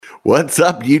What's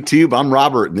up, YouTube? I'm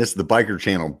Robert, and this is the Biker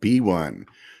Channel B1.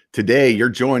 Today, you're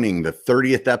joining the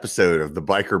 30th episode of the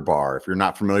Biker Bar. If you're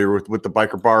not familiar with what the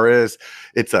Biker Bar is,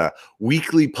 it's a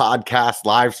weekly podcast,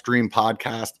 live stream.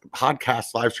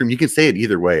 You can say it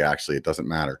either way, actually. It doesn't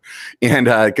matter. And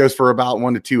it goes for about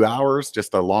 1 to 2 hours,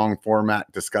 just a long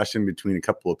format discussion between a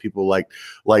couple of people like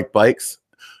bikes.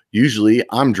 Usually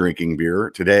I'm drinking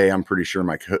beer. Today, I'm pretty sure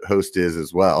my host is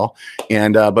as well.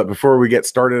 And but before we get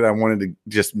started, I wanted to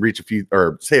just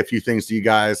say a few things to you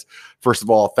guys. First of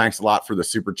all, thanks a lot for the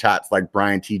super chats. Like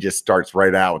Brian T just starts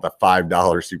right out with a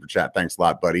 $5 super chat. Thanks a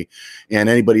lot, buddy. And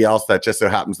anybody else that just so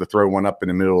happens to throw one up in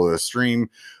the middle of the stream,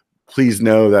 please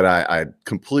know that I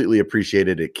completely appreciate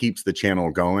it. It keeps the channel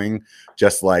going,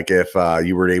 just like if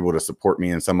you were able to support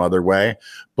me in some other way.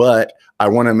 But I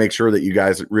want to make sure that you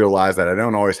guys realize that I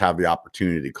don't always have the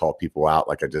opportunity to call people out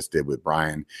like I just did with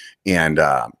Brian. And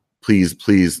please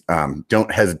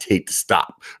don't hesitate to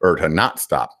stop or to not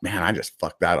stop. Man, I just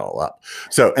fucked that all up.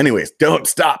 So anyways, don't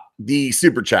stop the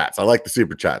super chats. I like the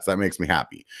super chats. That makes me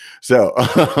happy. So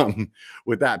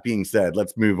with that being said,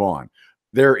 let's move on.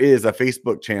 There is a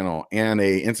Facebook channel and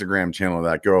a Instagram channel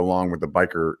that go along with the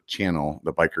Biker channel,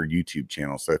 the Biker YouTube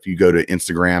channel. So if you go to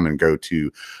Instagram and go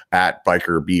to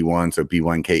 @BikerB1, so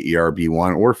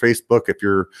B1KERB1, or Facebook if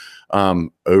you're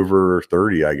over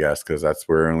 30, I guess, because that's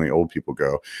where only old people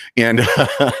go. And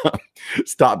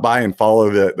stop by and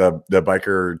follow the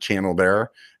Biker channel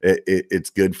there. It's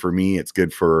good for me. It's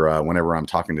good for whenever I'm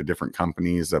talking to different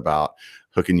companies about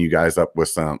hooking you guys up with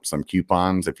some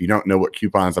coupons. If you don't know what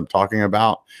coupons I'm talking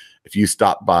about, if you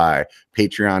stop by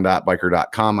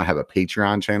patreon.biker.com, I have a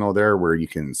Patreon channel there where you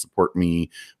can support me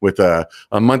with a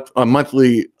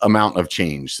monthly amount of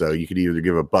change. So you could either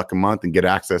give $1 a month and get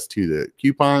access to the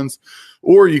coupons,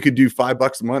 or you could do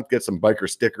 $5 a month, get some biker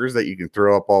stickers that you can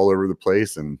throw up all over the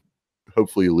place and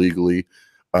hopefully legally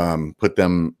put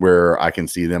them where I can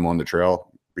see them on the trail,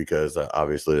 because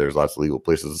obviously there's lots of legal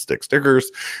places to stick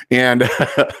stickers. And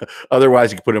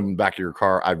otherwise you can put them in the back of your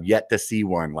car. I've yet to see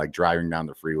one like driving down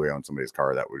the freeway on somebody's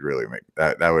car. That would really make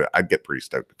I'd get pretty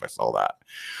stoked if I saw that.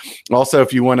 Also,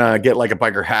 if you want to get like a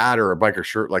biker hat or a biker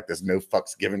shirt, like this no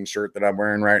fucks given shirt that I'm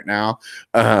wearing right now,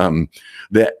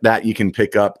 that you can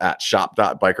pick up at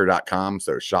shop.biker.com.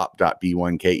 So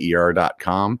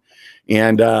shop.b1ker.com,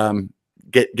 and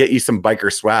get you some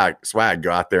biker swag.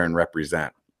 Go out there and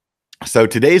represent. So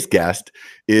today's guest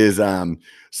is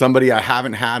somebody I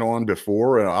haven't had on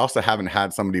before, and I also haven't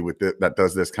had somebody that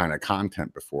does this kind of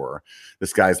content before.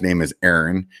 This guy's name is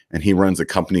Aaron, and he runs a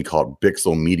company called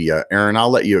Bixel Media. Aaron,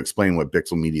 I'll let you explain what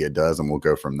Bixel Media does, and we'll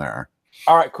go from there.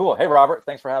 All right, cool. Hey, Robert,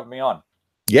 thanks for having me on.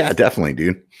 Yeah, definitely,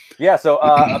 dude. Yeah, so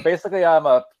basically I'm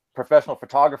a professional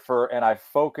photographer, and I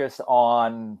focus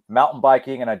on mountain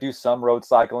biking, and I do some road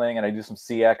cycling, and I do some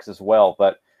CX as well.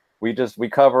 But we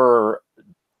cover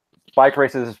bike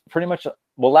races pretty much.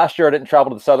 Well, last year I didn't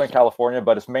travel to Southern California,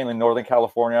 but it's mainly Northern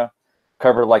California.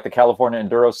 Covered like the California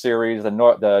Enduro Series, the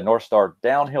North Star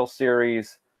Downhill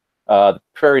Series, the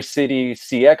Prairie City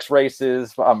CX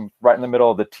races. I'm right in the middle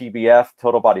of the TBF,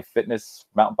 Total Body Fitness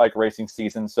mountain bike racing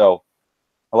season. So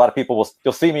a lot of people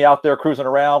you'll see me out there cruising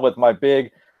around with my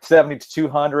big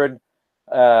 70-200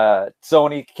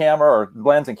 Sony camera or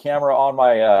lens and camera on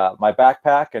my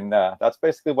backpack, and that's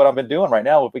basically what I've been doing right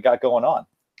now. What we got going on.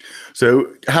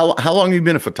 So how long have you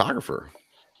been a photographer?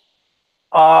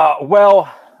 Well,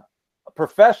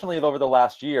 professionally over the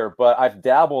last year, but I've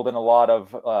dabbled in a lot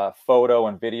of photo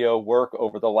and video work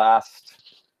over the last,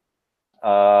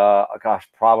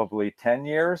 probably 10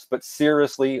 years, but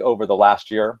seriously over the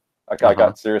last year. I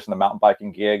got serious in the mountain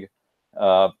biking gig,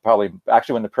 probably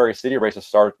actually when the Prairie City races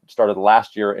started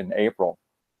last year in April.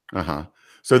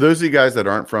 So those of you guys that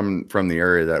aren't from the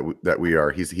area that we are,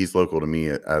 he's local to me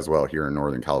as well here in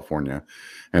Northern California,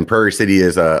 and Prairie City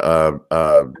is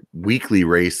a weekly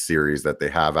race series that they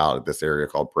have out at this area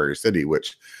called Prairie City,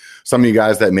 which some of you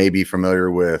guys that may be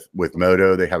familiar with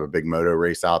moto, they have a big moto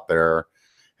race out there,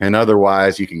 and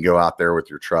otherwise you can go out there with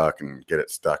your truck and get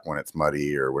it stuck when it's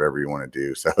muddy or whatever you want to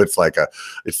do. So it's like a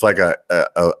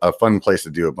fun place to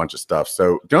do a bunch of stuff.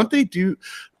 So don't they do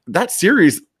that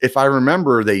series? If I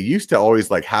remember, they used to always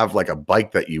like have like a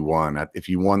bike that you won. If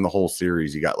you won the whole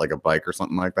series, you got like a bike or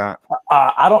something like that.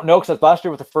 I don't know, because last year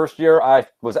was the first year I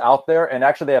was out there, and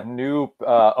actually they have new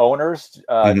owners.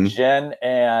 Jen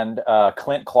and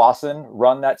Clint Clausen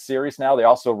run that series now. They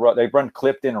also run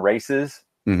clipped in races.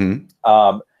 And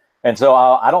so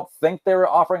I don't think they were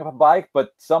offering up a bike,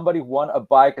 but somebody won a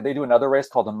bike. They do another race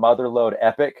called the Motherlode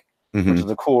Epic, which is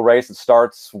a cool race. It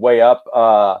starts way up.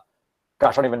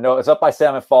 gosh, I don't even know. It's up by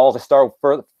Salmon Falls. They start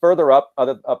further up,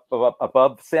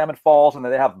 above Salmon Falls, and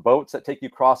then they have boats that take you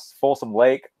across Folsom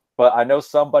Lake. But I know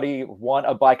somebody won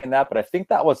a bike in that, but I think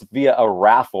that was via a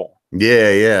raffle. Yeah.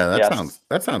 Yes.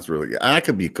 That sounds really good. I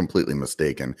could be completely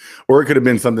mistaken, or it could have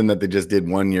been something that they just did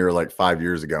one year, like 5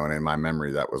 years ago, and in my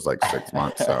memory that was like 6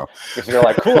 months. So because you're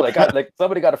like, cool, they got like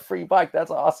somebody got a free bike.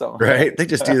 That's awesome, right? They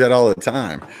just do that all the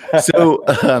time. So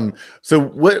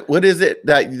what is it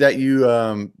that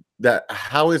you that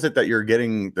how is it that you're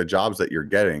getting the jobs that you're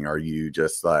getting? Are you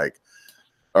just like,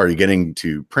 are you getting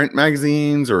to print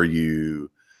magazines, or are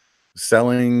you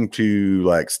selling to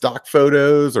like stock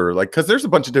photos, or like, because there's a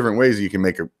bunch of different ways you can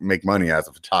make money as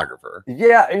a photographer?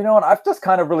 Yeah, and I've just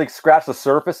kind of really scratched the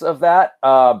surface of that.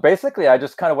 Basically, I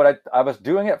just kind of I was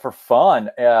doing it for fun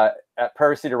at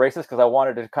Prairie City Races, because I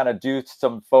wanted to kind of do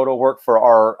some photo work for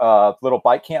our little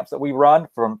bike camps that we run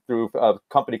through a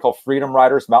company called Freedom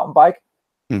Riders Mountain Bike.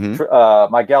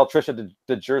 My gal Trisha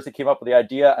the Jersey came up with the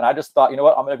idea, and I just thought, you know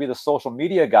what, I'm going to be the social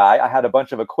media guy. I had a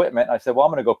bunch of equipment. I said, well,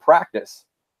 I'm going to go practice.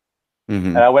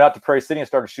 And I went out to Prairie City and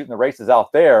started shooting the races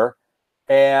out there,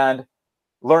 and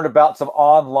learned about some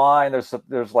online.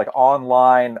 There's like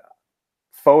online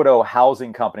photo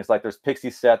housing companies. Like there's Pixie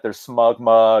Set, there's Smug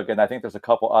Mug, and I think there's a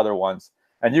couple other ones.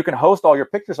 And you can host all your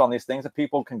pictures on these things, and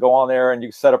people can go on there and you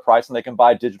set a price, and they can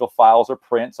buy digital files or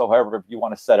prints, or however you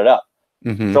want to set it up.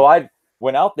 So I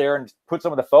went out there and put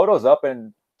some of the photos up,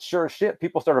 and sure as shit,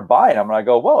 people started buying them. And I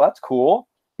go, whoa, that's cool.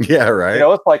 Yeah, right.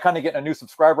 It's like kind of getting a new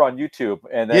subscriber on YouTube,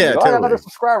 and then yeah, totally. I got another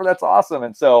subscriber. That's awesome.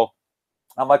 And so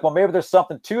I'm like, well, maybe there's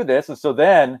something to this. And so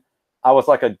then I was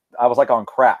like on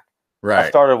crack. Right. I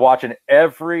started watching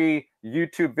every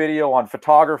YouTube video on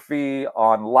photography,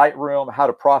 on Lightroom, how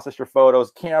to process your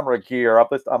photos, camera gear.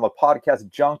 I'm a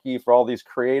podcast junkie for all these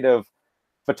creative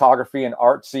photography and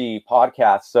artsy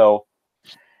podcasts. So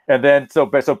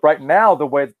right now, the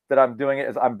way that I'm doing it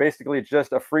is I'm basically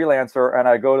just a freelancer, and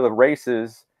I go to the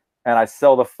races and I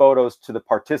sell the photos to the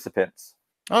participants.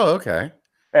 Oh, okay.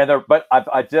 And but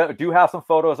I do have some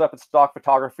photos up at Stock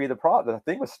Photography. The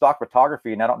thing with stock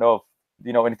photography, and I don't know if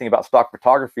you know anything about stock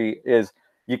photography, is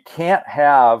you can't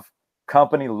have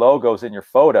company logos in your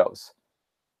photos.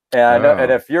 And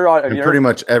if you're on, pretty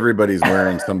much everybody's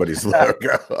wearing somebody's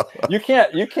logo. You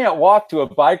can't walk to a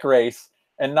bike race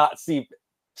and not see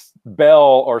Bell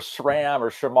or SRAM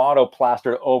or Shimano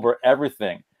plastered over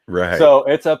everything. Right. So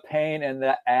it's a pain in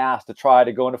the ass to try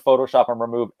to go into Photoshop and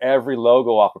remove every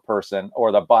logo off a person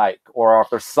or the bike or off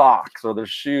their socks or their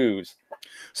shoes.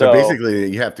 So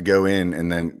basically you have to go in and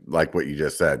then, like what you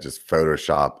just said, just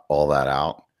Photoshop all that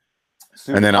out.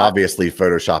 And then obviously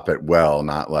Photoshop it well,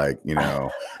 not like, the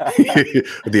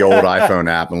old iPhone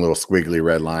app and a little squiggly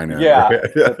red liner. Yeah.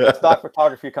 The stock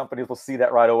photography companies will see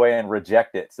that right away and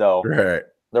reject it. So right.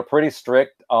 They're pretty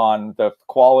strict on the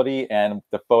quality and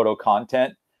the photo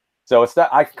content. So it's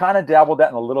that I kind of dabbled that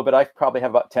in a little bit. I probably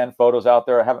have about 10 photos out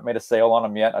there. I haven't made a sale on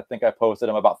them yet. I think I posted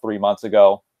them about 3 months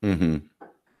ago. And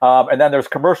then there's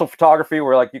commercial photography,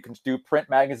 where like you can do print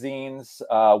magazines,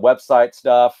 website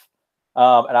stuff.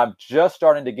 And I'm just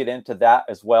starting to get into that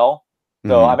as well.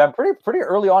 So I'm pretty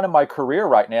early on in my career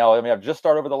right now. I mean, I've just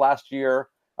started over the last year.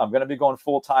 I'm going to be going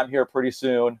full time here pretty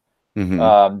soon.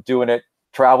 Doing it,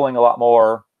 traveling a lot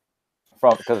more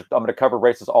because I'm going to cover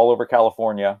races all over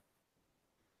California.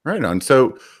 Right on.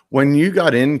 So when you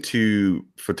got into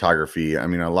photography, I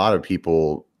mean, a lot of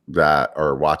people that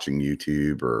are watching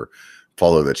YouTube or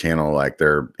follow the channel, like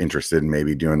they're interested in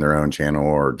maybe doing their own channel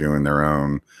or doing their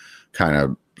own kind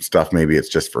of stuff. Maybe it's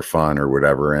just for fun or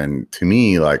whatever. And to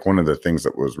me, like one of the things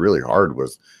that was really hard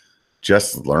was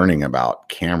just learning about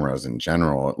cameras in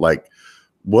general. Like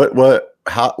what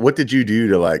did you do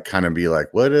to like kind of be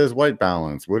like, what is white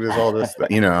balance? What is all this?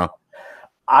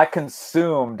 I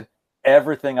consumed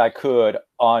everything I could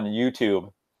on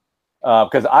YouTube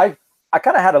because I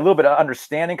kind of had a little bit of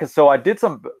understanding, because I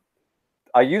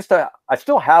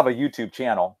still have a YouTube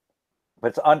channel, but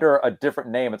it's under a different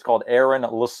name. It's called Aaron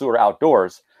LeSueur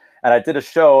Outdoors. And I did a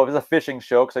show. It was a fishing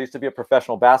show because I used to be a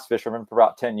professional bass fisherman for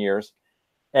about 10 years.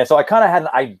 And so I kind of had an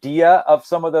idea of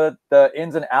some of the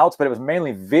ins and outs, but it was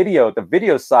mainly the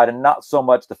video side, and not so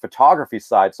much the photography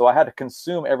side. So I had to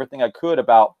consume everything I could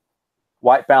about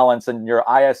white balance and your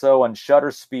ISO and shutter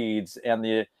speeds and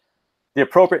the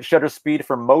appropriate shutter speed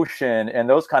for motion and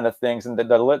those kind of things. And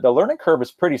the learning curve is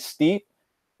pretty steep,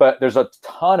 but there's a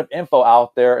ton of info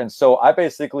out there. And so I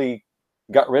basically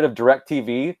got rid of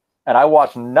DirecTV, and I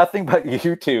watched nothing but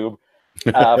YouTube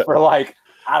for like,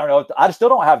 I don't know. I still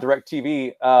don't have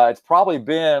DirecTV. It's probably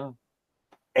been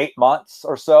 8 months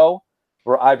or so.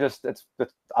 where I'm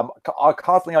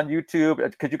constantly on YouTube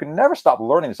because you can never stop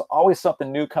learning. There's always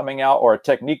something new coming out, or a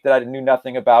technique that I knew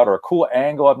nothing about, or a cool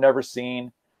angle I've never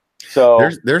seen. So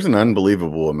there's an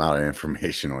unbelievable amount of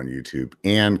information on YouTube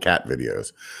and cat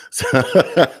videos.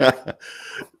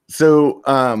 So,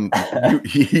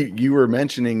 you were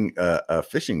mentioning a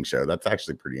fishing show. That's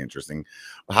actually pretty interesting.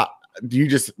 How do you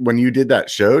just, when you did that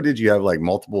show, did you have like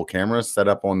multiple cameras set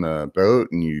up on the boat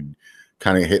and you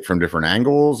kind of hit from different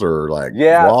angles, or like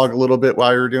vlog a little bit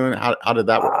while you were doing it? How did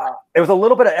that work? It was a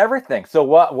little bit of everything. So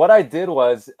what I did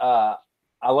was I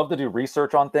love to do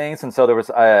research on things, and so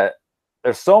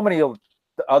there's so many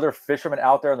other fishermen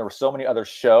out there, and there were so many other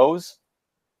shows,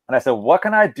 and I said, what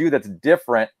can I do that's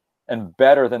different and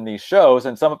better than these shows?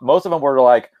 And most of them were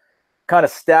like kind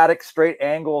of static, straight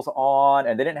angles on,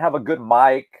 and they didn't have a good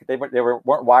mic. They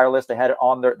weren't wireless. They had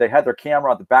their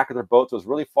camera on the back of their boat, so it was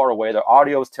really far away. Their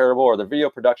audio was terrible, or their video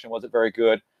production wasn't very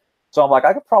good. So I'm like,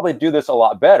 I could probably do this a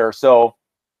lot better. So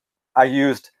I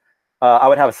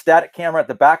would have a static camera at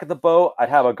the back of the boat. I'd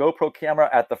have a GoPro camera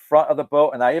at the front of the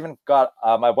boat, and I even got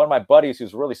one of my buddies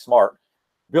who's really smart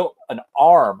built an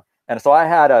arm, and so I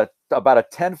had about a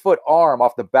 10-foot arm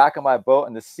off the back of my boat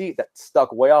and the seat that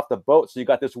stuck way off the boat. So you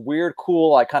got this weird,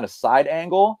 cool, like kind of side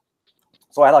angle.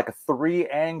 So I had like a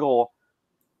 3-angle,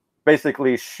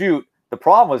 basically shoot. The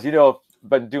problem was,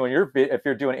 but if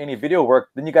you're doing any video work,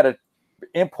 then you got to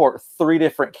import 3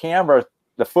 different cameras,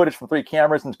 the footage from 3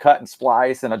 cameras, and cut and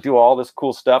splice and do all this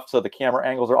cool stuff. So the camera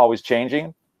angles are always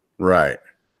changing. Right.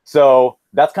 So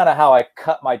that's kind of how I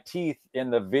cut my teeth in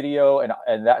the video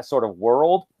and that sort of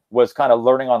world, was kind of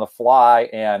learning on the fly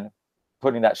and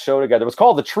putting that show together. It was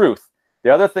called The Truth. The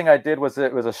other thing I did was,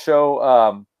 it was a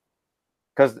show,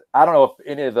 because I don't know if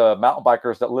any of the mountain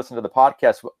bikers that listen to the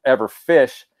podcast ever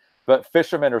fish, but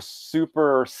fishermen are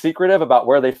super secretive about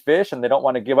where they fish, and they don't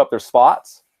want to give up their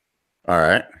spots. All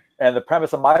right. And the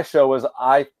premise of my show was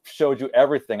I showed you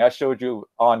everything. I showed you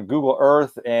on Google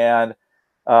Earth, and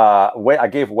I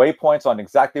gave waypoints on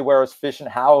exactly where I was fishing,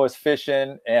 how I was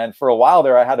fishing. And for a while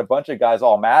there, I had a bunch of guys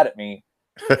all mad at me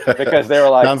because they were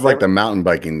like, sounds like the mountain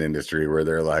biking industry, where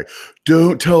they're like,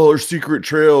 don't tell our secret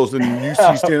trails in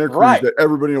UC Santa Cruz right, that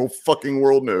everybody in the fucking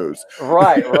world knows.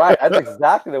 Right. That's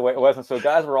exactly the way it was. And so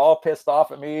guys were all pissed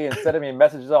off at me and sending me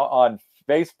messages on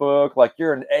Facebook, like,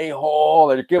 you're an a-hole,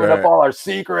 and you're giving up all our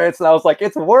secrets. And I was like,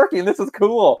 it's working. This is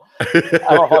cool. I'm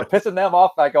pissing them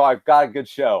off. I go, I've got a good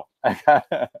show.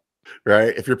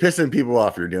 Right. If you're pissing people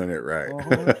off, you're doing it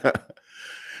right.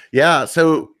 Yeah.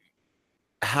 So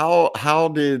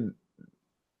how did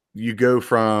you go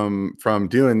from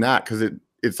doing that? Because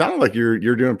it sounded like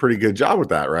you're doing a pretty good job with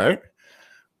that, right?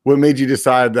 What made you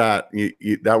decide that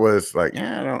that was like,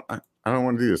 yeah, I don't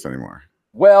want to do this anymore?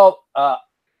 Well,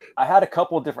 I had a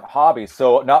couple of different hobbies.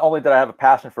 So not only did I have a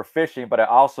passion for fishing, but I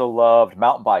also loved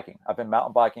mountain biking. I've been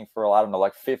mountain biking for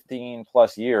like 15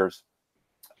 plus years.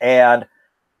 And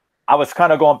I was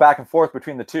kind of going back and forth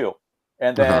between the two.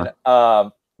 And then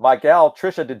my gal,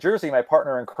 Trisha DeJersey, my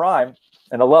partner in crime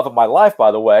and the love of my life,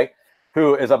 by the way,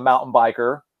 who is a mountain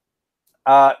biker,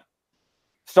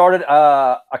 started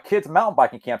a kids mountain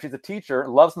biking camp. She's a teacher,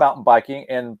 loves mountain biking,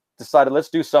 and decided, let's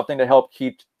do something to help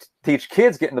teach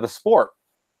kids get into the sport.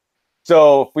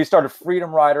 So we started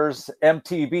Freedom Riders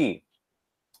MTB,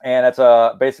 and it's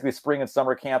basically spring and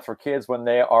summer camps for kids when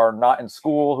they are not in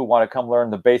school, who want to come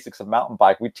learn the basics of mountain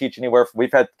bike. We teach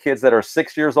we've had kids that are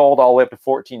 6 years old all the way up to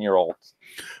 14-year-olds.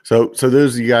 So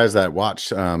those of you guys that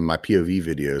watch my POV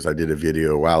videos, I did a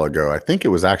video a while ago. I think it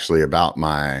was actually about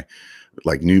my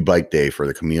new bike day for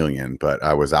the Chameleon, but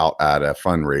I was out at a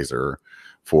fundraiser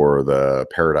for the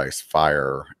Paradise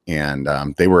Fire, and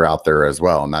they were out there as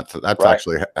well. And that's right.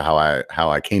 Actually how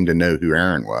I came to know who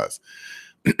Aaron was.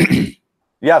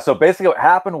 Yeah. So basically what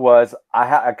happened was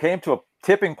I came to a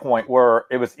tipping point where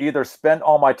it was either spend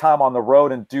all my time on the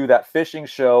road and do that fishing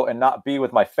show and not be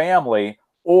with my family,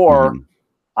 or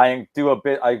I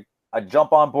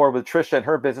jump on board with Trisha and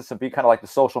her business and be kind of like the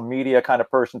social media kind of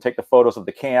person, take the photos of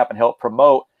the camp and help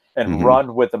promote and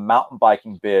run with the mountain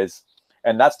biking biz.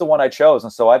 And that's the one I chose.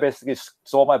 And so I basically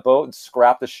sold my boat and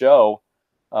scrapped the show.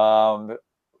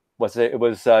 It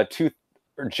was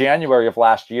January of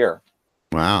last year.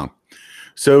 Wow.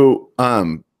 So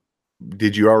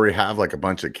did you already have like a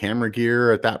bunch of camera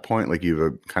gear at that point? Like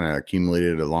you've kind of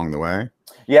accumulated along the way?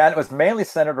 Yeah, and it was mainly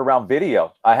centered around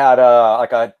video. I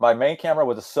had my main camera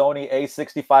was a Sony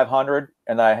A6500,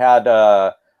 and I had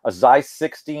a Zeiss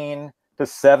 16 to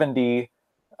 70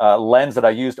 lens that I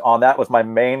used on that. Was my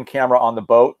main camera on the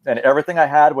boat, and everything I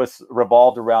had was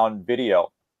revolved around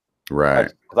video.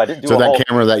 Right. Because I didn't do So a that whole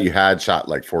camera that you had shot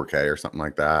like 4K or something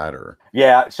like that, or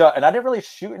yeah. So and I didn't really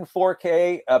shoot in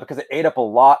 4K because it ate up a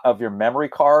lot of your memory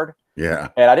card. yeah.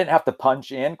 And I didn't have to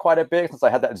punch in quite a bit since I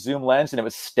had that zoom lens and it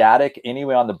was static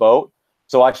anyway on the boat.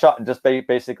 So I shot in just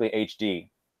basically HD,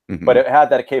 but it had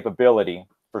that capability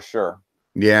for sure.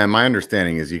 Yeah, my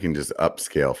understanding is you can just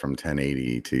upscale from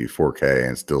 1080 to 4K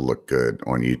and still look good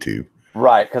on YouTube.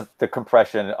 Right, because the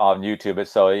compression on YouTube is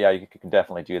so yeah, you can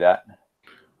definitely do that.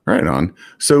 Right on.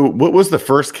 So what was the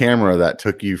first camera that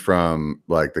took you from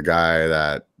like the guy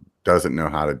that doesn't know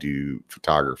how to do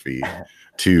photography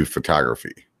to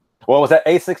photography? Well, it was that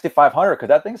A6500 because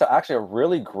that thing's actually a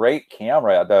really great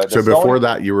camera. So before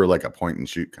that, you were like a point and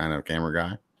shoot kind of camera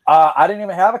guy? I didn't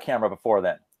even have a camera before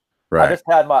then. Right. I just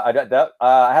had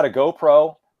I had a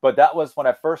GoPro, but that was when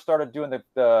I first started doing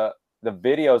the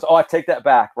videos. Oh, I take that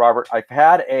back, Robert. I've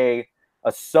had a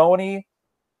Sony,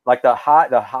 like the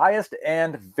highest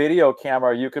end video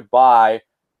camera you could buy.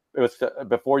 It was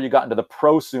before you got into the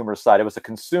prosumer side. It was a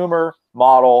consumer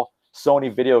model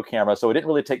Sony video camera, so it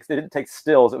didn't take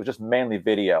stills. It was just mainly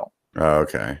video. Oh,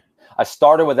 okay. I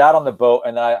started with that on the boat,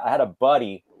 and I had a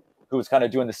buddy who was kind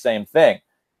of doing the same thing.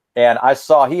 And I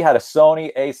saw he had a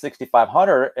Sony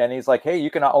A6500, and he's like, "Hey, you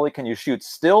can not only can you shoot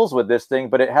stills with this thing,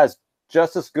 but it has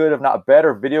just as good, if not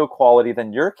better, video quality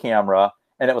than your camera."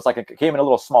 And it was like it came in a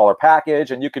little smaller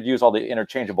package, and you could use all the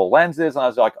interchangeable lenses. And I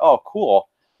was like, "Oh, cool!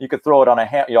 You could throw it on a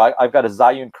hand." You know, I've got a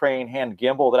Zhiyun Crane hand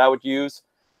gimbal that I would use,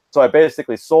 so I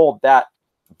basically sold that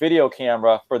video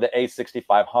camera for the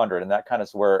A6500, and that kind of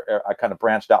is where I kind of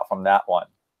branched out from that one.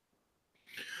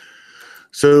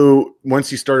 So once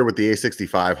you started with the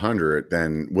A6500,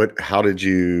 then how did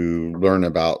you learn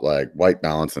about like white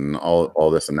balance and all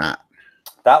this and that?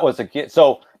 That was that's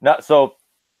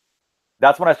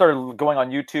when I started going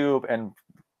on YouTube and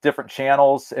different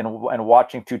channels and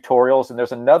watching tutorials. And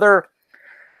there's another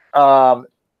app.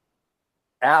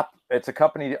 It's a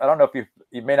company. I don't know if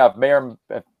you may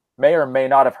or may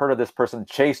not have heard of this person,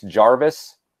 Chase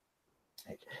Jarvis.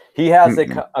 He has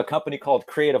a company called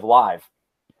Creative Live.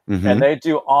 And they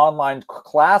do online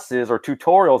classes or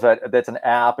tutorials. That's an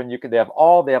app, and they have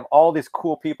all these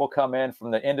cool people come in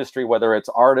from the industry, whether it's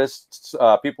artists,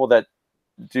 people that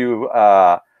do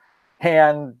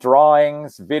hand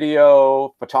drawings,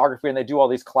 video, photography, and they do all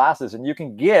these classes. And you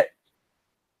can get,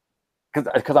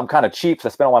 because I'm kind of cheap, so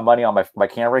I spend all my money on my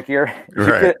camera gear.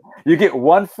 Right. You get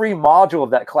one free module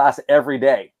of that class every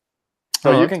day,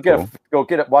 so you can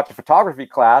watch a photography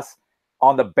class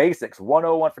on the basics,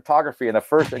 101 photography, and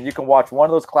you can watch one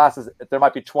of those classes. There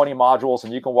might be 20 modules,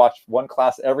 and you can watch one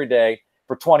class every day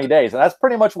for 20 days. And that's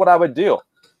pretty much what I would do.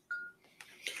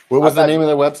 What was the name of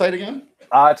the website again?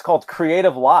 It's called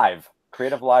Creative Live,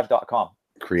 creativelive.com.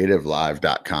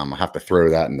 Creativelive.com. I'll have to throw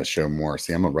that in the show more.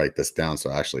 See, I'm going to write this down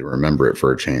so I actually remember it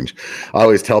for a change. I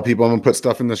always tell people I'm going to put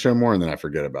stuff in the show more, and then I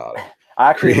forget about it.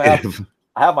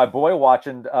 I have my boy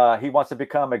watching. He wants to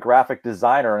become a graphic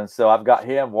designer, and so I've got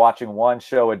him watching one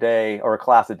show a day or a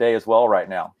class a day as well right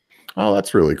now. Oh,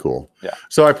 that's really cool. Yeah.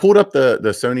 So I pulled up the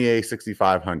Sony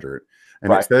A6500,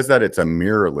 and it says that it's a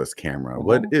mirrorless camera.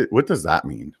 What does that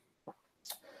mean?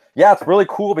 Yeah, it's really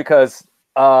cool because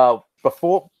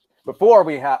before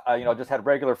we had just had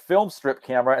regular film strip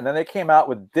camera, and then they came out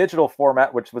with digital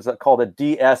format, which was called a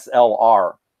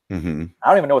DSLR. I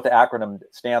don't even know what the acronym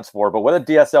stands for, but what a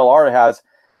DSLR has,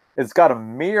 it's got a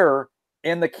mirror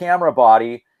in the camera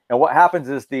body. And what happens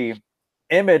is the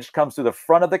image comes to the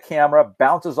front of the camera,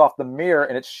 bounces off the mirror,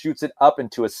 and it shoots it up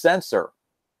into a sensor.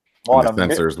 Well, the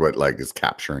sensor is what is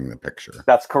capturing the picture.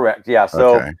 That's correct. Yeah.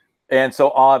 So, and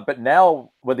so on. But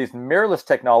now with these mirrorless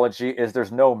technology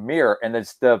there's no mirror, and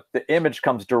it's the image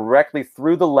comes directly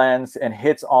through the lens and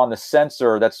hits on the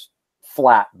sensor that's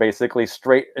flat, basically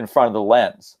straight in front of the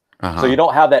lens. So you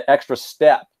don't have that extra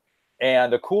step.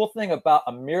 And the cool thing about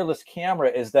a mirrorless camera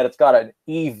is that it's got an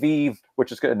EV,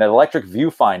 which is an electric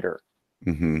viewfinder.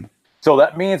 So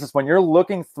that means it's when you're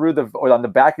looking through on the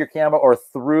back of your camera or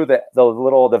through the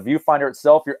viewfinder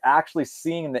itself, you're actually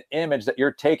seeing the image that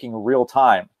you're taking real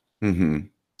time.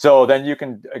 So then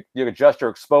you adjust your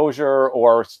exposure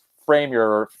or frame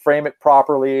it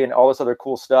properly and all this other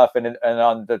cool stuff. And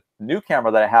on the new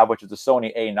camera that I have, which is the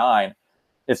Sony A9,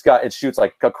 it shoots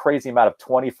like a crazy amount of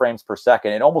 20 frames per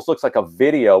second. It almost looks like a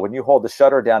video when you hold the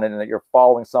shutter down and that you're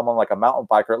following someone like a mountain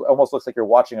biker. It almost looks like you're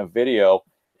watching a video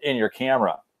in your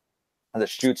camera, and it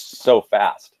shoots so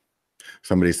fast.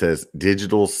 Somebody says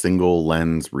digital single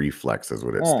lens reflex is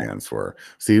what it Mm. stands for.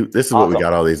 See, this is what we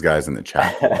got all these guys in the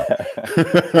chat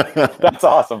for. That's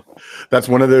awesome. That's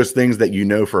one of those things that you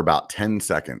know for about 10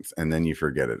 seconds and then you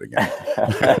forget it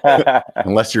again.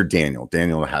 Unless you're Daniel.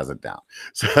 Daniel has it down.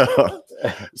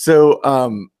 So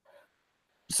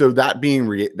that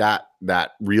being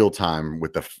that real time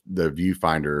with the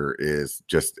viewfinder is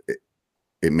just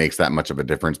it makes that much of a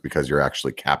difference because you're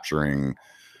actually capturing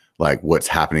like what's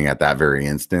happening at that very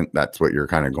instant. That's what you're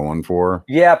kind of going for.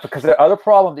 Yeah, because the other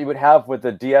problem that you would have with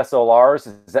the DSLRs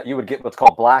is that you would get what's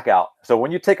called blackout. So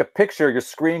when you take a picture, your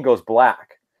screen goes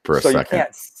black for a second. You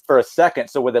can't for a second.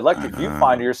 So with the electric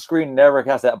viewfinder, your screen never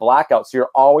has that blackout. So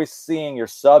you're always seeing your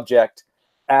subject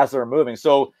as they're moving.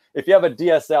 So if you have a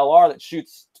DSLR that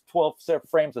shoots 12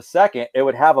 frames a second, it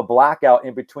would have a blackout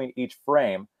in between each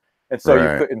frame. And so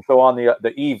you could, and so on the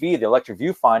EV, the electric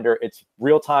viewfinder, it's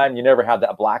real time. You never have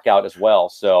that blackout as well.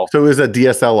 So is a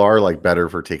DSLR like better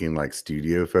for taking like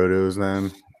studio photos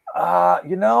then?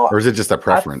 Or is it just a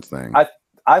preference thing?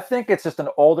 I think it's just an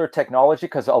older technology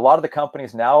because a lot of the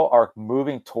companies now are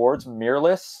moving towards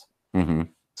mirrorless. Mm-hmm.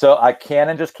 So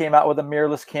Canon just came out with a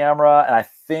mirrorless camera, and I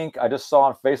think I just saw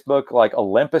on Facebook like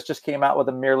Olympus just came out with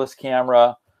a mirrorless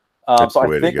camera. So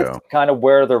I think it's kind of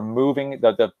where they're moving,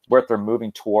 where they're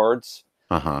moving towards.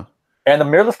 Uh-huh. And the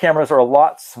mirrorless cameras are a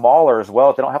lot smaller as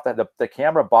well. They don't have to. The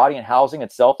camera body and housing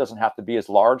itself doesn't have to be as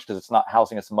large because it's not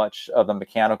housing as much of the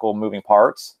mechanical moving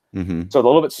parts. Mm-hmm. So a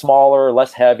little bit smaller,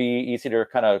 less heavy, easy to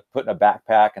kind of put in a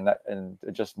backpack, and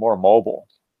just more mobile.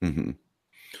 Mm-hmm.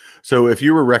 So if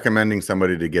you were recommending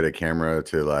somebody to get a camera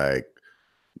to like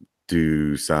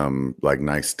do some like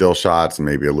nice still shots,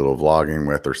 maybe a little vlogging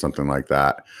with or something like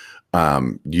that,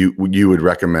 you would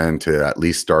recommend to at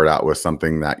least start out with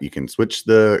something that you can switch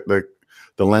the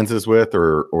lenses with,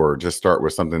 or just start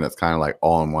with something that's kind of like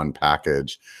all in one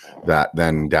package that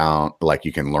then like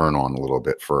you can learn on a little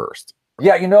bit first?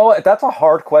 Yeah, that's a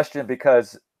hard question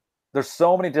because there's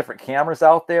so many different cameras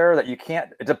out there that you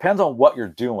can't. It depends on what you're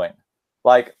doing.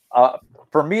 Like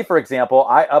for me, for example,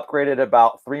 I upgraded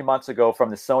about 3 months ago from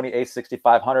the Sony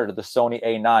A6500 to the Sony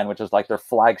A9, which is like their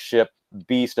flagship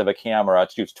beast of a camera.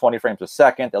 It shoots 20 frames a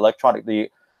second. The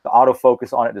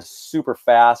autofocus on it is super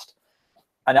fast.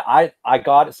 And I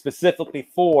got it specifically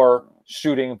for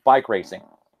shooting bike racing.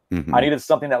 Mm-hmm. I needed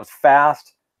something that was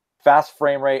fast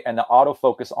frame rate, and the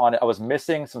autofocus on it. I was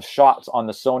missing some shots on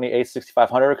the Sony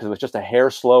A6500 because it was just a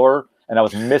hair slower, and I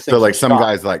was missing. So like some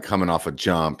guys like coming off a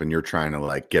jump, and you're trying to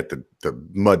like get the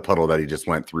mud puddle that he just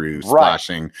went through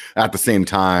splashing at the same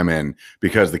time, and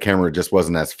because the camera just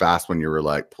wasn't as fast when you were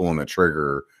like pulling the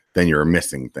trigger, then you're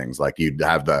missing things. Like you'd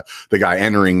have the guy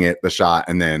entering the shot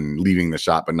and then leaving the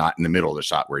shot, but not in the middle of the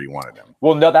shot where you wanted him.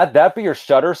 Well, no, that'd be your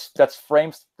shutters. That's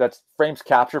frames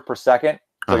captured per second.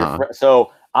 So,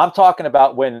 so I'm talking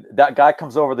about when that guy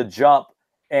comes over the jump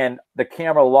and the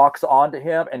camera locks onto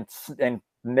him and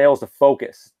nails the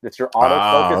focus. It's your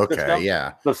autofocus system.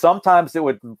 Yeah. So sometimes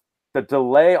the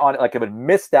delay on it, like it would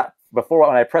miss that before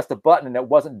when I pressed the button and it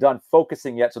wasn't done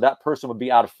focusing yet. So that person would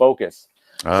be out of focus.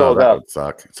 So that would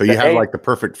suck. So you have like the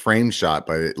perfect frame shot,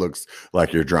 but it looks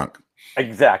like you're drunk.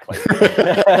 Exactly.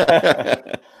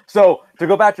 So to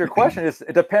go back to your question,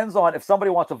 it depends on if somebody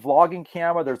wants a vlogging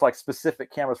camera. There's like specific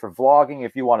cameras for vlogging.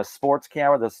 If you want a sports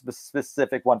camera, there's a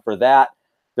specific one for that.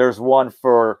 There's one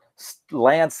for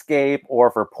landscape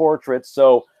or for portraits.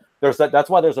 So that's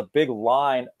why there's a big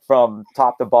line from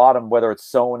top to bottom, whether it's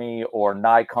Sony or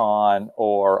Nikon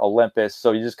or Olympus.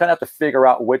 So you just kind of have to figure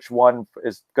out which one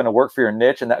is going to work for your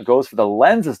niche, and that goes for the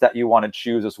lenses that you want to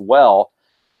choose as well.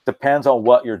 Depends on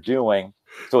what you're doing.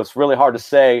 So it's really hard to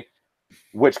say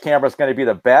which camera is going to be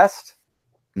the best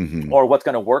or what's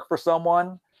going to work for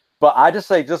someone. But I just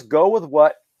say, just go with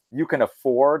what you can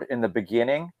afford in the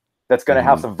beginning. That's going to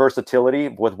have some versatility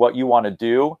with what you want to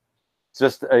do. It's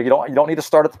just, you don't need to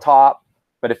start at the top,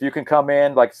 but if you can come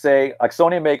in, like say, like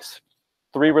Sony makes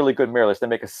 3 really good mirrorless. They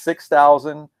make a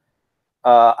 6000.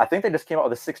 I think they just came out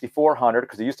with a 6400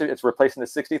 because it's replacing the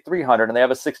 6300, and they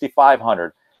have a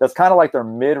 6500. That's kind of like their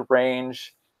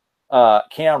mid-range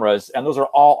cameras, and those are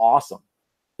all awesome.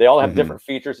 They all have different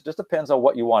features. It just depends on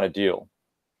what you want to do.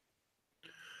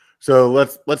 So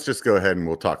let's just go ahead and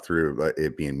we'll talk through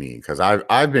it being me, because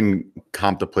I've been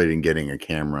contemplating getting a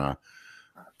camera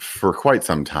for quite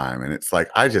some time, and it's like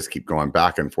I just keep going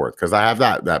back and forth because I have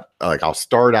that like I'll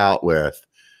start out with,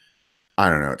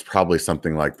 I don't know, it's probably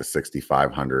something like the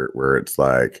 6500 where it's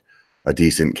like a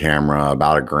decent camera,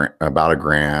 about a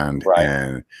grand. Right.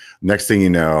 And next thing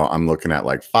you know, I'm looking at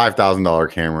like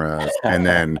 $5,000 cameras. And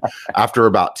then after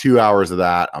about 2 hours of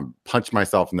that, I'm punch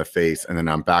myself in the face. And then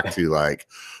I'm back to like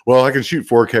well, I can shoot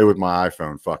 4K with my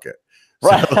iPhone. Fuck it. So,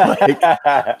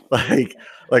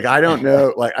 like I don't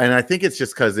know, like, and I think it's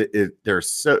just because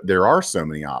there are so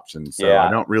many options. So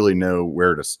I don't really know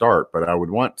where to start, but I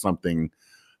would want something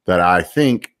that I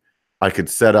think I could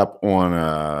set up on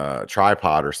a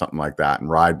tripod or something like that and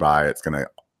ride by. It's gonna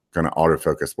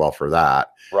autofocus well for that.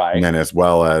 Right. And then as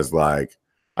well as like,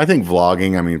 I think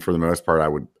vlogging, I mean, for the most part, I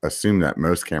would assume that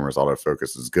most cameras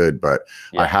autofocus is good, but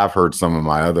I have heard some of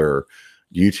my other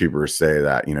YouTubers say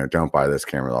that, you know, don't buy this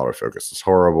camera. The autofocus is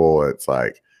horrible. It's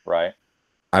like, right.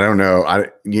 I don't know.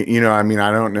 You know, I mean,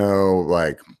 I don't know,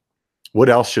 like, what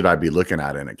else should I be looking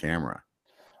at in a camera?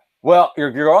 Well,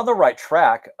 you're on the right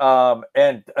track.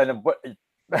 And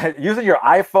using your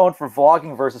iPhone for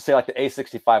vlogging versus say like the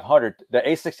A6500, the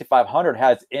A6500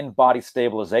 has in-body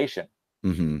stabilization.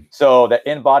 Mm-hmm. So the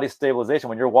in-body stabilization,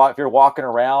 when if you're walking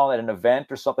around at an event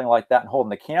or something like that and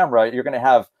holding the camera, you're going to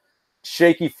have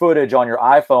shaky footage on your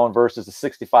iPhone versus the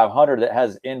 6500 that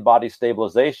has in-body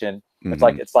stabilization.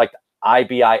 Mm-hmm. It's like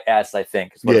IBIS, I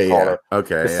think is what it's called.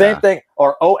 Okay. The same thing,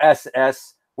 or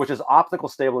OSS, which is optical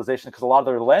stabilization, because a lot of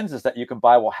their lenses that you can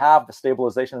buy will have the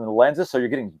stabilization in the lenses, so you're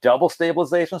getting double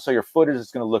stabilization, so your footage is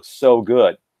going to look so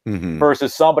good. Mm-hmm.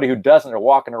 Versus somebody who doesn't, they're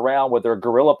walking around with their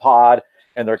Gorilla Pod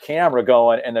and their camera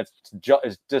going, and it's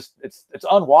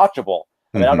unwatchable.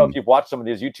 I mean, I don't know if you've watched some of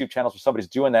these YouTube channels where somebody's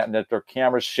doing that and that their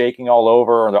camera's shaking all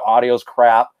over or their audio's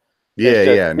crap. I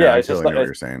totally know what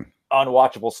you're saying.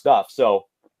 Unwatchable stuff. So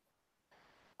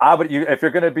if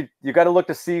you're going to you got to look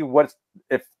to see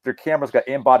if your camera's got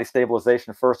in-body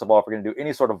stabilization, first of all, if you're going to do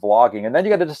any sort of vlogging. And then you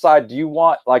got to decide, do you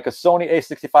want, like, a Sony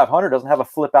A6500 doesn't have a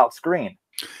flip out screen.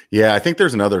 Yeah, I think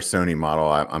there's another Sony model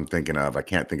I'm thinking of. I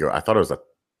can't think of, I thought it was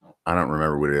I don't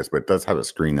remember what it is, but it does have a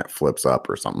screen that flips up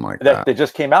or something like that. They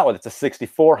just came out with. It's a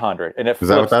 6400, and it flips, is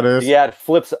that what that is? Yeah, it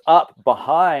flips up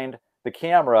behind the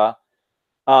camera.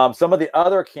 Some of the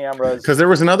other cameras, because there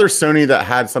was another Sony that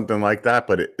had something like that,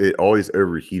 but it always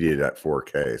overheated at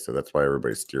 4K, so that's why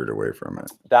everybody steered away from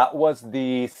it. That was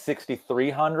the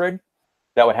 6300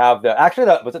 that would have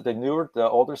the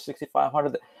older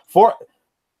 6500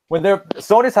 when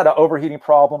Sony's had an overheating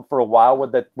problem for a while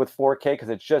with 4K because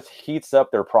it just heats up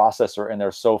their processor and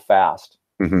they're so fast.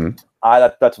 Mm-hmm.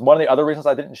 That's one of the other reasons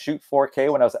I didn't shoot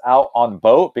 4K when I was out on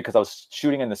boat, because I was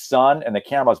shooting in the sun and the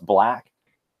camera was black.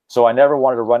 So I never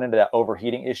wanted to run into that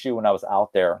overheating issue when I was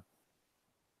out there.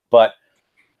 But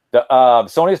the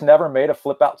Sony's never made a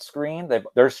flip out screen.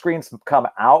 Their screens come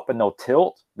out, but no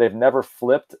tilt. They've never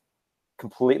flipped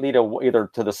completely to either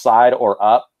to the side or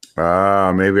up.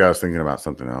 Maybe I was thinking about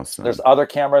something else. There's other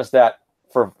cameras that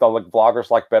for the vloggers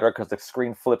like better because the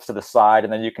screen flips to the side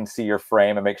and then you can see your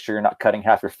frame and make sure you're not cutting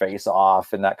half your face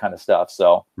off and that kind of stuff.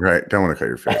 So right, don't want to cut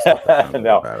your face off.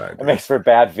 No, it makes for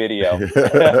bad video.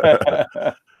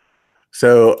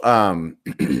 So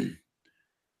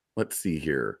let's see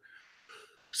here.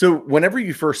 So whenever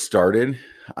you first started,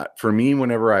 for me,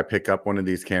 whenever I pick up one of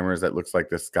these cameras that looks like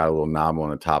this, got a little knob on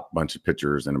the top, bunch of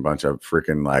pictures and a bunch of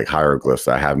freaking like hieroglyphs,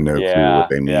 I have no clue what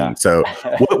they mean. Yeah. So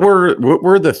what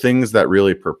were the things that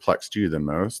really perplexed you the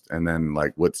most? And then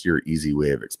like, what's your easy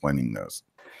way of explaining those?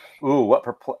 Ooh, what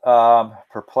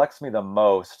perplexed me the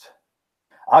most?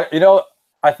 I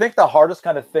think the hardest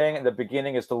kind of thing in the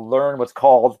beginning is to learn what's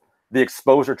called the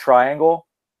exposure triangle.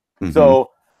 Mm-hmm.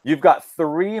 So you've got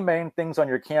three main things on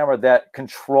your camera that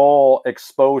control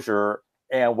exposure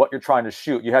and what you're trying to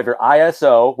shoot. You have your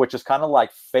ISO, which is kind of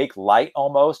like fake light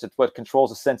almost. It's what controls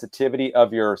the sensitivity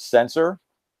of your sensor.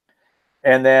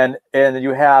 And then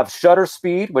you have shutter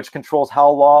speed, which controls how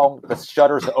long the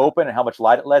shutter's open and how much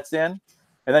light it lets in.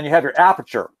 And then you have your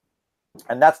aperture,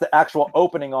 and that's the actual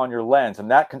opening on your lens. And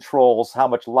that controls how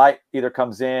much light either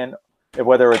comes in,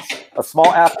 whether it's a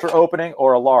small aperture opening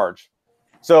or a large.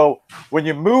 So when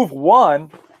you move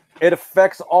one, it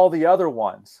affects all the other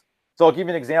ones. So I'll give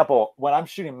you an example. When I'm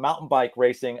shooting mountain bike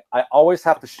racing, I always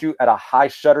have to shoot at a high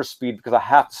shutter speed because I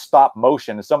have to stop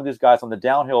motion. And some of these guys on the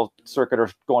downhill circuit are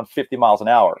going 50 miles an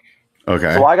hour.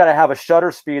 Okay. So I got to have a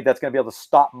shutter speed that's going to be able to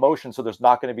stop motion, so there's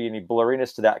not going to be any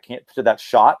blurriness to that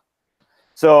shot.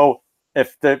 So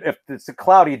if it's a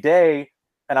cloudy day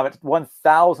and I'm at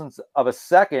 1/1000th of a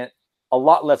second, a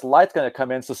lot less light's going to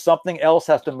come in, so something else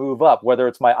has to move up, whether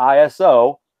it's my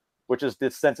ISO, which is the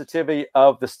sensitivity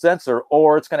of the sensor,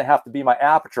 or it's going to have to be my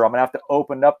aperture. I'm going to have to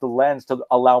open up the lens to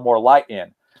allow more light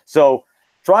in. So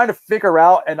trying to figure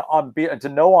out and to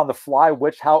know on the fly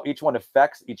how each one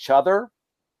affects each other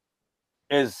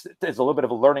is a little bit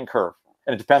of a learning curve,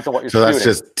 and it depends on what you're shooting. So that's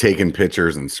just taking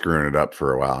pictures and screwing it up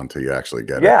for a while until you actually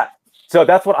get it. Yeah. So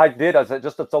that's what I did.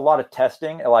 It's a lot of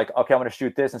testing. Like, okay, I'm going to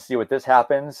shoot this and see what this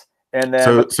happens. And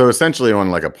then so essentially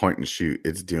on like a point and shoot,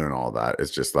 it's doing all that.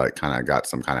 It's just like kind of got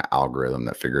some kind of algorithm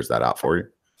that figures that out for you.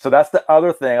 So that's the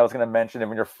other thing I was going to mention. And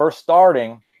when you're first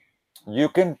starting,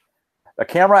 the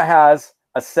camera has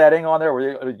a setting on there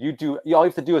where all you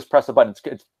have to do is press a button.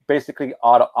 It's basically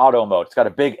auto mode. It's got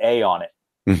a big A on it.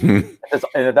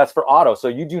 And that's for auto. So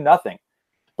you do nothing,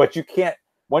 but you can't,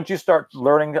 once you start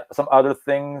learning some other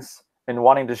things and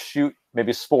wanting to shoot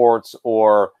maybe sports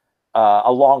or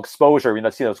a long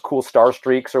exposure, see those cool star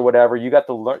streaks or whatever, you got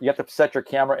to learn, you have to set your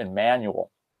camera in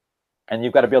manual, and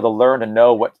you've got to be able to learn to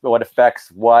know what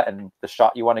affects what and the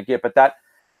shot you want to get. But that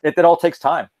all takes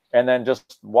time. And then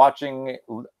just watching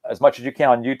as much as you can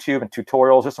on YouTube and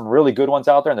tutorials. There's some really good ones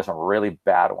out there, and there's some really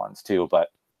bad ones too. But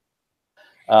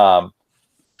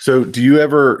so do you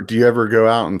ever go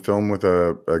out and film with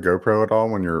a GoPro at all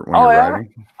when you're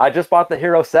riding? I just bought the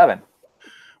Hero 7.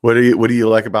 What do you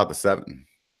like about the 7?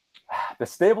 The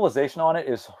stabilization on it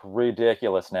is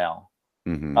ridiculous now.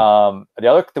 Mm-hmm.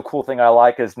 The cool thing I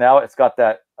like is now it's got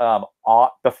that on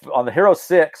the Hero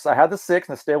 6. I had the 6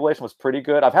 and the stabilization was pretty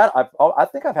good. I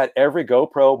think I've had every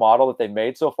GoPro model that they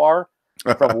made so far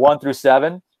from 1 through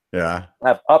 7. Yeah,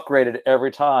 I've upgraded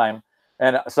every time.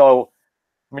 And so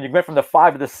when you went from the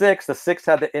 5 to the 6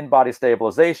 had the in-body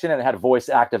stabilization and it had voice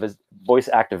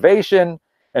activation.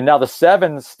 And now the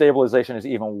 7 stabilization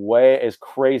is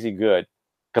crazy good.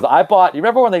 Because you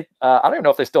remember when I don't even know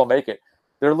if they still make it,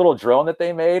 their little drone that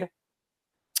they made.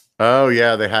 Oh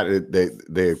yeah, they had it.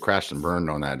 They crashed and burned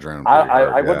on that drone.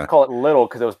 I wouldn't call it little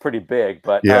because it was pretty big,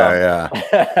 but yeah.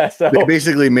 So they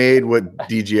basically made what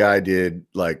DJI did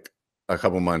like a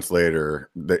couple months later.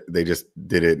 They just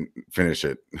didn't finish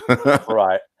it.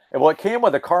 Right. And it came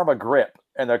with a Karma grip,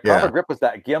 and the Karma grip was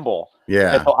that gimbal.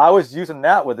 Yeah. And so I was using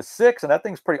that with the 6, and that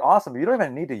thing's pretty awesome. You don't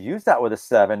even need to use that with a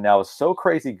 7 now. It's so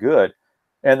crazy good.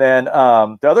 And then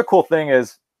the other cool thing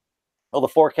is, the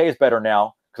 4K is better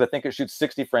now because I think it shoots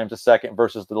 60 frames a second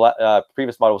versus the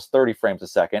previous model was 30 frames a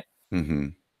second. Mm-hmm.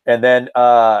 And then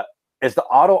is the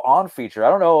auto on feature. I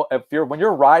don't know when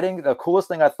you're riding, the coolest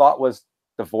thing I thought was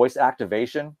the voice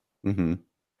activation. Mm-hmm.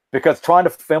 Because trying to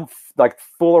film, like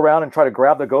fool around and try to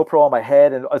grab the GoPro on my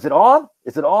head and is it on?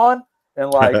 Is it on? And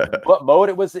like what mode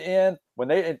it was in. When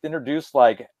they introduced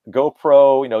like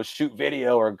GoPro, shoot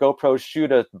video or GoPro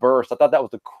shoot a burst, I thought that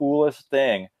was the coolest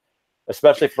thing,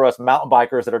 especially for us mountain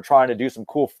bikers that are trying to do some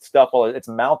cool stuff while it's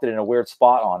mounted in a weird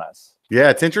spot on us. Yeah,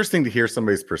 it's interesting to hear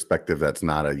somebody's perspective that's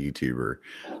not a YouTuber.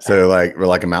 So we're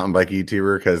like a mountain bike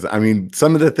YouTuber, because I mean,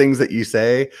 some of the things that you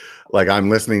say, like I'm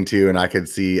listening to, and I could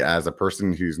see as a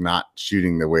person who's not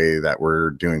shooting the way that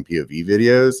we're doing POV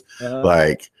videos,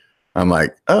 like I'm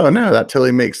like, oh no, that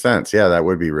totally makes sense. Yeah, that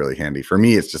would be really handy. For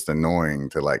me, it's just annoying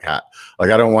to like I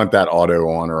don't want that auto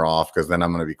on or off, because then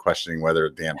I'm going to be questioning whether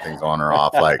the damn thing's on or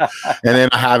off. Like, and then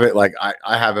I have it like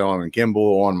I have it on a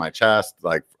gimbal on my chest.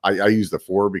 Like I use the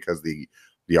 4 because the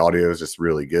audio is just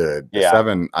really good. The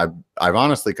 7, I've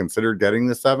honestly considered getting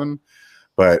the 7,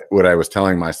 but what I was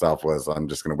telling myself was I'm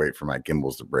just going to wait for my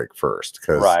gimbals to break first,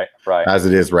 because right. As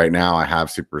it is right now, I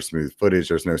have super smooth footage.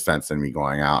 There's no sense in me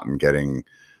going out and getting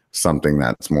something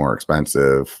that's more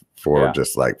expensive for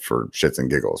just like for shits and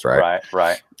giggles, right?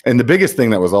 Right. And the biggest thing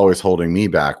that was always holding me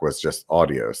back was just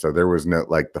audio. So there was no,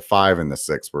 like the 5 and the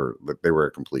 6 were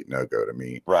a complete no-go to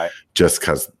me, right? Just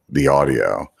because the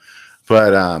audio.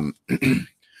 But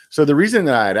so the reason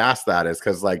that I had asked that is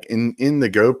because like in the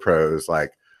GoPros,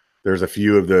 like there's a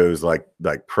few of those like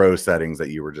pro settings that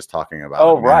you were just talking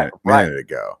about a minute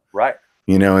ago, right?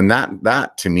 And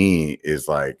that to me is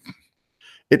like,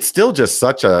 it's still just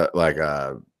such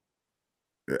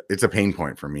it's a pain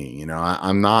point for me.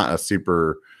 I'm not a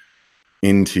super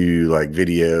into like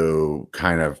video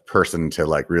kind of person to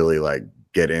like really like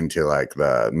get into like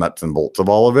the nuts and bolts of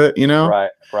all of it,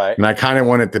 Right. And I kind of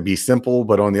want it to be simple,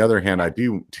 but on the other hand, I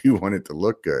do want it to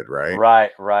look good, right?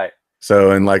 Right.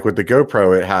 So, and like with the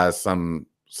GoPro, it has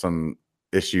some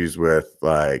issues with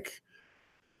like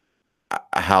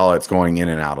how it's going in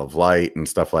and out of light and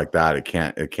stuff like that. It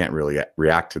can't really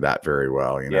react to that very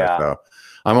well, So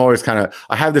I'm always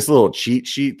I have this little cheat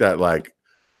sheet that like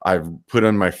I've put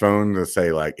on my phone to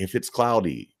say like, if it's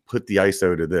cloudy, put the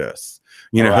ISO to this,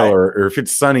 or if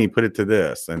it's sunny, put it to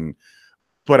this.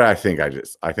 But I think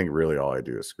really all I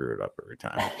do is screw it up every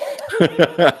time.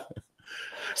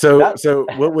 So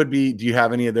what would be, do you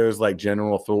have any of those like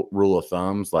general rule of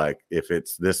thumbs? Like if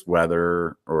it's this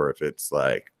weather or if it's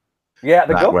like,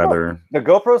 the weather. The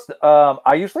GoPros,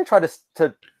 I usually try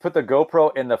to put the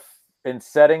GoPro in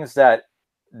settings that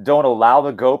don't allow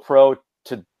the GoPro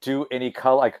to do any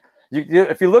color. Like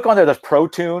if you look on there's Pro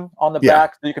Tune on the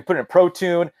back, so you can put it in Pro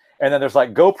Tune, And then there's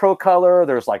like GoPro color,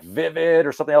 there's like vivid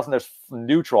or something else, and there's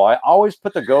neutral. I always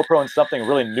put the GoPro in something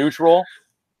really neutral.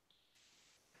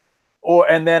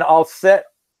 And then I'll set,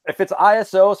 if it's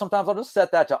ISO, sometimes I'll just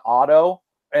set that to auto,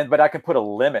 but I can put a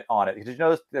limit on it.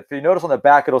 Because if you notice on the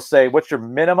back, it'll say what's your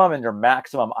minimum and your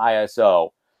maximum ISO.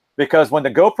 Because when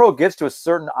the GoPro gets to a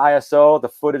certain ISO, the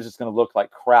footage is going to look like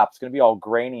crap. It's going to be all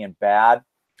grainy and bad.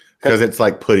 Because it's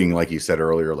like putting, like you said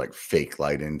earlier, like fake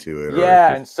light into it.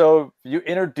 Yeah, and so you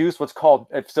introduce what's called,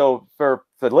 so for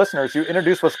the listeners, you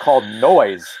introduce what's called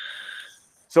noise.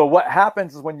 So what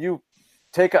happens is when you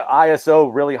take an ISO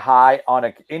really high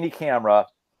on any camera,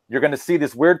 you're going to see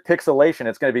this weird pixelation.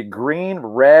 It's going to be green,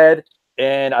 red,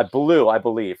 and blue, I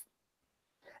believe.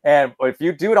 And if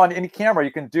you do it on any camera,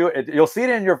 you can do it. You'll see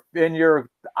it in your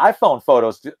iPhone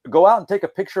photos. Go out and take a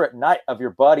picture at night of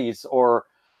your buddies or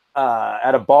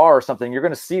at a bar or something. You're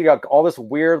going to see all this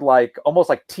weird, like almost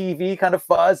like TV kind of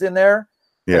fuzz in there.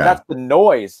 Yeah, and that's the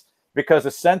noise, because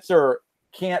the sensor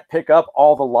can't pick up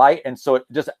all the light, and so it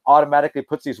just automatically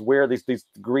puts these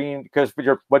green, because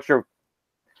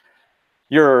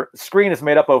your screen is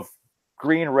made up of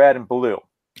green, red, and blue.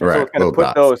 And right.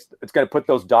 So it's going to put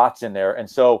those dots in there. And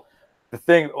so the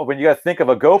thing, when you got to think of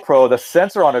a GoPro, the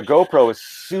sensor on a GoPro is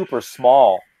super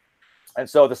small. And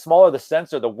so the smaller the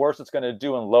sensor, the worse it's going to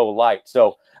do in low light.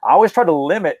 So I always try to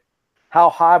limit how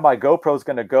high my GoPro is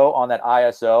going to go on that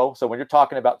ISO. So when you're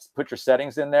talking about put your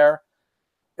settings in there,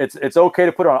 it's okay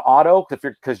to put it on auto,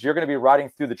 because you're going to be riding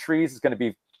through the trees. It's going to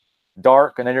be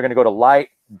dark, and then you're going to go to light,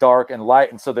 dark, and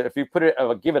light. And so that if you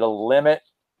give it a limit,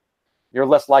 you're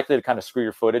less likely to kind of screw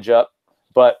your footage up.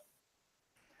 But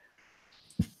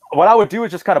what I would do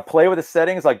is just kind of play with the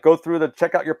settings, like go through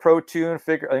check out your ProTune,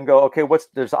 and go, okay,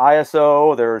 there's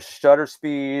ISO, there's shutter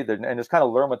speed, and just kind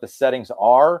of learn what the settings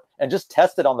are, and just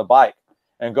test it on the bike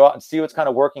and go out and see what's kind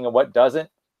of working and what doesn't.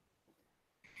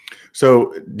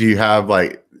 So do you have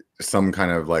like some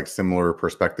kind of like similar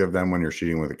perspective then when you're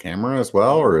shooting with a camera as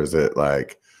well? Or is it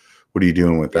like, what are you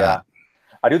doing with that?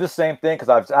 I do the same thing, because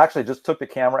I've actually just took the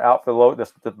camera out for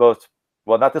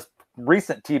not this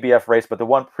recent TBF race, but the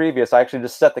one previous. I actually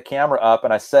just set the camera up,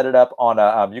 and I set it up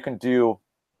on you can do,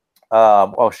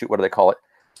 what do they call it?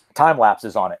 Time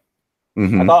lapses on it.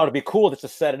 Mm-hmm. I thought it would be cool just to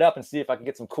set it up and see if I can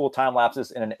get some cool time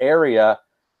lapses in an area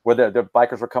where the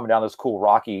bikers were coming down this cool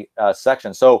rocky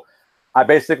section. So I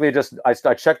basically I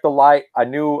checked the light. I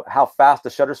knew how fast the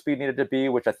shutter speed needed to be,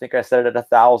 which I think I set it at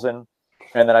 1,000.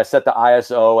 And then I set the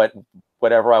ISO at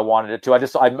whatever I wanted it to. I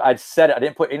set it. I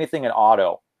didn't put anything in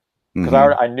auto, because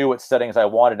I knew what settings I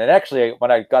wanted. And actually, when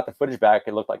I got the footage back,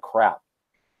 it looked like crap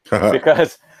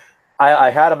because I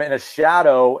had them in a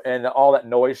shadow, and all that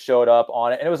noise showed up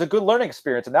on it. And it was a good learning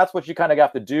experience. And that's what you kind of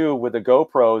have to do with the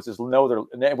GoPros, is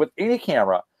with any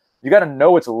camera, you got to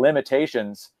know its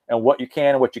limitations and what you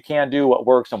can do, what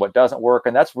works and what doesn't work.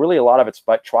 And that's really a lot of it's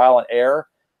by trial and error.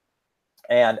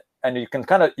 And you can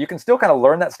still kind of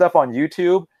learn that stuff on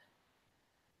YouTube.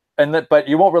 But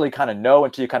you won't really kind of know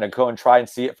until you kind of go and try and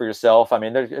see it for yourself. I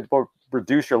mean, it will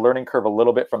reduce your learning curve a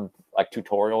little bit from like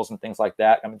tutorials and things like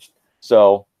that. I mean,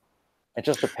 so it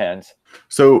just depends.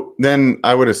 So then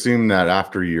I would assume that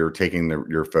after you're taking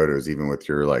your photos, even with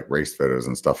your like race photos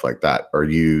and stuff like that, are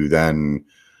you then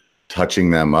touching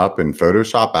them up in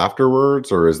Photoshop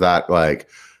afterwards? Or is that like,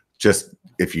 just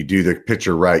if you do the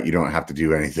picture right, you don't have to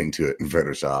do anything to it in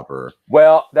Photoshop? Or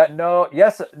well,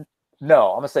 yes.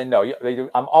 No, I'm gonna say no.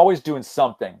 I'm always doing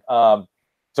something.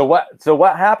 So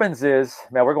what happens is,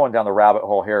 man, we're going down the rabbit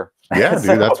hole here. Yeah,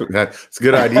 dude, that's a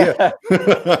good idea.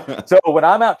 So when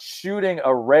I'm out shooting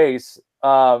a race,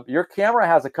 your camera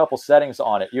has a couple settings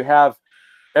on it.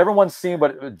 Everyone's seen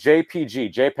what a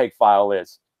JPEG file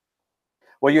is.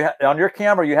 Well, on your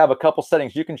camera, you have a couple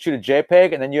settings. You can shoot a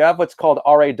JPEG, and then you have what's called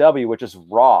RAW, which is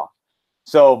RAW.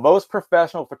 So most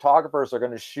professional photographers are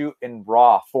going to shoot in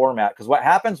RAW format, because what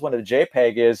happens when a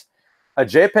JPEG is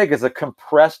a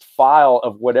compressed file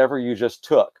of whatever you just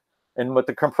took. And what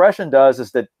the compression does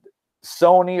is that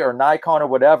Sony or Nikon or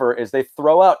whatever is they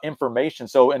throw out information.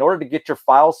 So in order to get your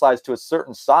file size to a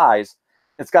certain size,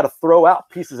 it's got to throw out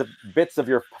bits of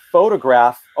your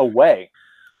photograph away.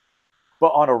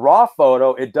 But on a RAW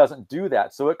photo, it doesn't do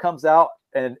that. So it comes out,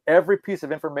 and every piece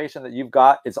of information that you've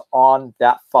got is on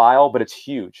that file, but it's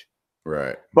huge.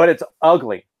 Right. But it's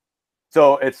ugly.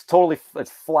 So it's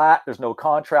flat. There's no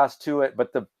contrast to it.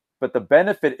 But the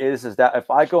benefit is that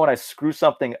if I go and I screw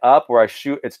something up where I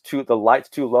shoot, the light's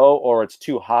too low or it's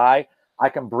too high, I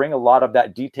can bring a lot of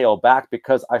that detail back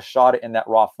because I shot it in that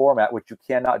RAW format, which you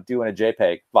cannot do in a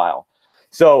JPEG file.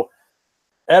 So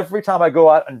every time I go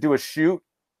out and do a shoot,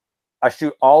 I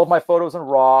shoot all of my photos in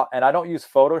RAW, and I don't use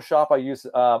Photoshop. I use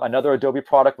another Adobe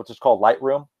product, which is called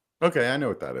Lightroom. Okay, I know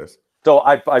what that is. So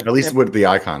I at least what the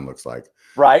icon looks like.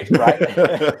 Right.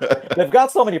 They've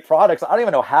got so many products. I don't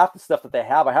even know half the stuff that they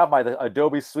have. I have my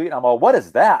Adobe Suite, and I'm all, what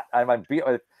is that?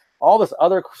 All this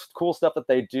other cool stuff that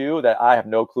they do that I have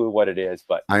no clue what it is.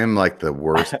 But I am like the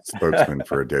worst spokesman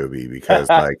for Adobe because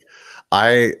like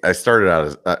I started out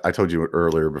as I told you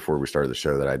earlier before we started the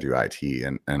show that I do IT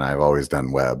and I've always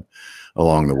done web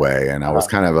along the way. And I was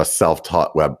kind of a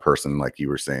self-taught web person, like you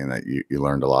were saying, that you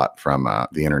learned a lot from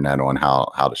the internet on how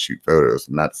to shoot photos.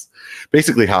 And that's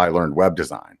basically how I learned web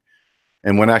design.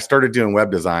 And when I started doing web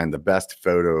design, the best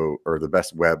photo or the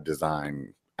best web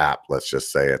design app, let's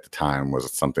just say at the time,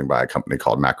 was something by a company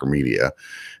called Macromedia.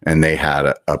 And they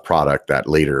had a product that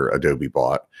later Adobe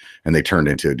bought and they turned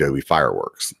into Adobe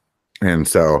Fireworks. And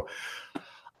so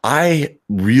I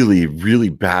really, really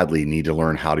badly need to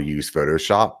learn how to use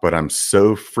Photoshop, but I'm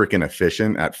so freaking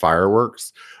efficient at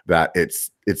Fireworks that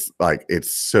it's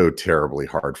so terribly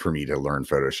hard for me to learn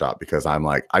Photoshop because I'm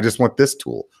like, I just want this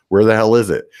tool. Where the hell is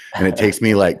it? And it takes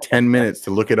me like 10 minutes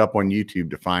to look it up on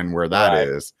YouTube to find where that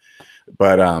is.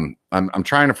 But I'm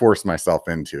trying to force myself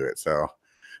into it. So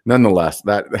nonetheless,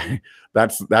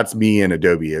 that's me in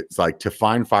Adobe. It's like to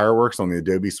find Fireworks on the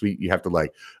Adobe Suite, you have to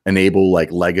like enable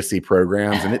like legacy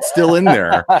programs, and it's still in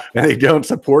there, and they don't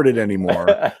support it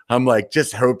anymore. I'm like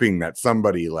just hoping that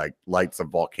somebody like lights a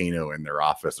volcano in their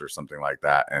office or something like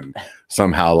that, and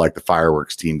somehow like the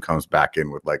Fireworks team comes back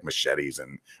in with like machetes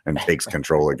and takes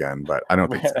control again. But I don't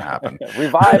think it's gonna happen.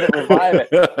 Revive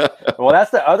it. Well,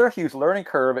 that's the other huge learning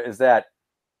curve, is that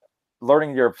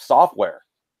learning your software.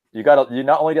 You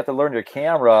not only have to learn your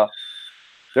camera,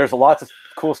 there's lots of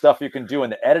cool stuff you can do in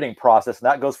the editing process, and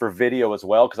that goes for video as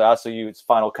well, because I also use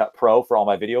Final Cut Pro for all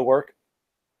my video work.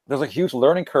 There's a huge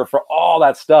learning curve for all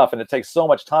that stuff, and it takes so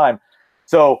much time.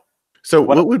 So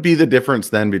what would be the difference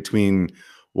then between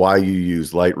why you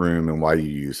use Lightroom and why you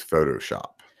use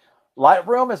Photoshop?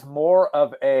 Lightroom is more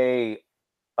of a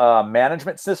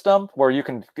management system where you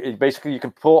can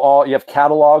pull you have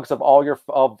catalogs of all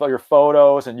your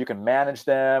photos, and you can manage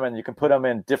them, and you can put them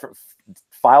in different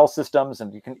file systems,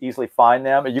 and you can easily find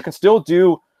them. And you can still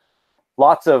do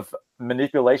lots of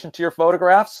manipulation to your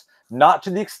photographs, not to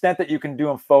the extent that you can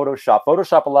do in Photoshop.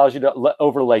 Photoshop allows you to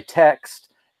overlay text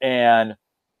and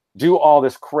do all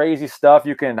this crazy stuff.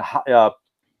 You can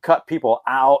cut people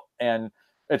out, and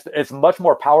it's a much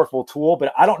more powerful tool,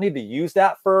 but I don't need to use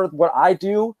that for what I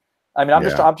do. I mean, I'm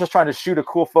just trying to shoot a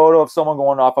cool photo of someone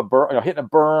going off a berm, hitting a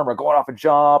berm, or going off a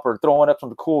jump, or throwing up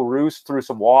some cool roost through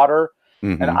some water.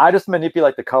 Mm-hmm. And I just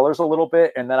manipulate the colors a little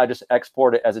bit, and then I just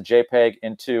export it as a JPEG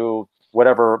into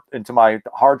my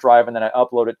hard drive, and then I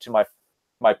upload it to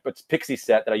my Pixie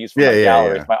set that I use for my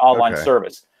gallery, my online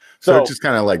service. So it just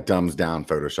kind of like dumbs down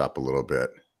Photoshop a little bit.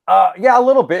 Yeah, a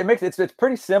little bit. It's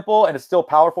pretty simple, and it's still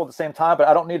powerful at the same time, but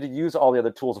I don't need to use all the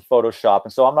other tools of Photoshop.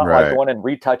 And so I'm not like going and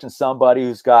retouching somebody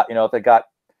who's got, if they got,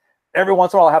 every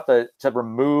once in a while I have to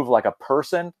remove like a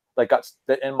person that got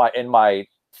in my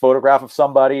photograph of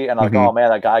somebody, and I'm like, oh man,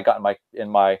 that guy got in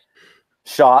my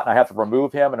shot, and I have to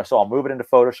remove him. And so I'll move it into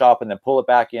Photoshop and then pull it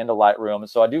back into Lightroom. And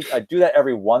so I do that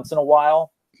every once in a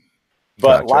while.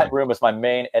 But Lightroom is my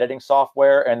main editing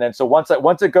software. And then so once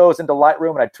it goes into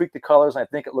Lightroom and I tweak the colors and I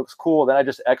think it looks cool, then I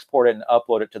just export it and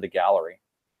upload it to the gallery.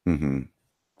 Mm-hmm.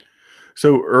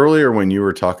 So earlier when you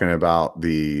were talking about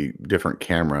the different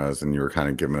cameras and you were kind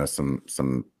of giving us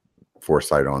some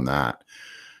foresight on that,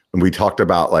 and we talked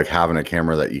about like having a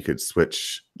camera that you could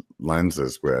switch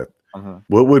lenses with,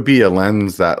 what would be a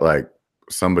lens that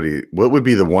what would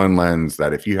be the one lens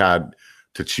that if you had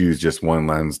to choose just one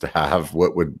lens to have,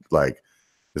 what would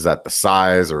is that the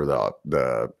size or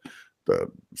the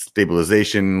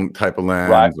stabilization type of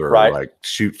lens or like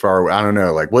shoot far? I don't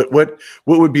know. Like what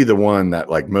would be the one that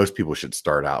like most people should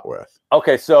start out with?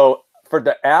 Okay. So for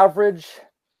the average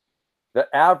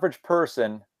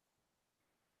person,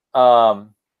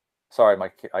 sorry,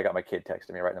 I got my kid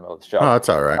texting me right in the middle of the show. Oh, that's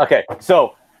all right. Okay.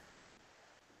 So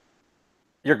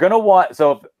you're going to want,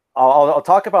 I'll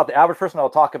talk about the average person. I'll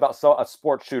talk about a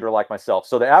sports shooter like myself.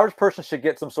 So the average person should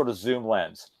get some sort of zoom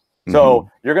lens. So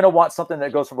you're going to want something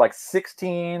that goes from like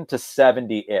 16 to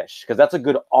 70-ish, because that's a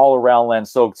good all-around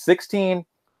lens. So 16,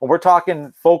 when we're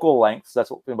talking focal lengths, that's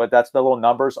the little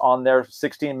numbers on there,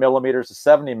 16 millimeters to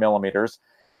 70 millimeters.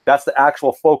 That's the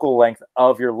actual focal length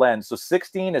of your lens. So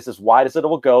 16 is as wide as it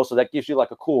will go. So that gives you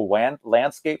like a cool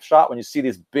landscape shot when you see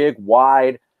these big,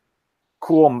 wide,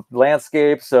 cool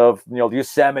landscapes of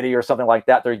Yosemite or something like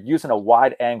that. They're using a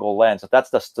wide angle lens. If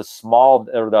that's the small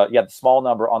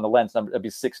number on the lens number, it'd be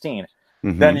 16.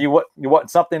 Then you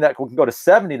want something that can go to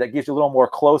 70 that gives you a little more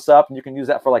close up, and you can use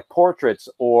that for like portraits,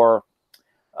 or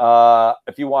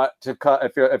if you want to cut,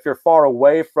 if you're far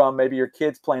away from maybe your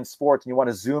kids playing sports and you want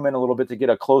to zoom in a little bit to get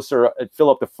a closer, fill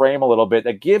up the frame a little bit,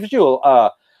 that gives you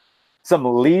some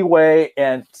leeway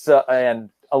and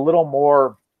a little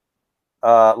more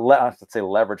let's say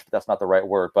leverage, but that's not the right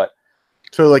word. But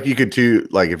so like you could do,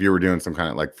 like if you were doing some kind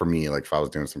of, like for me, like if I was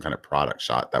doing some kind of product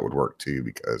shot, that would work too,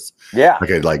 because yeah, I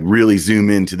could like really zoom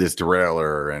into this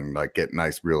derailleur and like get a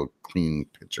nice, real clean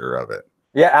picture of it.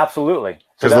 Yeah, absolutely.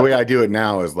 Because the way I do it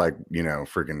now is like, you know,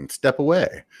 freaking step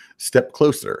away, step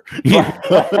closer.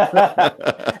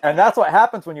 And that's what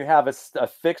happens when you have a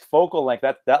fixed focal length.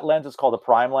 That lens is called a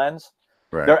prime lens.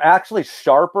 Right. They're actually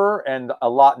sharper and a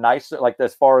lot nicer, like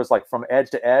as far as like from edge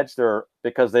to edge,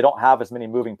 because they don't have as many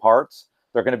moving parts.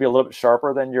 They're going to be a little bit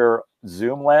sharper than your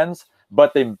zoom lens,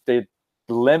 but they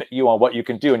limit you on what you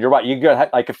can do. And you're right. You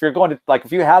get like, if you're going to, like,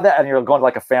 if you have that and you're going to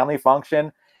like a family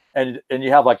function and you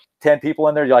have like 10 people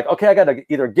in there, you're like, okay, I got to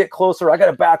either get closer, or I got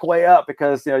to back way up,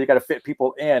 because, you know, you got to fit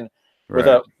people in.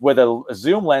 Right. With a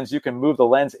zoom lens, you can move the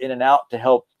lens in and out to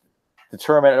help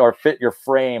determine or fit your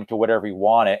frame to whatever you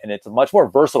want it. And it's much more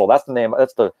versatile. That's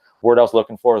the word I was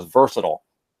looking for, is versatile.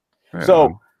 Right.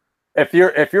 So if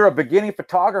you're a beginning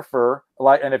photographer,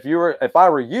 and if I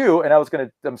were you and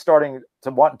I'm starting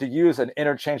to want to use an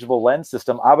interchangeable lens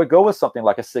system, I would go with something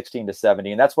like a 16 to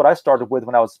 70. And that's what I started with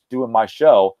when I was doing my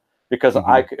show, because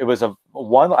I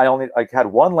had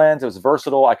one lens. It was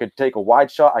versatile. I could take a wide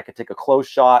shot, I could take a close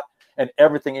shot, and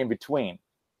everything in between.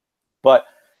 But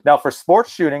now for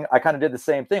sports shooting, I kind of did the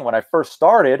same thing. When I first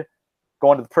started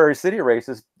going to the Prairie City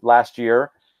races last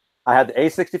year, I had the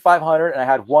A6500 and I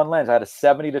had one lens. I had a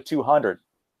 70 to 200.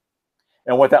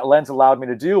 And what that lens allowed me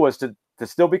to do was to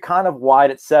still be kind of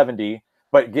wide at 70,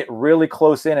 but get really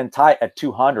close in and tight at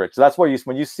 200. So that's where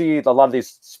when you see a lot of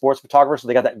these sports photographers,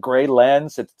 they got that gray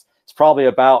lens. It's probably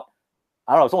about,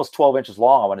 I don't know, it's almost 12 inches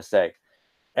long, I want to say.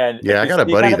 And yeah, I got a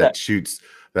buddy that shoots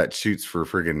for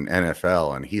friggin'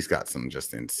 NFL, and he's got some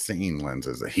just insane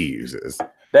lenses that he uses.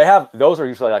 Those are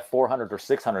usually like 400 or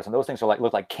 600s, and those things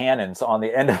look like cannons on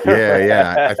the end of it.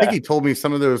 Yeah. I think he told me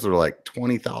some of those are like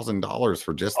 $20,000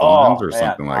 for just the lens or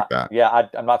something like that. Yeah,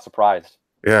 I'm not surprised.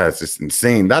 Yeah, it's just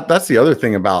insane. That's the other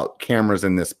thing about cameras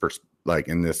in this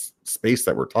in this space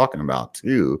that we're talking about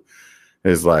too,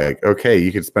 is like, okay,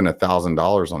 you could spend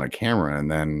 $1,000 on a camera, and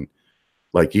then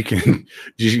like you could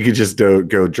just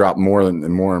go drop more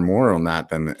and more on that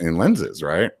than in lenses,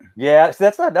 right? Yeah,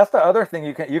 so that's the other thing.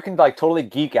 You can like totally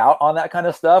geek out on that kind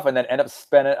of stuff and then end up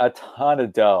spending a ton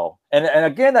of dough. And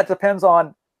again, that depends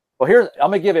on. Well,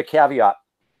 I'm gonna give you a caveat.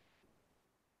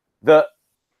 The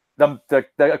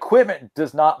equipment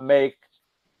does not make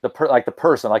the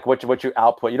person, like what you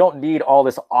output. You don't need all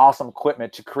this awesome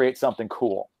equipment to create something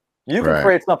cool. You can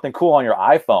create something cool on your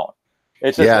iPhone.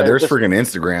 It's just, there's friggin'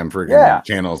 Instagram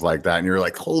channels like that, and you're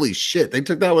like, holy shit, they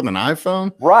took that with an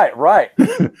iPhone. Right.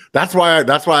 That's why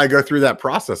I go through that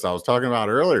process I was talking about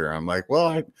earlier. I'm like,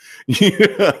 well,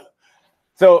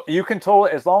 So you can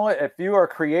totally, as long as if you are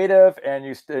creative and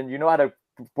you know how to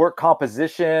work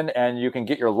composition, and you can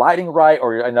get your lighting right,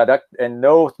 and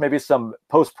know maybe some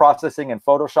post processing in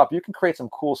Photoshop, you can create some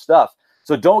cool stuff.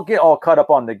 So don't get all cut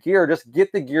up on the gear. Just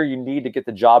get the gear you need to get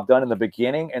the job done in the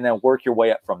beginning, and then work your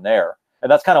way up from there.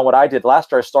 And that's kind of what I did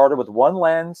last year. I started with one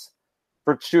lens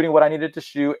for shooting what I needed to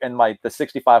shoot, and the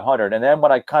 6500. And then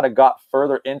when I kind of got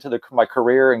further into my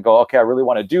career and go, okay, I really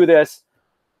want to do this.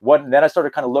 Then I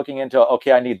started kind of looking into,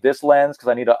 okay, I need this lens because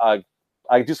I need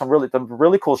I do some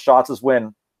really cool shots is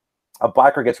when a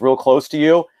biker gets real close to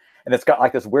you, and it's got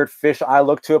like this weird fish eye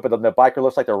look to it, but then the biker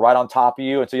looks like they're right on top of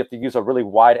you, and so you have to use a really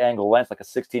wide angle lens, like a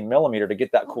 16 millimeter, to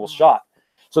get that cool shot.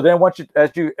 So then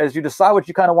as you decide what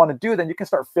you kind of want to do, then you can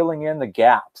start filling in the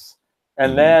gaps.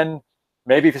 And then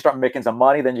maybe if you start making some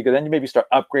money, then you maybe start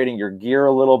upgrading your gear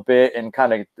a little bit and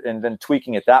then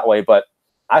tweaking it that way. But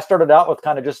I started out with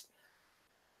kind of just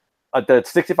the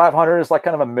 6500 is like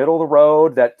kind of a middle of the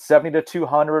road. That 70 to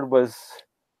 200 was,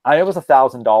 it was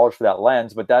 $1,000 for that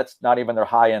lens, but that's not even their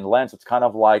high end lens. It's kind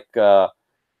of like the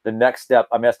next step.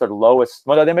 I mean, that's their lowest.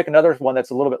 Well, they make another one that's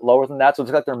a little bit lower than that, so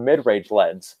it's like their mid range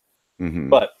lens.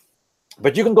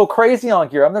 But you can go crazy on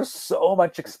gear. I mean, there's so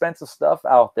much expensive stuff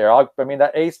out there. I'll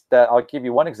give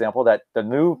you one example. That the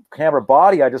new camera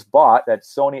body I just bought, that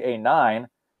Sony A9, I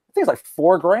think it's like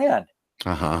 $4,000.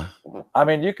 I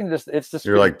mean, you can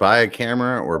you're like, buy a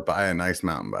camera or buy a nice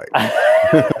mountain bike.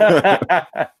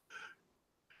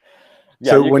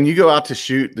 So when you go out to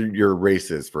shoot your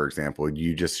races, for example,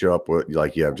 you just show up with,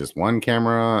 like, you have just one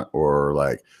camera, or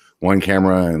like one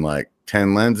camera and like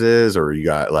 10 lenses, or you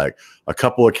got like a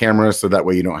couple of cameras so that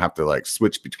way you don't have to like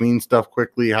switch between stuff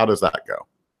quickly? How does that go?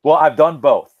 Well, I've done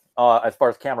both as far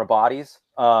as camera bodies.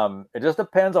 It just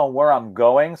depends on where I'm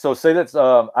going. So say that's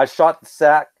I shot the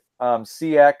SAC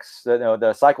CX,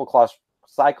 the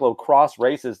cyclocross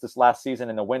races this last season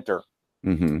in the winter,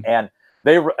 and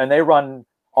they run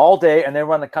all day, and they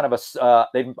run a kind of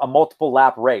a multiple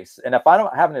lap race. And if I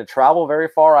don't having to travel very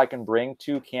far, I can bring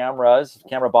two camera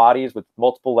bodies with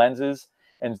multiple lenses,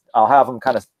 and I'll have them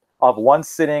I'll have one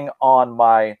sitting on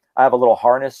I have a little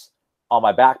harness on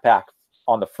my backpack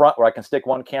on the front where I can stick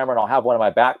one camera, and I'll have one in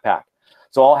my backpack.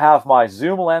 So I'll have my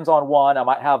zoom lens on one. I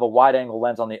might have a wide angle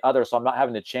lens on the other, so I'm not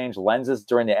having to change lenses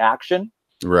during the action.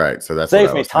 Right. So that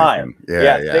saves me time.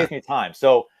 Yeah, it saves me time.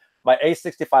 So my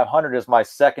A6500 is my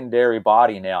secondary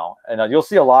body now, and you'll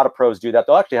see a lot of pros do that.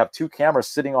 They'll actually have two cameras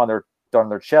sitting on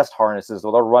their chest harnesses,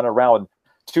 or they'll run around with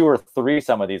 2 or 3.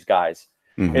 Some of these guys,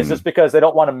 it's just because they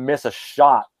don't want to miss a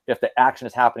shot if the action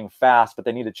is happening fast, but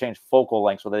they need to change focal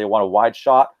lengths, whether they want a wide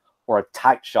shot or a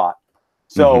tight shot.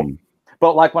 So.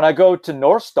 But like when I go to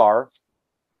North Star,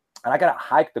 and I got to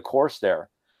hike the course there.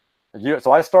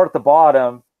 So I start at the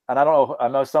bottom, and I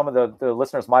know some of the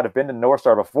listeners might have been to North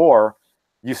Star before.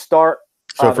 You start.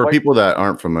 So for people that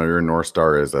aren't familiar, North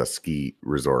Star is a ski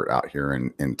resort out here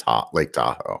in Lake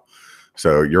Tahoe.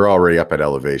 So you're already up at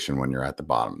elevation when you're at the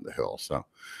bottom of the hill. So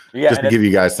just to give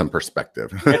you guys some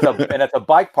perspective. It's a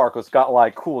bike park. It's got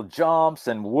like cool jumps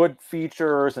and wood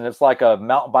features, and it's like a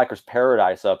mountain biker's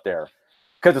paradise up there.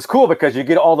 Because it's cool because you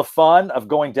get all the fun of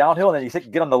going downhill, and then you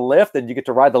get on the lift, and you get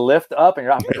to ride the lift up, and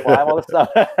you're not going to climb all this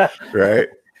stuff. Right.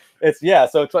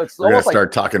 So it's We're gonna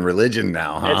start talking religion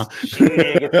now, huh? It's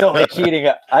cheating. It's totally cheating.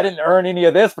 I didn't earn any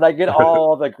of this, but I get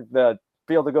all the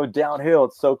be able to go downhill.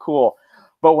 It's so cool.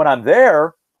 But when I'm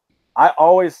there, I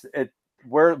always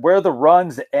where the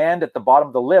runs end at the bottom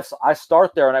of the lifts, I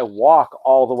start there and I walk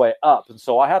all the way up, and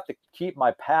so I have to keep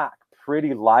my pack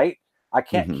pretty light. I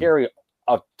can't carry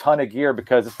a ton of gear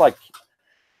because it's like,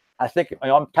 I think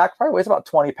I'm packed probably weighs about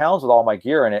 20 pounds with all my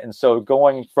gear in it. And so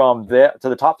going from there to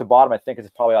the top to bottom, I think it's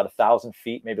probably about 1,000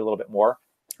 feet, maybe a little bit more.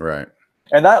 Right.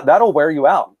 And that'll wear you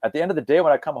out. At the end of the day,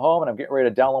 when I come home and I'm getting ready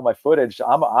to download my footage,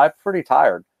 I'm pretty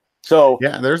tired. So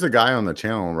yeah, there's a guy on the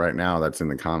channel right now that's in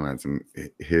the comments, and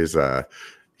his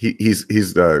he's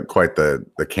quite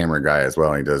the camera guy as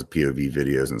well. He does POV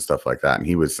videos and stuff like that. And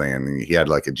he was saying he had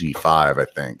like a G5, I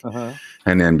think.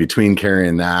 And then between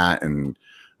carrying that and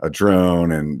a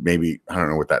drone and maybe, I don't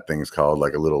know what that thing's called,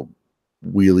 like a little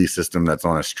wheelie system that's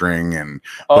on a string and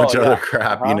a bunch of other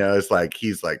crap, it's like,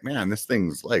 he's like, man, this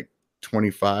thing's like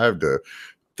 25 to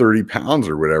 30 pounds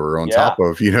or whatever on top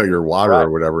of, your water or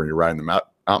whatever, and you're riding the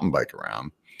mountain bike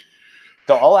around.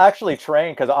 So I'll actually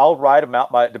train, because I'll ride a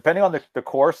mountain bike. Depending on the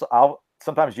course, I'll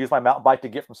sometimes use my mountain bike to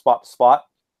get from spot to spot.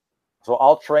 So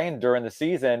I'll train during the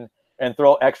season and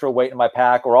throw extra weight in my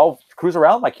pack, or I'll cruise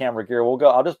around my camera gear.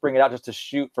 I'll just bring it out just to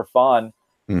shoot for fun,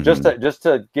 just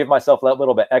to give myself that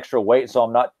little bit extra weight so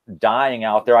I'm not dying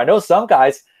out there. I know some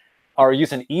guys are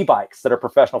using e-bikes that are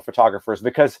professional photographers,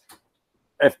 because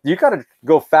if you got to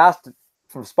go fast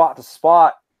from spot to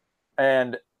spot,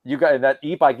 and that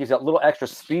e-bike gives you that little extra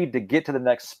speed to get to the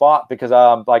next spot, because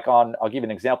I'll give you an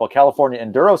example. California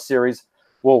Enduro Series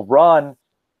will run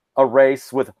a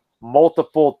race with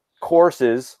multiple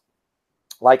courses,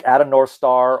 like at a North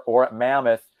Star or at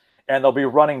Mammoth, and they'll be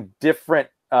running different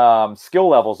skill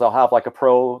levels. They'll have like a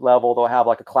pro level, they'll have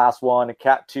like a class 1, a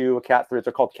cat 2, a cat 3.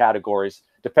 They're called categories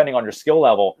depending on your skill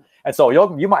level. And so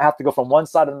you might have to go from one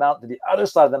side of the mountain to the other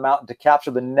side of the mountain to capture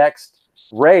the next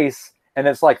race. And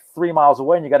it's like 3 miles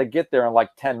away, and you got to get there in like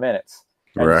 10 minutes.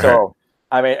 And so,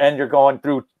 and you're going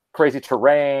through crazy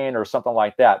terrain or something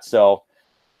like that. So,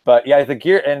 but yeah, the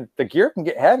gear can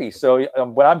get heavy. So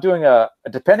when I'm doing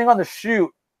depending on the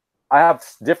shoot, I have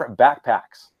different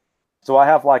backpacks. So I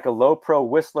have like a low pro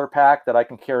Whistler pack that I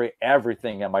can carry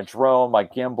everything in: my drone, my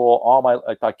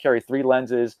gimbal, I carry 3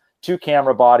 lenses, 2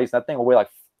 camera bodies. That thing will weigh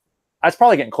it's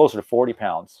probably getting closer to 40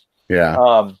 pounds. Yeah.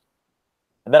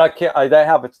 And then I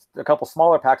have a couple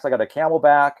smaller packs. I got a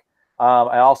Camelback.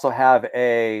 I also have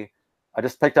I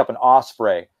just picked up an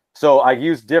Osprey. So I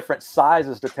use different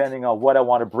sizes depending on what I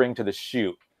want to bring to the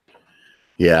shoot.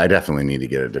 Yeah, I definitely need to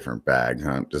get a different bag.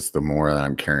 Just the more that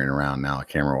I'm carrying around now,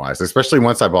 camera wise, especially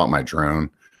once I bought my drone.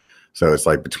 So it's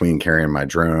like between carrying my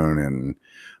drone, and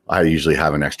I usually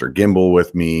have an extra gimbal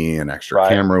with me, an extra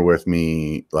camera with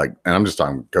me. And I'm just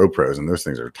on GoPros, and those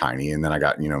things are tiny. And then I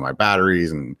got, my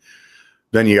batteries, and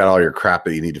then you got all your crap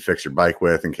that you need to fix your bike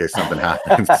with in case something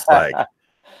happens. It's like,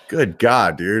 Good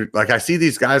God, dude. Like I see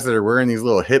these guys that are wearing these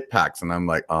little hip packs and I'm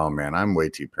like, oh man, I'm way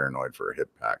too paranoid for a hip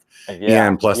pack. Yeah,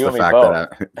 and plus the fact that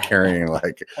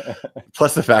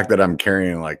I'm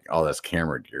carrying like all this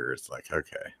camera gear. It's like,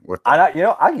 okay, what the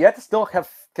I yet to still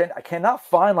I cannot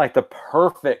find like the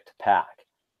perfect pack.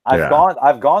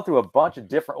 I've gone through a bunch of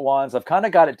different ones. I've kind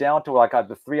of got it down to like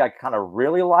the three I kind of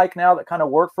really like now that kind of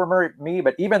work for me.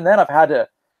 But even then I've had to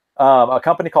a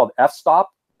company called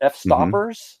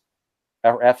F-Stoppers.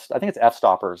 I think it's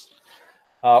F-Stoppers,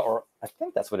 or I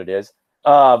think that's what it is.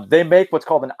 They make what's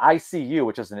called an ICU,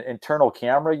 which is an internal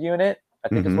camera unit. I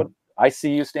think is what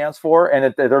ICU stands for.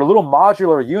 And they're a little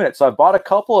modular unit. So I bought a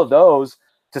couple of those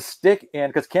to stick in,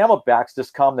 because Camelbacks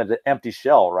just come in an empty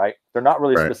shell, right? They're not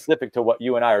really specific to what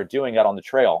you and I are doing out on the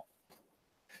trail.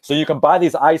 So you can buy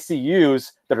these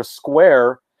ICUs that are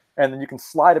square, and then you can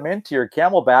slide them into your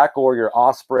Camelback or your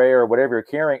Osprey or whatever you're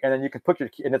carrying. And then you can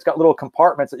and it's got little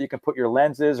compartments that you can put your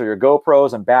lenses or your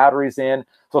GoPros and batteries in.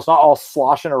 So it's not all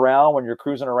sloshing around when you're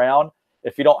cruising around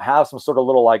if you don't have some sort of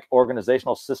little like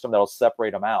organizational system that'll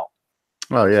separate them out.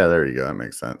 Oh yeah, there you go. That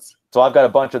makes sense. So I've got a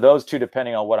bunch of those too,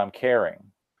 depending on what I'm carrying.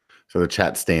 So the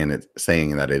chat's saying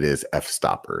that it is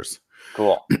F-Stoppers.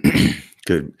 Cool.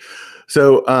 Good.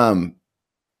 So,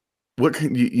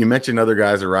 you mentioned other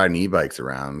guys are riding e-bikes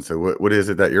around. So what is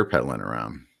it that you're pedaling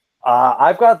around?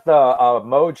 I've got the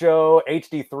Mojo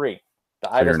HD3.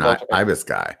 So you're an Ibis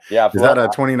guy. Yeah. Is that a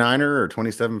 29er or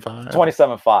 27.5?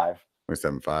 27.5.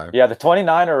 27.5. Yeah, the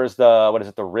 29er is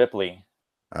the Ripley.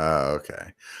 Oh,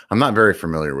 okay. I'm not very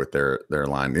familiar with their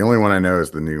line. The only one I know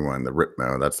is the new one, the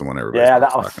Ripmo. That's the one everybody's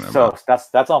talking about.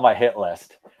 That's on my hit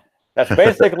list. That's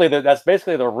basically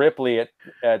the Ripley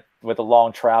with the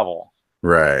long travel.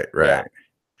 Right. Yeah.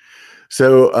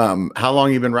 So, how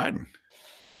long you been riding?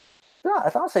 Yeah,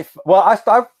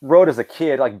 I rode as a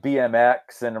kid, like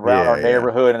BMX and around our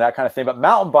neighborhood and that kind of thing. But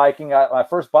mountain biking, my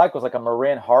first bike was like a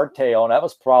Marin hardtail, and that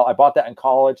was I bought that in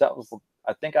college. I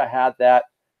think I had that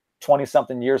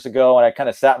 20-something years ago, and I kind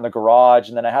of sat in the garage.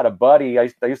 And then I had a buddy.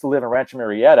 I used to live in Rancho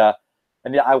Murrieta,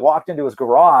 and I walked into his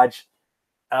garage,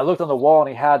 and I looked on the wall, and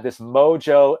he had this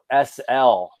Mojo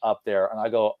SL up there. And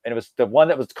and it was the one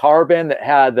that was carbon that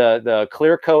had the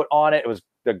clear coat on it. It was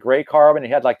the gray carbon. He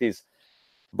had like these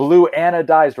blue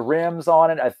anodized rims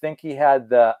on it. I think he had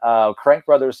the Crank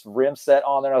Brothers rim set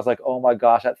on there. And I was like, oh my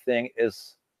gosh, that thing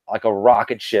is like a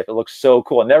rocket ship. It looks so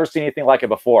cool. I've never seen anything like it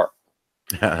before.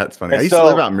 Yeah, that's funny. I used to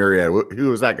live out in Murrieta. Who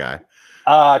was that guy?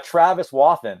 Travis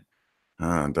Wathen.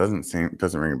 Doesn't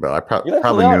ring a bell. I probably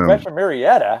knew him. From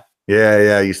Murrieta.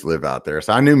 Yeah. I used to live out there,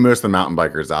 so I knew most of the mountain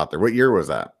bikers out there. What year was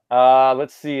that?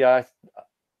 Let's see. That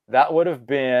would have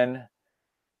been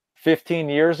 15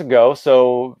 years ago.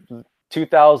 So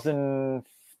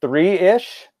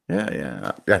 2003-ish.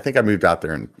 Yeah. I think I moved out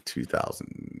there in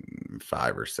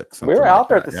 2005 or 6. We were out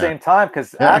there at the same time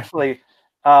because actually.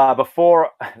 Before,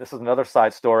 this is another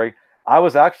side story. I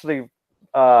was actually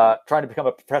trying to become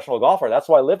a professional golfer. That's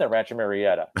why I lived in Rancho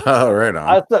Murrieta. Oh, right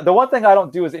on. The one thing I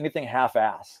don't do is anything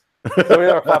half-ass. So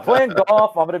either if I'm playing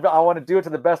golf, I want to do it to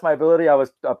the best of my ability. I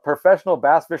was a professional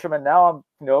bass fisherman. Now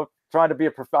I'm trying to be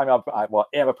a professional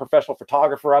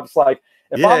photographer. I'm just like,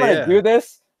 if I'm going to do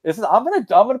this, I'm going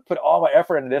to put all my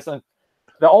effort into this. And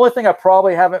the only thing I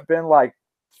probably haven't been like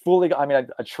fully, I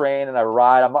train and I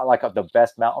ride. I'm not like the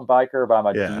best mountain biker, but I'm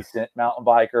a decent mountain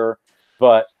biker.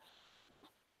 But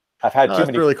I've had too many.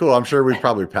 That's really cool. I'm sure we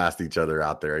probably passed each other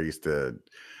out there. I used to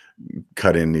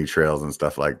cut in new trails and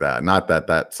stuff like that. Not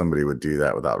that somebody would do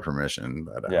that without permission,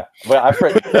 but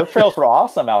those trails were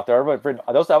awesome out there. But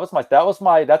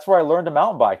that's where I learned to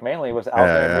mountain bike. Mainly was out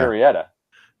there in Murrieta.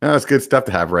 No, it's good stuff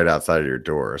to have right outside of your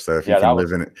door. So if you can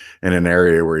live in an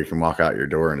area where you can walk out your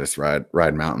door and just ride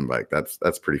mountain bike, that's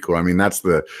pretty cool. I mean, that's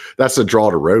the draw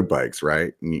to road bikes,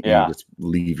 right? You just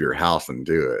leave your house and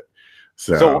do it.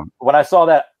 So when I saw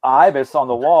that Ibis on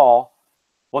the wall,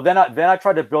 well, then I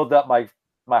tried to build up my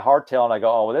hardtail, and I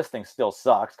go, oh, well, this thing still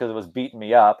sucks because it was beating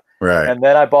me up. Right. And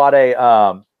then I bought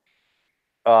a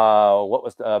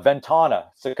Ventana.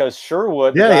 So because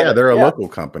Sherwood, they're a local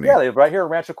company. Yeah, they're right here in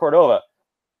Rancho Cordova.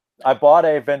 I bought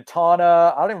a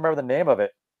Ventana. I don't even remember the name of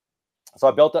it. So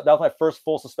I built up. That was my first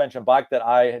full suspension bike that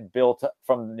I had built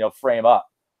from frame up.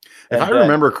 If I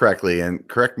remember correctly, and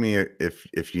correct me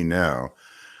if you know,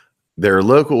 they're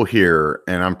local here,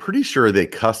 and I'm pretty sure they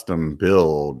custom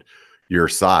build your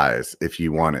size if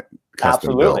you want it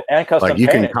custom built. And custom like you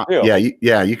can too.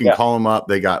 you can call them up.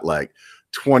 They got like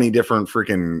 20 different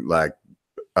freaking like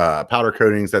powder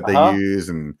coatings that they use,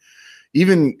 and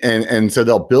even and so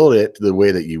they'll build it the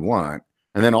way that you want.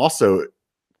 And then also,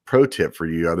 pro tip for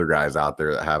you other guys out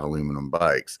there that have aluminum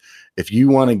bikes, if you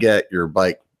want to get your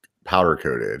bike powder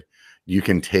coated, you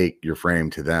can take your frame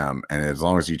to them, and as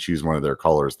long as you choose one of their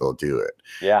colors, they'll do it.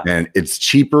 Yeah. And it's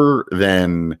cheaper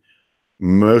than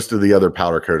most of the other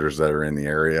powder coaters that are in the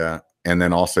area. And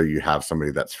then also you have somebody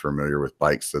that's familiar with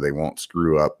bikes, so they won't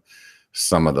screw up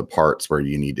some of the parts where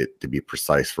you need it to be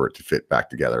precise for it to fit back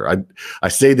together. I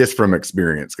say this from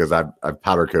experience because I've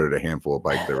powder coated a handful of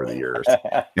bikes over the years,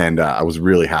 and I was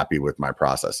really happy with my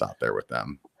process out there with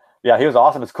them. Yeah, he was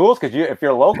awesome. It's cool because if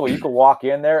you're local, you can walk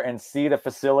in there and see the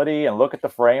facility and look at the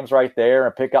frames right there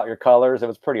and pick out your colors. It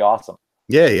was pretty awesome.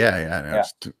 Yeah.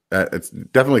 It's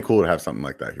definitely cool to have something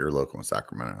like that here local in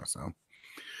Sacramento.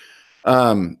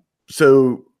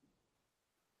 So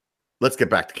let's get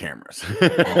back to cameras.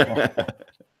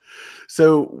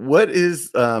 So what is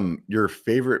your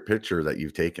favorite picture that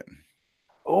you've taken?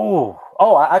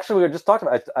 Actually, we were just talking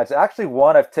about it. It's actually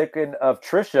one I've taken of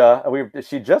Trisha.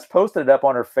 She just posted it up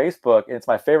on her Facebook. And it's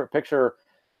my favorite picture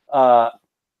that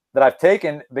I've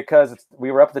taken because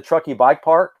we were up at the Truckee Bike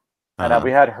Park, and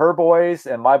we had her boys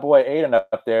and my boy Aiden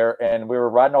up there, and we were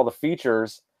riding all the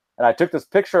features. And I took this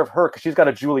picture of her because she's got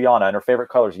a Juliana, and her favorite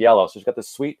color is yellow. So she's got this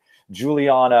sweet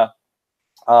Juliana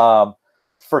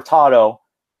Furtado.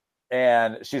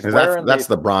 And she's wearing that's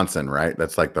the Bronson, right?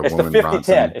 That's like the woman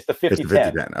Bronson. It's the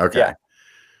 50-10. Okay. Yeah.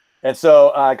 And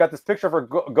so I got this picture of her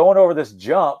going over this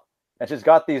jump, and she's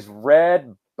got these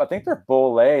red, I think they're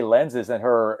Bollé lenses in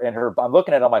her. I'm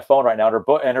looking at it on my phone right now.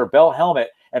 And her bell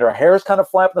helmet, and her hair's kind of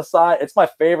flapping the side. It's my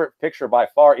favorite picture by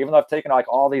far. Even though I've taken like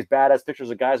all these badass pictures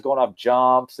of guys going off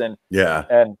jumps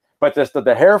but just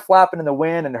the hair flapping in the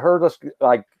wind and her just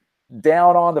like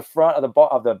down on the front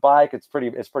of the bike. It's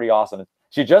pretty awesome.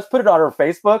 She just put it on her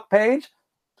Facebook page,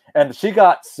 and she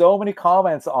got so many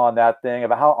comments on that thing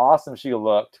about how awesome she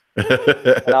looked.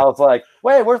 And I was like,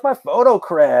 "Wait, where's my photo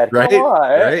cred? Right, come on!"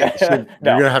 Right.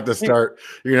 You're gonna have to start.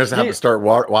 You're gonna have to start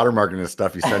watermarking this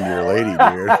stuff you send to your lady,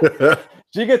 dude.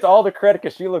 She gets all the credit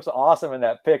because she looks awesome in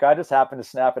that pic. I just happened to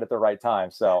snap it at the right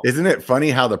time. So, isn't it funny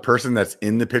how the person that's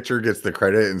in the picture gets the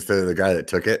credit instead of the guy that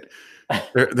took it?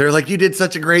 They're like, "You did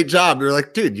such a great job." They're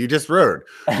like, "Dude, you just rode."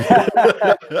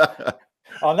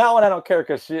 On that one, I don't care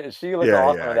because she looks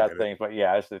awesome in that thing. But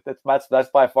yeah, that's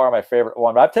by far my favorite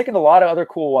one. But I've taken a lot of other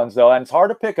cool ones though, and it's hard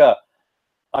to pick of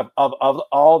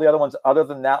all the other ones other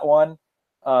than that one.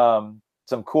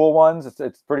 Some cool ones.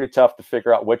 It's pretty tough to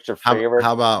figure out which are favorite.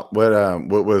 How about what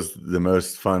was the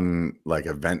most fun like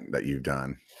event that you've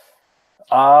done?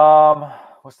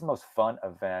 What's the most fun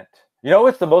event? You know,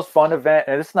 it's the most fun event,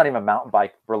 and this is not even mountain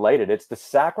bike related. It's the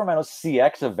Sacramento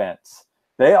CX events.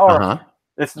 They are.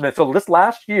 So this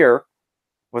last year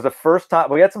was the first time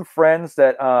we had some friends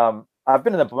that I've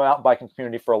been in the mountain biking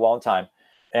community for a long time.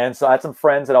 And so I had some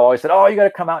friends that always said, "Oh, you got to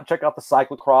come out and check out the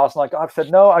cyclocross." And I've said,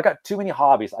 "No, I got too many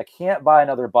hobbies. I can't buy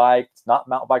another bike. It's not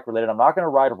mountain bike related. I'm not going to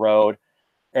ride a road."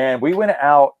 And we went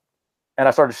out and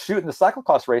I started shooting the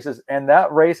cyclocross races. And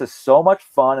that race is so much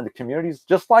fun. And the community's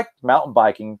just like mountain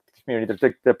biking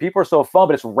community. The people are so fun,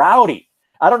 but it's rowdy.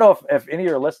 I don't know if any of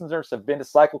your listeners have been to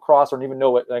cyclocross or even know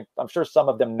what. I'm sure some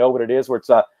of them know what it is. Where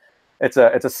it's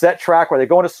a set track where they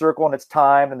go in a circle and it's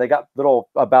timed, and they got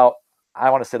I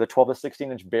want to say the 12 to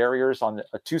 16 inch barriers on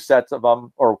two sets of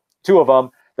them or two of them.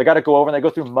 They got to go over and they go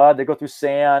through mud, they go through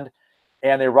sand,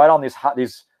 and they ride on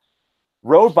these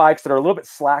road bikes that are a little bit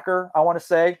slacker. I want to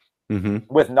say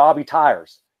with knobby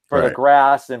tires for the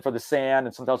grass and for the sand,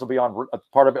 and sometimes it'll be on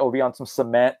part of it will be on some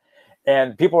cement,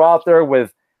 and people are out there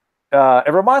with.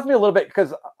 It reminds me a little bit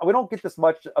because we don't get this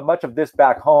much of this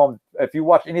back home. If you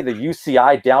watch any of the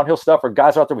UCI downhill stuff where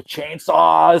guys are out there with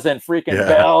chainsaws and freaking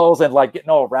bells and like getting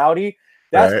all rowdy,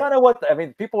 that's kind of what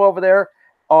people over there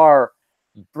are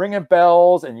bringing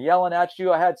bells and yelling at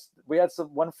you. We had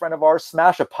one friend of ours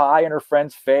smash a pie in her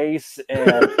friend's face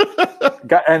and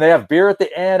and they have beer at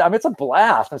the end. It's a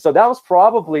blast. And so that was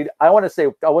probably, I don't want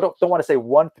to say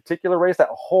one particular race. That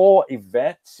whole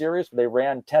event series where they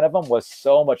ran 10 of them was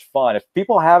so much fun. If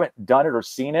people haven't done it or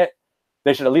seen it,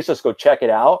 they should at least just go check it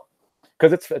out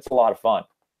because it's a lot of fun.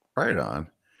 Right on.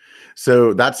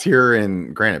 So that's here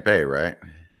in Granite Bay, right?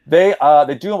 They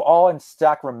do them all in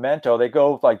Sacramento. They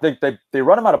go they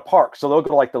run them out of parks. So they'll go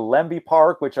to like the Lemby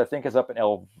Park, which I think is up in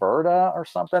Alberta or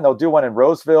something. They'll do one in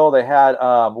Roseville. They had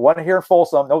one here in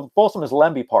Folsom. No, Folsom is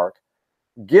Lemby Park.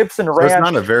 Gibson Ranch. It's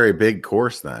not a very big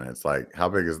course then. It's like, how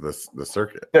big is the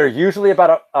circuit? They're usually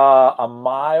about a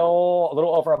mile, a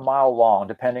little over a mile long,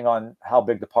 depending on how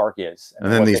big the park is.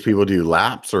 And then these people do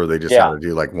laps, or they just have to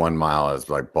do like 1 mile as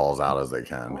like balls out as they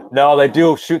can. No, they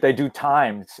do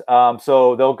times.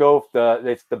 So they'll go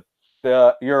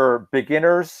your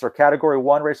beginners or category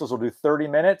 1 races will do 30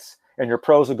 minutes. and your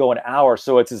pros will go an hour.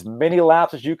 So it's as many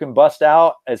laps as you can bust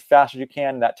out as fast as you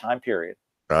can in that time period.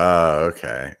 Oh,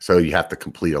 okay. So you have to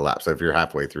complete a lap. So if you're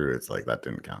halfway through, it's like that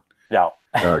didn't count. No.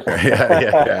 Okay.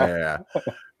 Yeah.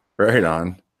 Right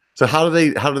on. So how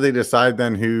do they decide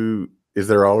then who is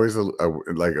there always a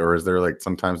like, or is there like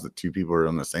sometimes the two people are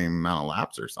on the same amount of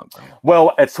laps or something?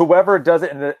 Well, it's whoever does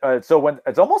it in the so when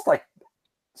it's almost like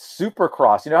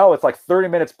Supercross, you know how it's like 30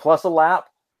 minutes plus a lap.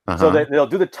 So they'll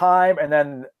do the time and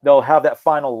then they'll have that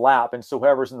final lap, and so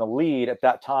whoever's in the lead at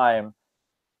that time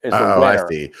is the winner. I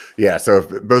see. Yeah. So if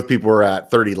both people were at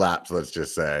 30 laps, let's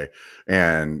just say,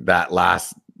 and that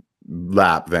last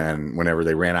lap, then whenever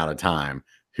they ran out of time,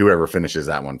 whoever finishes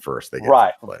that one first, they get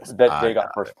right. first place. They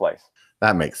got first place.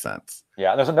 That makes sense.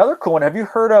 Yeah. And there's another cool one. Have you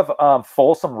heard of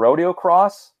Folsom Rodeo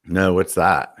Cross? No, what's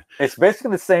that? It's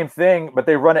basically the same thing, but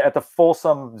they run it at the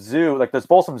Folsom Zoo. Like this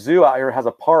Folsom Zoo out here has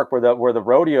a park where the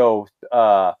rodeo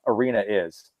arena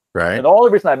is. Right. And the only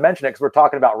reason I mention it because we're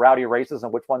talking about rowdy races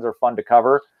and which ones are fun to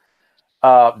cover.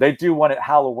 They do one at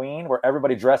Halloween where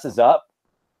everybody dresses up,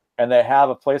 and they have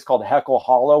a place called Heckle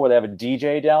Hollow where they have a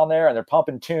DJ down there and they're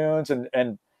pumping tunes.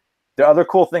 And the other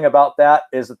cool thing about that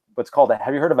is what's called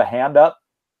have you heard of a hand up?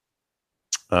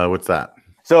 What's that?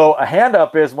 So a hand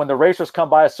up is when the racers come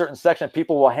by a certain section,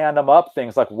 people will hand them up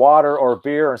things like water or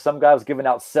beer, and some guy was giving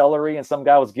out celery and some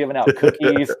guy was giving out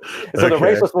cookies. So the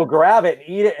racers will grab it and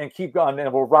eat it and keep going,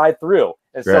 and we'll ride through.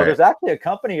 And so there's actually a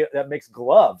company that makes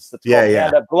gloves that's called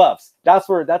Hand Up Gloves. That's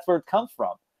where it comes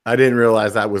from. I didn't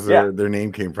realize that was where their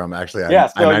name came from. Actually,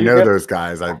 I know those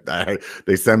guys.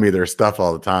 They send me their stuff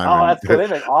all the time. Oh, that's cool. They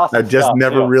make awesome I just stuff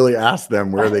never too. Really asked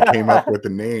them where they came up with the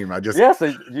name.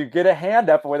 So you get a hand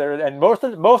up with it, and most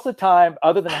of the time,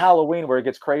 other than Halloween, where it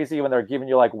gets crazy when they're giving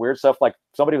you like weird stuff, like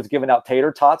somebody was giving out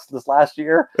tater tots this last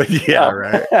year.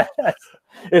 Right.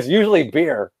 It's usually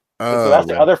beer. So that's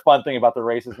the other fun thing about the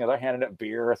races. You know, they're handing out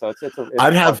beer. So it's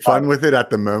I'd have fun with it at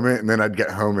the moment, and then I'd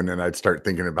get home and then I'd start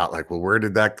thinking about like, well, where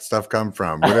did that stuff come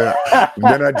from? And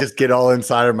then I'd just get all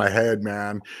inside of my head,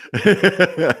 man.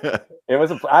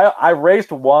 I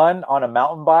raced one on a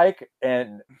mountain bike,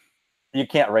 and you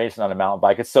can't race it on a mountain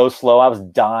bike. It's so slow. I was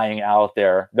dying out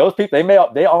there. Those people,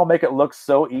 they all make it look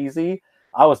so easy.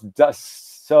 I was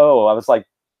like,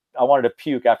 I wanted to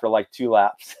puke after like 2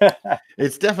 laps.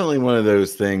 It's definitely one of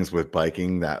those things with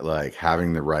biking that like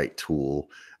having the right tool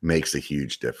makes a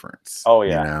huge difference. Oh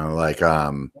yeah. You know, like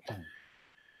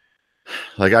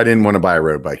I didn't want to buy a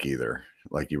road bike either,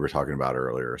 like you were talking about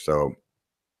earlier. So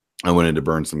I wanted to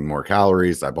burn some more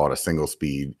calories. I bought a single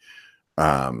speed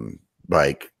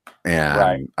bike,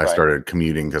 and I started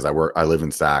commuting because I live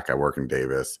in Sac, I work in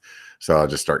Davis. So I'll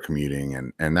just start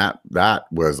commuting, and that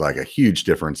was like a huge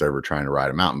difference over trying to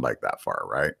ride a mountain bike that far,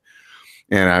 right?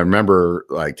 And I remember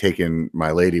like taking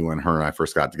my lady when her and I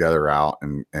first got together out,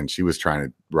 and she was trying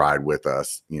to ride with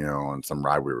us, you know, on some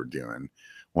ride we were doing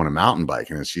on a mountain bike,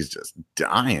 and she's just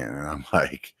dying, and I'm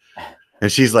like,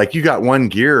 and she's like, you got one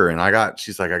gear, and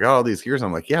she's like, I got all these gears.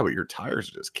 I'm like, yeah, but your tires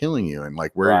are just killing you, and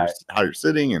like how you're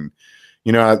sitting, and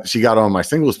you know, she got on my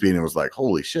single speed and was like,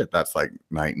 holy shit, that's like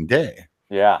night and day.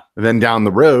 Yeah. And then down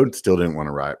the road, still didn't want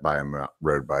to buy a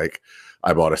road bike.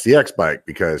 I bought a CX bike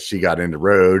because she got into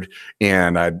road,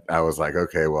 and I was like,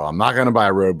 okay, well, I'm not going to buy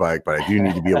a road bike, but I do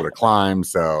need to be able to climb.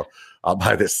 So I'll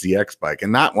buy this CX bike.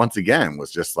 And that once again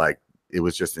was just like, it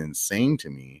was just insane to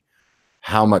me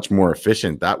how much more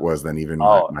efficient that was than even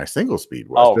my single speed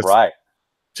was.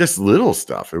 Just little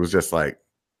stuff. It was just like,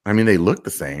 I mean, they look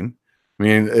the same. I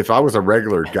mean, if I was a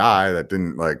regular guy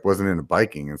that wasn't into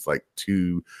biking, it's like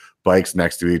 2 bikes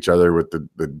next to each other with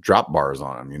the drop bars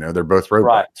on them. You know, they're both road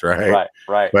bikes, right?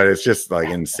 Right. But it's just like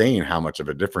insane how much of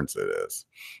a difference it is.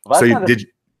 Well, so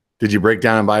did you break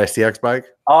down and buy a CX bike?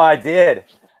 Oh, I did.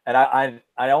 And I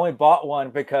only bought one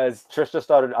because Trisha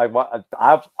started.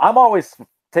 I'm always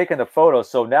taking the photos,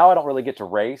 so now I don't really get to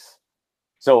race.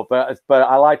 So, but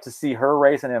I like to see her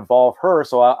race and involve her.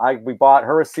 So we bought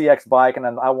her a CX bike, and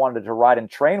then I wanted to ride and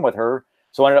train with her.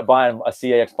 So I ended up buying a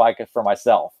CX bike for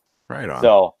myself. Right on.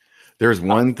 So there's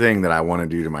one thing that I want to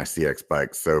do to my CX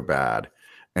bike so bad,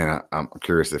 and I'm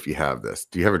curious if you have this.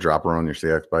 Do you have a dropper on your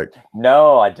CX bike?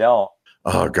 No, I don't.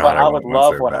 Oh God, but I would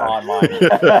love one on mine.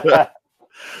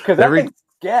 Because that thing's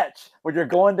sketch when you're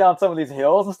going down some of these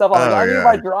hills and stuff. I need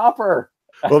my dropper.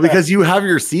 Well, because you have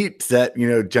your seat set, you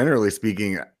know, generally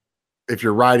speaking, if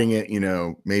you're riding it, you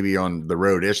know, maybe on the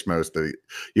road-ish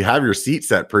you have your seat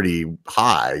set pretty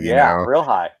high, you know? Real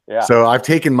high. Yeah. So I've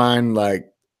taken mine like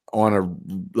on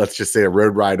let's just say a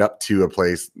road ride up to a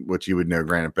place, which you would know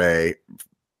Granite Bay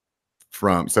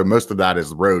from. So most of that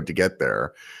is road to get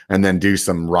there, and then do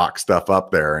some rock stuff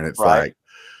up there. And it's like,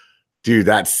 Dude,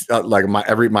 that's like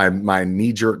my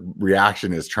knee jerk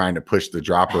reaction is trying to push the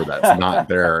dropper that's not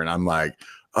there, and I'm like,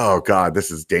 oh god, this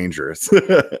is dangerous.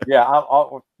 Yeah,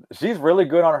 she's really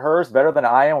good on hers, better than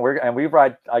I am. We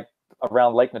ride like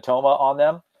around Lake Natoma on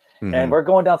them, and we're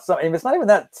going down some. And it's not even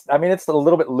that. I mean, it's a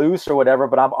little bit loose or whatever,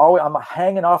 but I'm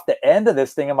hanging off the end of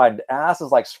this thing, and my ass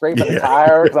is like scraping the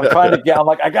tire because I'm trying to get. I'm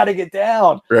like, I got to get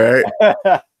down. Right.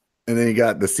 And then you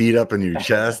got the seat up in your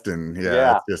chest, and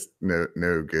it's just no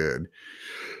good.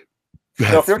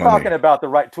 So if you're talking about the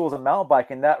right tools in mountain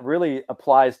biking, that really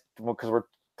applies because we're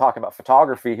talking about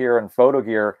photography here and photo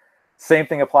gear. Same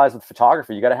thing applies with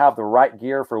photography. You got to have the right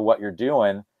gear for what you're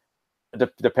doing,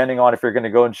 depending on if you're going to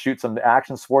go and shoot some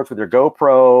action sports with your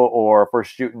GoPro, or if we're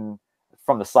shooting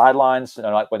from the sidelines,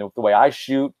 like the way I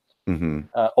shoot,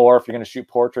 or if you're going to shoot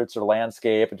portraits or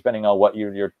landscape, depending on what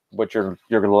your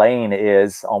lane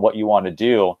is on what you want to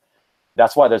do.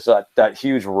 That's why there's that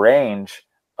huge range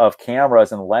of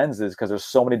cameras and lenses, because there's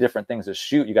so many different things to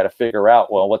shoot. You got to figure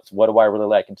out, well, what do I really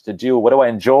like to do? What do I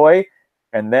enjoy?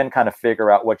 And then kind of figure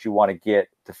out what you want to get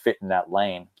to fit in that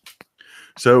lane.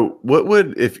 So what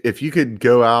would, if you could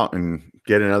go out and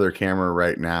get another camera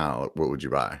right now, what would you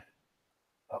buy?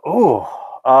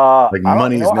 Like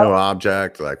money's no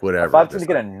object, like whatever. If I was going to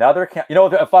get another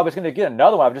if I was going to get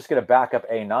another one, I would just get a backup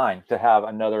A9 to have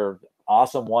another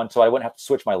awesome one, so I wouldn't have to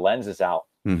switch my lenses out.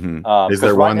 Is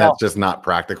there one that's just not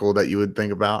practical that you would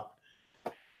think about?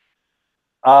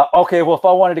 Okay, well, if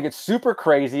I wanted to get super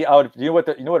crazy, I would. You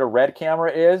know what a Red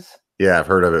camera is? Yeah, I've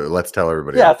heard of it. Let's tell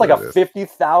everybody. Yeah, it's like a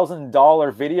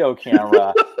 $50,000 video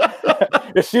camera.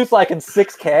 It shoots like in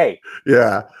 6K.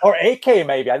 Yeah, or 8K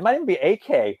maybe. It might even be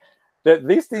 8K.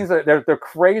 These things are they're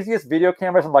craziest video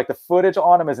cameras, and like the footage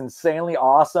on them is insanely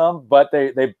awesome. But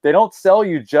they don't sell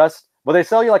you they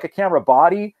sell you like a camera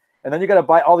body, and then you got to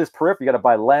buy all these peripheral. You got to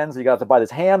buy lens, you got to buy this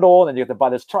handle, and then you have to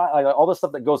buy this all this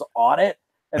stuff that goes on it,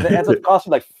 and it ends up costing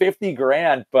like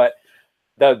 $50,000. But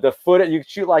the footage, you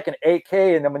shoot like an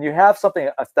 8K, and then when you have something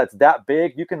that's that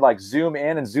big, you can like zoom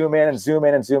in and zoom in and zoom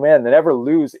in and zoom in, and never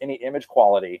lose any image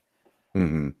quality.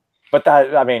 But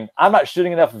I'm not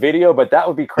shooting enough video, but that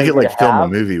would be crazy. You could like film a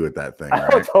movie with that thing,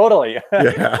 right? Oh, totally.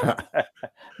 Yeah,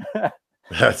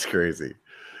 that's crazy.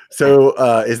 So,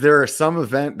 is there some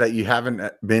event that you haven't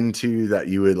been to that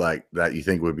you would like, that you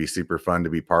think would be super fun to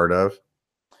be part of?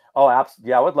 Oh, absolutely.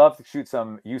 Yeah, I would love to shoot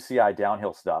some UCI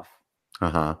downhill stuff.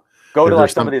 Go to like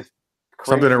some of these.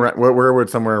 Something around. Where would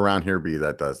somewhere around here be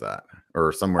that does that,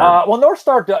 or somewhere? Well, North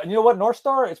Star. You know what? North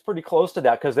Star is pretty close to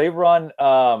that because they run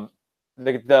the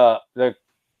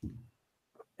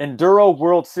Enduro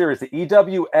World Series. The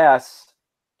EWS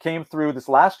came through this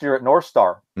last year at North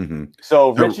Star.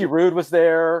 So Richie Rude was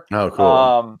there.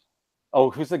 Oh,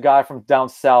 cool. Who's the guy from down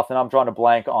south? And I'm drawing a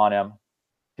blank on him.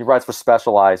 He writes for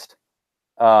Specialized.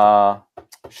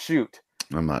 Shoot.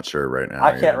 I'm not sure right now.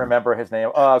 I can't remember his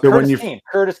name.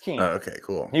 Curtis Keene. Oh, okay,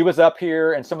 cool. He was up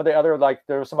here, and some of the other, like,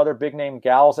 there were some other big name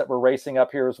gals that were racing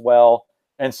up here as well.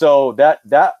 And so that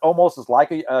almost is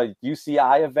like a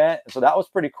UCI event. So that was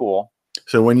pretty cool.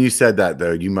 So when you said that,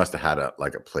 though, you must have had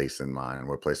a place in mind.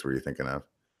 What place were you thinking of?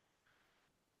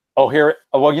 Oh, here.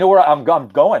 Well, you know where I'm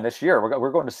going this year.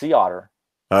 We're going to Sea Otter.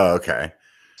 Oh, okay.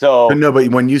 So no, but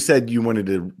when you said you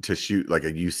wanted to shoot like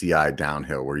a UCI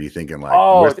downhill, were you thinking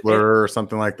like Whistler or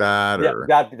something like that? Or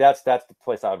that's the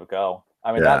place I would go.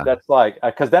 I mean, that's like,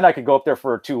 because then I could go up there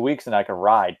for 2 weeks and I could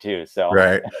ride too. So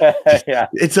right, yeah,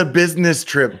 it's a business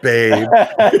trip, babe.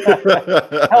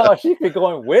 Hell, she could be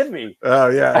going with me. Oh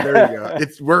yeah, there you go.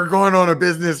 We're going on a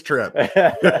business trip.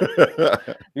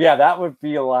 Yeah, that would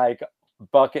be like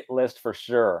bucket list for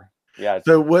sure. Yeah.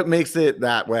 So what makes it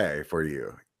that way for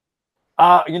you?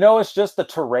 It's just the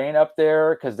terrain up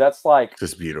there, because that's like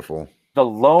just beautiful. The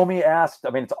loamy ass.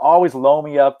 I mean, it's always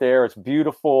loamy up there. It's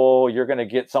beautiful. You're going to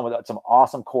get some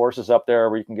awesome courses up there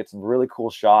where you can get some really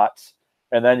cool shots,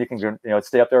 and then you can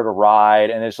stay up there to ride.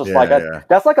 And it's just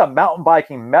that's like a mountain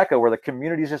biking mecca where the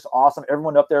community is just awesome.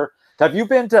 Everyone up there. Have you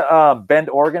been to Bend,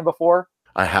 Oregon before?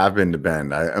 I have been to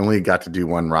Bend. I only got to do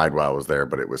one ride while I was there,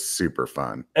 but it was super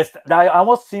fun. It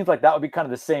almost seems like that would be kind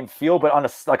of the same feel, but on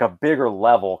a bigger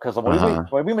level. Because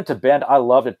when we went to Bend, I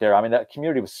loved it there. I mean, that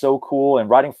community was so cool, and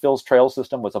riding Phil's trail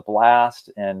system was a blast.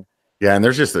 And yeah, and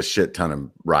there's just a shit ton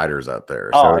of riders out there.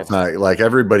 So it's not like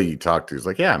everybody you talk to is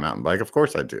like, yeah, mountain bike. Of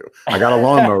course I do. I got a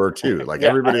lawnmower too. Like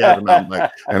everybody has a mountain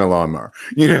bike and a lawnmower.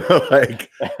 Yeah.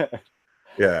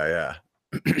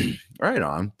 Right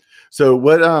on. So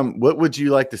what would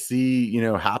you like to see,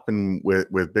 happen with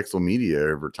Bixel Media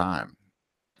over time?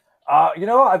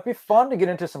 It'd be fun to get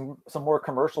into some more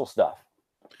commercial stuff.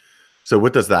 So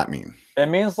what does that mean? It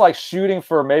means like shooting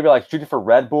for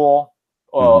Red Bull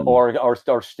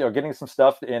or getting some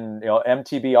stuff in, you know,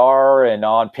 MTBR and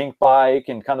on Pink Bike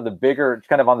and kind of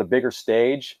on the bigger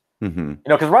stage. You know,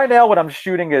 because right now what I'm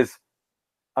shooting is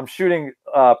I'm shooting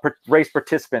race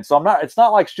participants. So it's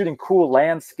not like shooting cool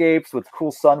landscapes with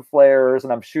cool sun flares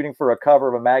and I'm shooting for a cover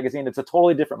of a magazine. It's a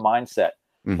totally different mindset.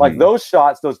 Like those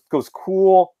shots, those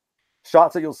cool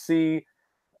shots that you'll see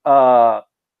on,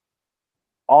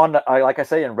 like I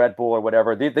say, in Red Bull or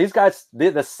whatever. These guys,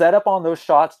 the setup on those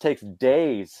shots takes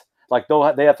days. Like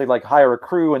they have to like hire a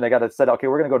crew and they got to set, okay,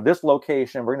 we're going to go to this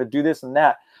location. We're going to do this and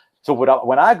that. So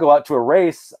when I go out to a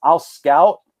race, I'll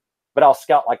scout, but I'll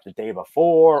scout like the day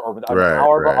before or an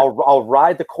hour. Right. I'll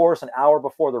ride the course an hour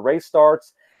before the race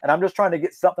starts. And I'm just trying to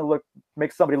get something to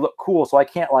make somebody look cool. So I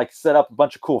can't like set up a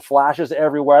bunch of cool flashes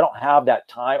everywhere. I don't have that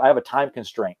time. I have a time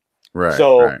constraint. Right.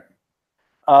 So, right.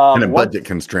 And a budget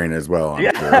constraint as well.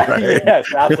 I'm sure, right?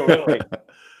 Yes, absolutely.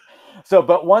 So,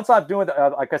 but once I'm doing,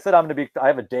 like I said, I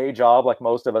have a day job like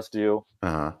most of us do,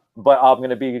 but I'm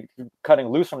going to be cutting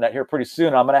loose from that here pretty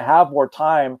soon. I'm going to have more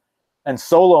time and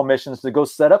solo missions to go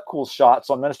set up cool shots.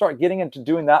 So I'm going to start getting into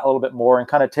doing that a little bit more and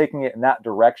kind of taking it in that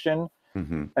direction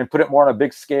and put it more on a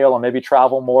big scale and maybe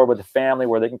travel more with the family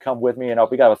where they can come with me. And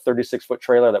we got a 36-foot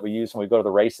trailer that we use when we go to the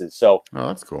races. So, oh,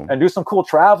 that's cool. And do some cool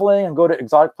traveling and go to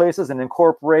exotic places and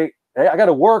incorporate, hey, I got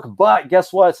to work, but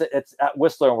guess what? It's at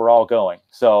Whistler and we're all going.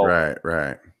 So,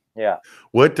 right. Yeah.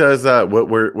 What does,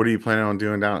 what are you planning on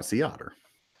doing down at Sea Otter?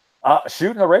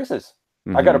 Shooting the races.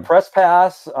 I got a press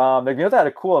pass. You know, they had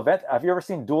a cool event. Have you ever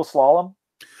seen dual slalom?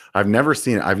 I've never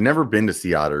seen it. I've never been to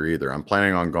Sea Otter either. I'm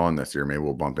planning on going this year. Maybe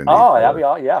we'll bump into. Oh, that'd be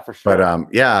all. Yeah, for sure.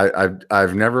 But yeah,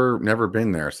 I've never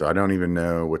been there, so I don't even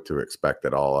know what to expect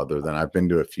at all. Other than I've been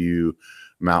to a few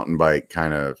mountain bike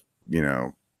kind of, you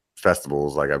know,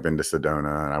 festivals. Like I've been to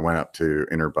Sedona and I went up to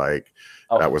Interbike.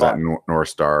 That was at North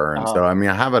Star, and so I mean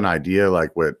I have an idea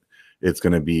like what it's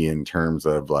going to be in terms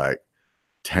of like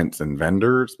tents and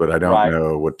vendors, but I don't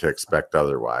know what to expect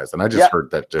otherwise. And I just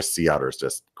heard that just Sea Otter is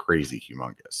just crazy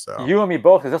humongous. So you and me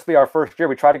both, because this will be our first year.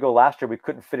 We tried to go last year, we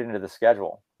couldn't fit it into the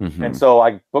schedule, and so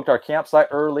I booked our campsite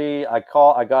early. I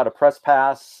got a press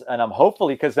pass, and I'm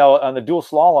hopefully, because now on the dual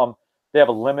slalom they have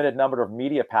a limited number of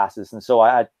media passes, and so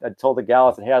I told the gal,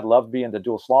 I said, hey, I'd love to be in the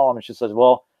dual slalom, and she says,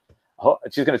 well,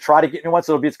 she's going to try to get me one,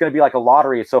 so it's going to be like a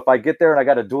lottery. So if I get there and I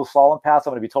got a dual slalom pass,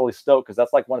 I'm going to be totally stoked because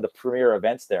that's like one of the premier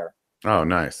events there. Oh,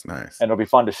 nice. And it'll be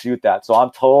fun to shoot that. So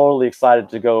I'm totally excited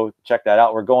to go check that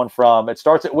out. We're going it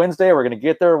starts at Wednesday. We're going to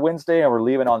get there Wednesday and we're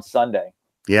leaving on Sunday.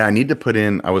 Yeah,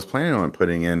 I was planning on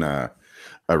putting in a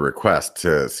request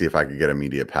to see if I could get a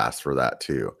media pass for that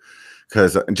too.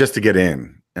 Because just to get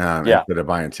in instead of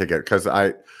buying a ticket. Because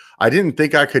I didn't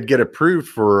think I could get approved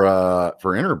for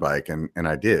Interbike and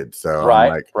I did. So I'm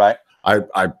like,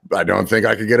 I don't think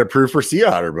I could get approved for Sea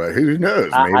Otter, but who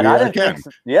knows? Maybe I can.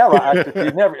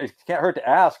 It can't hurt to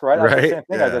ask, right? Right. The same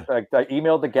thing. Yeah. I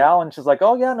emailed the gal, and she's like,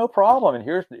 "Oh yeah, no problem." And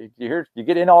here's you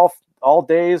get in all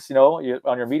days, you know,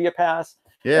 on your media pass.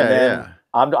 Yeah, and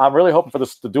then I'm really hoping for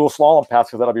the dual slalom pass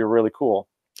because that'll be really cool.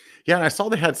 Yeah, and I saw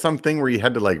they had something where you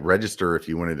had to like register if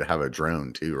you wanted to have a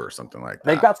drone too, or something like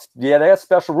that. They got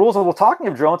special rules. And we're talking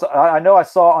of drones. I know I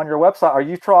saw on your website. Are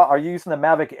you using the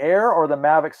Mavic Air or the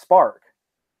Mavic Spark?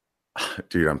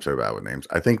 Dude, I'm so bad with names.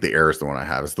 I think the Air is the one I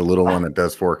have. It's the little one that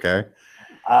does 4K.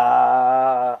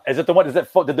 Is it the one?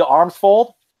 Did the arms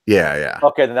fold? Yeah.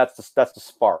 Okay, then that's the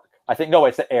Spark. I think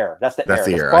it's the Air. That's the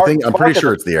Air. I'm pretty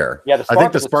sure it's the Air. Yeah, I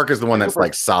think the Spark is the one that's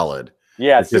like solid.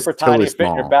 Yeah, it's super tiny, fit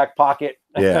in your back pocket.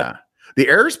 Yeah. The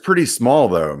Air is pretty small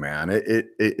though, man.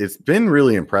 It's been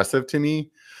really impressive to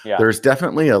me. Yeah. There's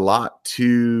definitely a lot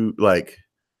to like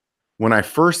when I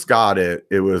first got it,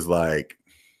 it was like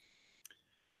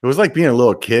being a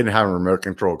little kid and having a remote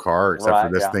control car, except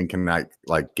for this thing can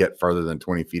like get further than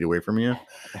 20 feet away from you.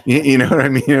 You know what I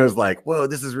mean? It was like, whoa,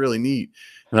 this is really neat.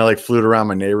 And I like flew it around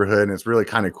my neighborhood and it's really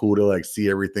kind of cool to like see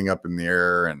everything up in the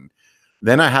air. And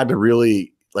then I had to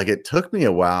really it took me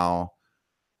a while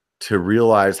to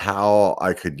realize how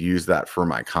I could use that for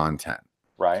my content.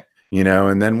 Right. You know,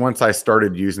 and then once I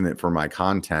started using it for my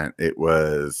content, it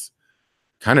was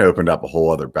kind of opened up a whole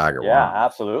other bag of worms. Yeah,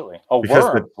 absolutely. Oh,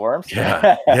 worms.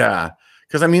 Yeah. Yeah.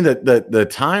 Because I mean, the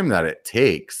time that it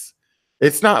takes,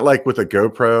 it's not like with a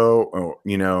GoPro,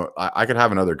 you know, I could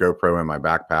have another GoPro in my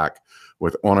backpack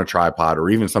on a tripod, or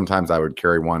even sometimes I would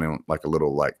carry one in like a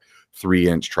little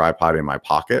 3-inch tripod in my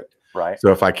pocket. Right.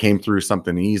 So if I came through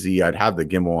something easy, I'd have the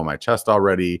gimbal on my chest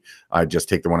already. I'd just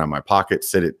take the one out of my pocket,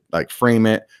 sit it, frame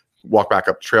it, walk back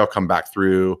up the trail, come back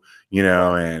through, you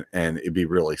know, and it'd be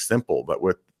really simple. But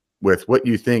with what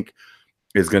you think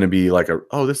is going to be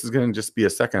this is going to just be a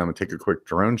second, I'm going to take a quick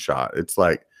drone shot. It's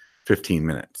like, 15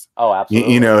 minutes. Oh,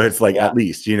 absolutely. You know, it's like, Yeah. at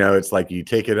least, you know, it's like you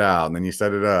take it out and then you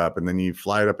set it up and then you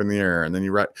fly it up in the air and then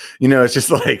you write, you know, it's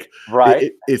just like,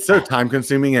 Right. it's so time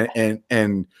consuming.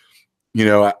 And, you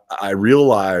know, I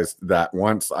realized that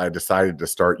once I decided to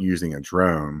start using a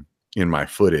drone in my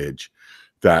footage,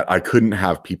 that I couldn't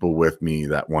have people with me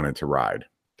that wanted to ride.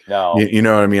 No. You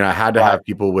know what I mean? I had to Right. have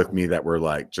people with me that were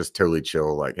like just totally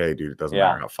chill, like, hey, dude, it doesn't Yeah.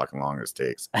 matter how fucking long this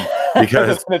takes. Because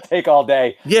it's going to take all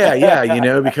day. Yeah, you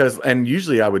know, because, and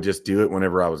usually I would just do it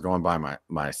whenever I was going by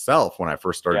myself when I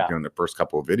first started Yeah. doing the first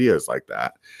couple of videos like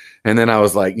that. And then I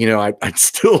was like, you know, I'd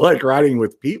still like riding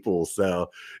with people.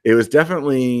 So it was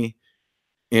definitely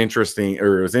interesting,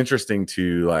 or it was interesting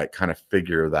to like kind of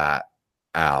figure that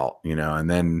out, you know. And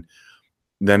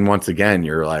then once again,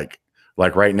 you're like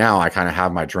right now I kind of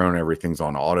have my drone, everything's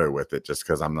on auto with it, just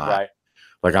because I'm not Right.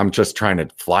 like, I'm just trying to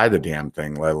fly the damn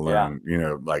thing, let alone, you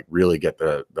know, like really get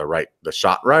the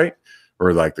shot right,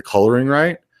 or like the coloring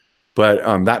right.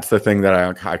 But that's the thing that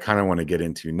I kind of want to get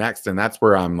into next. And that's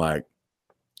where I'm like,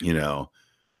 you know,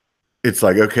 it's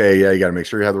like, okay, yeah, you got to make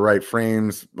sure you have the right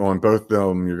frames on both of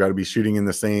them. You got to be shooting in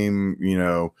the same, you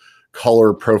know,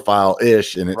 color profile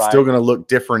ish, and it's still going to look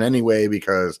different anyway,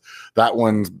 because that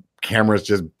one's camera is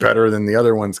just better than the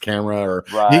other one's camera, or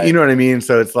you know what I mean?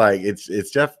 So it's like, it's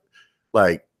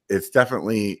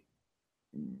definitely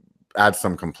adds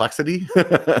some complexity.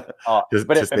 But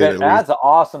it adds an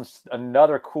awesome,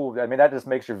 another cool, I mean, that just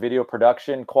makes your video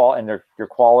production and your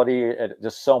quality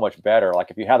just so much better.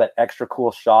 Like if you have that extra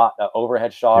cool shot, that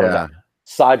overhead shot, or that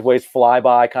sideways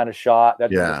flyby kind of shot,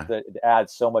 that it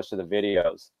adds so much to the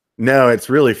videos. No, it's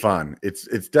really fun. It's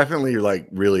definitely like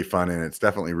really fun, and it's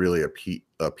definitely really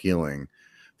appealing.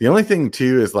 The only thing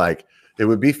too is like, it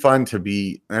would be fun to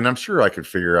be, and I'm sure I could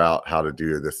figure out how to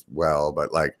do this well,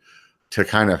 but like to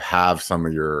kind of have some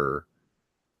of your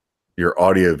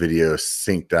audio video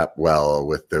synced up well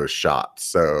with those shots.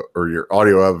 So, or your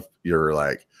audio of your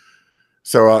like,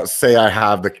 so say I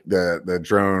have the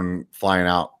drone flying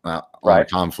out on the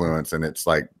Confluence, and it's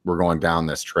like we're going down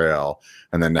this trail,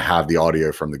 and then to have the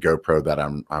audio from the GoPro that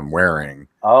I'm wearing.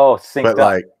 Oh, synced but up.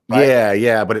 Like,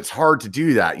 yeah, but it's hard to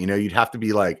do that. You know, you'd have to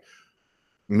be like,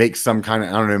 make some kind of,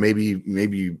 I don't know,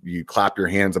 maybe you clap your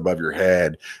hands above your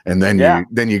head and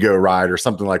then you go ride or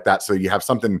something like that. So you have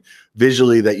something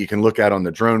visually that you can look at on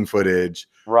the drone footage,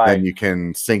 then you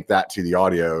can sync that to the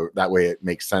audio. That way it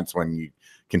makes sense when you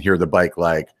can hear the bike,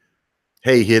 like,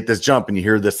 hey, he hit this jump, and you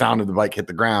hear the sound of the bike hit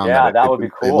the ground. Yeah, that would be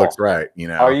cool. It looks right, you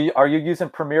know. Are you using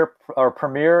Premiere or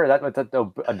Premiere? That's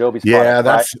Adobe's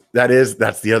product,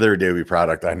 that's the other Adobe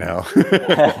product I know.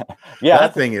 Yeah,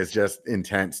 that thing is just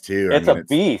intense too. It's a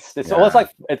beast.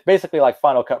 It's basically like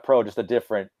Final Cut Pro, just a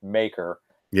different maker.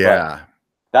 Yeah. But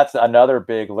that's another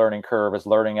big learning curve, is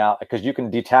learning out, because you can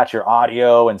detach your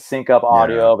audio and sync up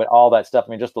audio, but all that stuff.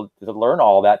 I mean, just to learn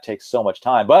all that takes so much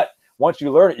time. But once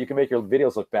you learn it, you can make your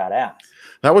videos look badass.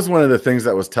 That was one of the things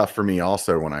that was tough for me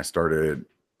also when I started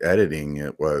editing.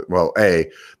 It was, well, I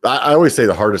always say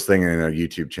the hardest thing in a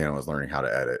YouTube channel is learning how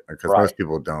to edit, because most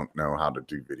people don't know how to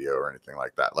do video or anything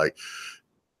like that. Like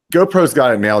GoPro's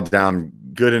got it nailed down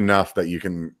good enough that you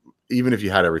can, even if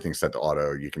you had everything set to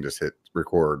auto, you can just hit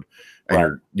record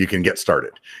and you can get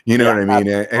started. You know what I mean?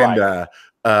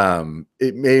 And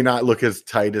it may not look as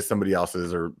tight as somebody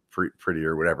else's or pretty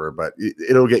or whatever, but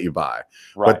it'll get you by.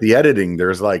 But the editing,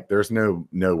 there's no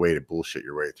way to bullshit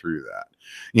your way through that.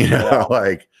 You know,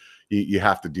 like you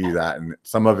have to do that. And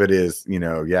some of it is, you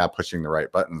know, pushing the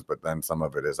right buttons, but then some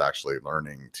of it is actually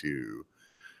learning to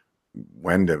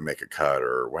when to make a cut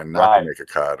or when not to make a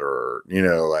cut, or, you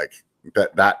know, like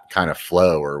that kind of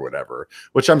flow or whatever,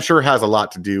 which I'm sure has a lot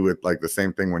to do with like the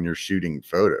same thing when you're shooting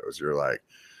photos. You're like,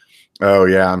 oh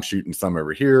yeah, I'm shooting some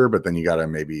over here, but then you got to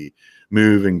maybe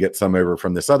move and get some over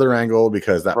from this other angle,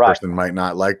 because that person might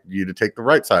not like you to take the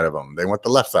right side of them. They want the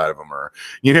left side of them, or,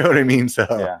 you know what I mean?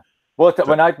 So well,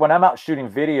 when I'm out shooting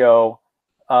video,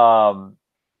 I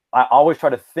always try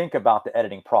to think about the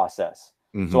editing process.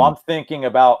 So I'm thinking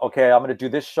about, okay, I'm going to do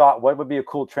this shot. What would be a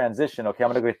cool transition? Okay,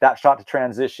 I'm going to get that shot to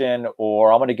transition,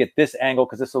 or I'm going to get this angle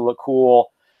because this will look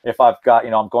cool. If I've got,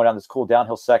 you know, I'm going down this cool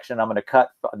downhill section, I'm going to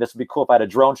cut. This would be cool if I had a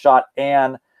drone shot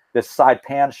and this side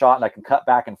pan shot, and I can cut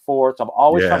back and forth. So I'm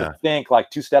always trying to think like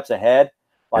 2 steps ahead.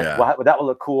 Like that will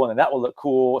look cool, and then that will look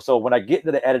cool. So when I get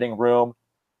into the editing room,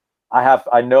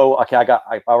 I know, okay,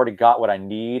 I already got what I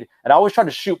need, and I always try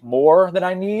to shoot more than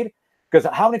I need, because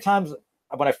how many times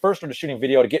when I first started shooting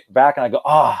video, to get back and I go,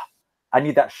 I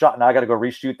need that shot, and I got to go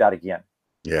reshoot that again.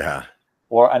 Yeah.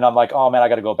 And I'm like, oh man, I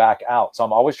got to go back out. So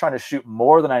I'm always trying to shoot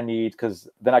more than I need, because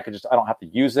then I don't have to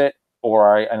use it,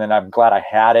 and then I'm glad I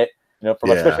had it. You know,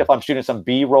 especially if I'm shooting some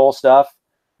B-roll stuff,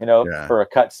 Yeah. for a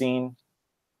cut scene.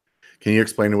 Can you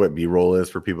explain what B-roll is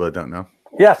for people that don't know?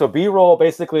 Yeah, so B-roll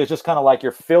basically is just kind of like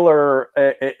your filler.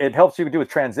 It helps you do with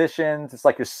transitions. It's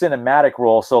like your cinematic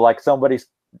roll. So like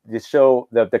you show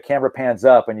the camera pans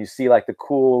up and you see like the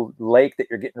cool lake that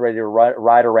you're getting ready to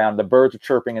ride around. The birds are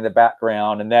chirping in the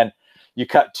background, and then you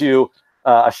cut to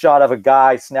a shot of a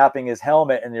guy snapping his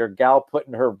helmet and your gal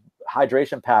putting her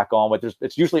hydration pack on. With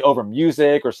it's usually over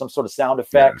music or some sort of sound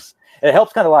effects. Yeah. It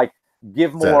helps kind of like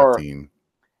give more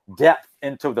depth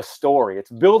into the story.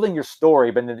 It's building your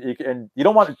story, but you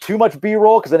don't want too much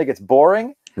B-roll because then it gets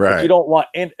boring. Right. But you don't want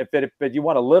but you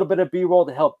want a little bit of B-roll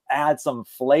to help add some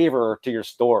flavor to your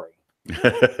story.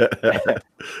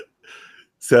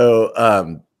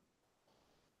 So,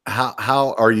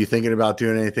 how are you thinking about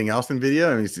doing anything else in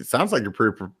video? I mean, it sounds like you're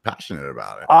pretty passionate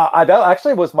about it. That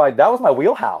actually was my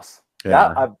wheelhouse.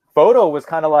 Yeah. Photo was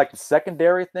kind of like the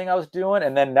secondary thing I was doing,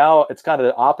 and then now it's kind of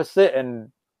the opposite.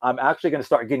 And I'm actually going to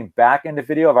start getting back into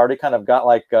video. I've already kind of got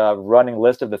like a running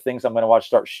list of the things I'm going to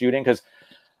start shooting, because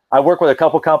I work with a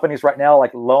couple companies right now,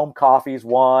 like Loam Coffee's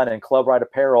one and Club Ride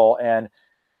Apparel, and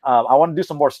I want to do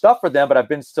some more stuff for them, but I've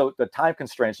been the time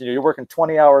constraints. You're working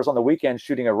 20 hours on the weekend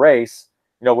shooting a race,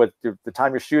 with the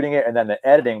time you're shooting it, and then the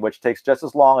editing, which takes just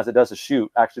as long as it does to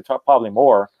shoot, actually probably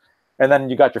more. And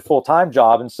then you got your full-time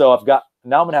job. And so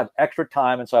now I'm going to have extra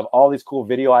time. And so I have all these cool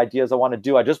video ideas I want to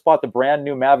do. I just bought the brand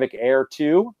new Mavic Air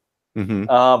 2,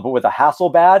 but with a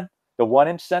Hasselblad, the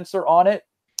 1-inch sensor on it.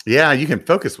 Yeah, you can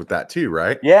focus with that too,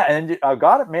 right? Yeah, and I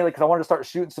got it mainly because I wanted to start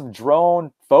shooting some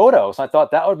drone photos. I thought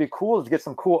that would be cool to get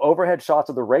some cool overhead shots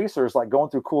of the racers, like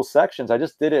going through cool sections. I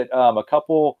just did it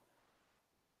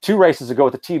 2 races ago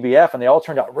with the TBF, and they all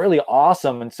turned out really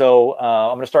awesome. And so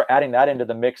I'm going to start adding that into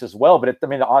the mix as well. But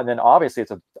then obviously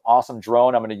it's an awesome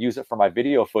drone. I'm going to use it for my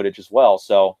video footage as well.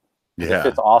 So it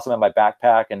fits awesome in my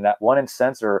backpack, and that 1-inch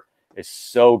sensor is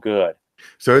so good.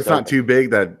 So it's not too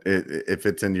big that it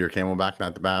fits into your Camelback,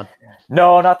 not the bad?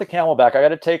 No, not the Camelback. I got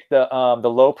to take the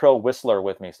Low Pro Whistler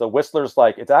with me. So the Whistler's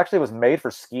it actually was made for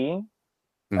skiing,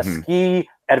 a ski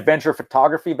adventure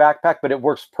photography backpack, but it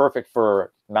works perfect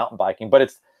for mountain biking. But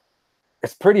it's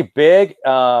pretty big.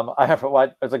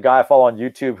 There's a guy I follow on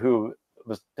YouTube who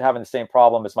was having the same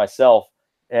problem as myself,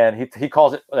 and he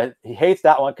calls it. He hates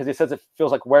that one because he says it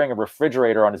feels like wearing a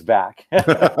refrigerator on his back.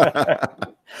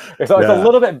 So it's a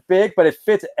little bit big, but it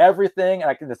fits everything,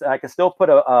 and I can still put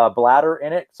a bladder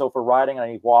in it. So for riding, I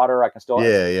need water. I can still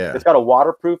It's got a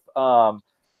waterproof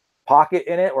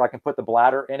pocket in it where I can put the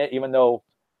bladder in it, even though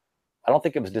I don't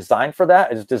think it was designed for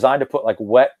that. It's designed to put like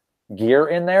wet gear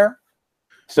in there.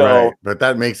 So, but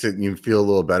that makes you feel a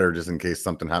little better just in case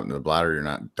something happened to the bladder. You're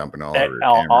not dumping all over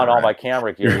all my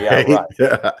camera gear. Yeah, right.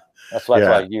 Yeah. That's why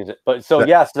I use it. But so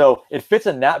it fits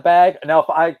in that bag. Now,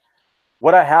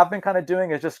 what I have been kind of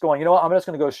doing is just going, I'm just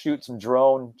going to go shoot some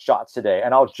drone shots today,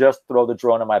 and I'll just throw the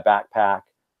drone in my backpack,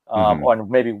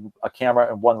 on maybe a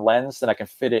camera and 1 lens, and I can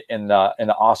fit it in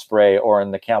the Osprey or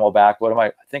in the Camelback.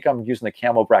 I think I'm using the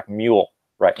Camelback Mule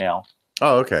right now.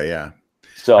 Oh, okay, yeah.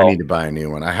 So I need to buy a new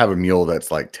one. I have a mule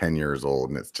that's like 10 years old,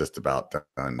 and it's just about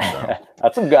done. So.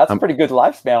 that's a pretty good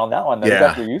lifespan on that one. Though. You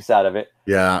got your use out of it.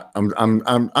 Yeah,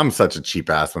 I'm such a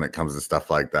cheap ass when it comes to stuff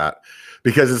like that,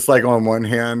 because it's like on one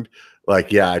hand, I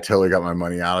totally got my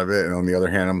money out of it, and on the other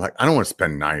hand, I'm like, I don't want to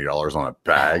spend $90 on a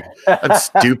bag. That's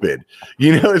stupid.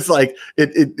 It's like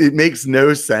it makes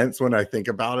no sense when I think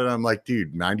about it. I'm like,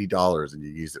 dude, $90 and you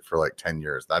use it for like 10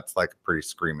 years. That's like a pretty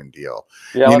screaming deal.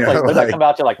 Yeah, doesn't that come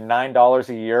out to like $9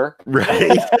 a year?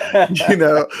 Right.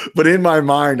 But in my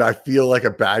mind, I feel like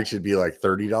a bag should be like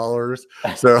 $30.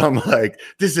 So I'm like,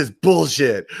 this is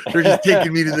bullshit. They're just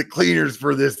taking me to the cleaners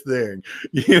for this thing.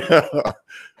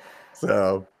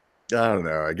 So I don't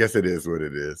know. I guess it is what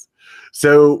it is.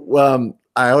 So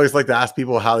I always like to ask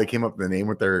people how they came up with the name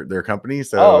with their company.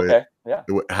 So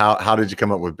how did you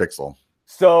come up with Bixel?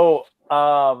 So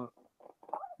I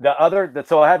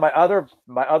had my other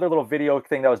little video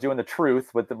thing that I was doing, the truth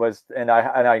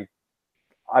I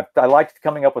liked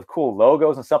coming up with cool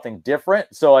logos and something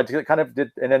different. So I kind of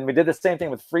did, and then we did the same thing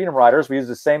with Freedom Riders. We used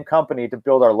the same company to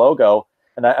build our logo.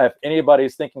 And if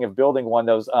anybody's thinking of building one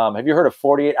of those, have you heard of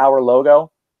 48 Hour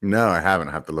Logo? No, I haven't.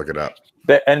 I have to look it up.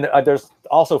 And there's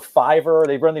also Fiverr.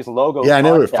 They run these logos. Yeah, I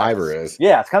know what Fiverr is.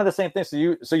 Yeah, it's kind of the same thing.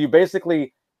 So you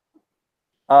basically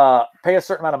pay a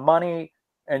certain amount of money,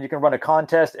 and you can run a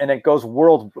contest, and it goes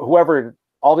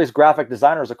all these graphic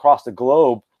designers across the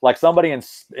globe. Like somebody in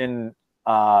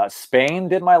Spain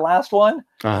did my last one.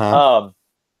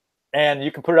 and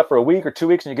you can put it up for a week or 2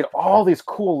 weeks, and you get all these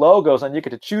cool logos, and you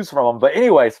get to choose from them. But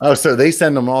anyways, oh, so they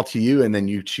send them all to you, and then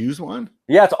you choose one?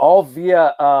 Yeah, it's all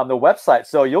via the website.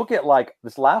 So you'll get like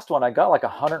this last one. I got like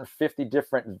 150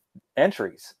 different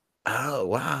entries. Oh,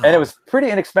 wow. And it was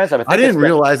pretty inexpensive. I didn't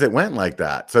realize it went like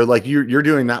that. So like you're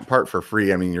doing that part for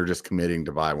free. I mean, you're just committing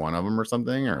to buy one of them or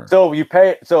something, or so you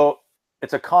pay. So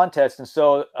it's a contest, and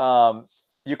so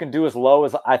you can do as low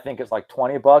as I think it's like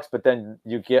 $20, but then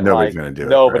you get nobody's gonna do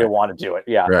nobody it, right? want to do it.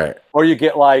 Yeah. Right. Or you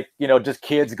get like, just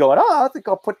kids going, oh, I think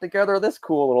I'll put together this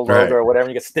cool little logo or whatever.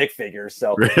 And you get stick figures.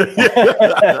 So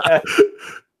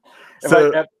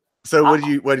so what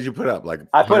did you put up? Like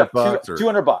I put up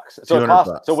 $200. So it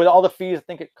cost, so with all the fees, I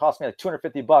think it cost me like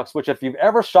 $250, which if you've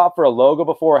ever shopped for a logo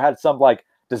before, or had some like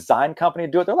design company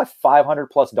do it, they're like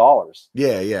 $500+.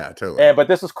 Yeah, totally. But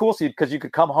this was cool, because you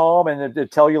could come home and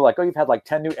it'd tell you like, oh, you've had like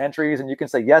 10 new entries, and you can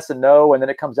say yes and no, and then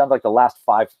it comes down to like the last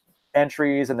 5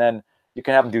 entries, and then you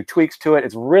can have them do tweaks to it.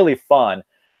 It's really fun.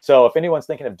 So if anyone's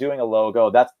thinking of doing a logo,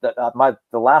 that's the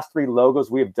last 3 logos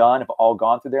we have done have all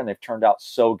gone through there, and they've turned out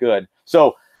so good.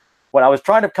 So when I was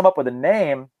trying to come up with a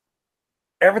name,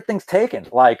 everything's taken.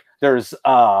 Like there's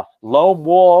Lone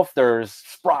Wolf, there's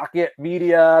Sprocket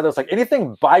Media, there's like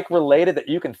anything bike related that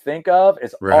you can think of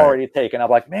is already taken. I'm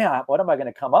like, man, what am I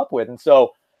going to come up with? And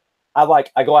so I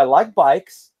like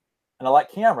bikes and I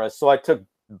like cameras. So I took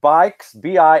bikes,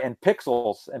 BI, and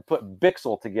pixels and put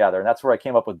Bixel together. And that's where I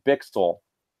came up with Bixel.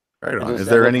 Right on. Is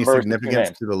there any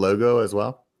significance to the logo as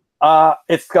well?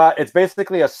 It's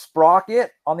basically a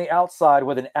sprocket on the outside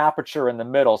with an aperture in the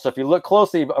middle. So if you look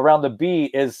closely around the B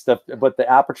is what the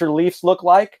aperture leaves look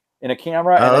like in a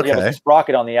camera, and then you have a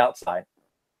sprocket on the outside.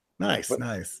 Nice.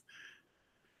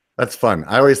 That's fun.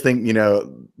 I always think,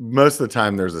 most of the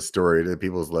time there's a story to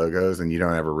people's logos, and you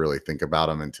don't ever really think about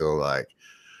them until like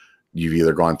you've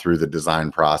either gone through the design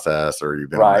process or you've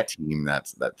been on a team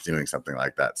that's doing something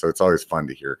like that. So it's always fun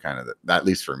to hear kind of that, at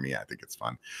least for me, I think it's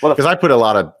fun because I put a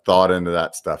lot of thought into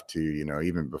that stuff too,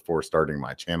 even before starting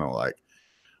my channel. Like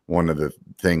one of the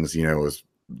things, was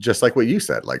just like what you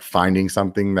said, like finding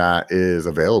something that is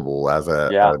available as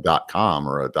a .com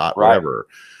or a whatever,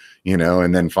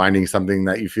 and then finding something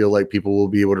that you feel like people will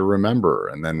be able to remember.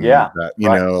 And then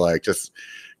like just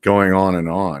going on and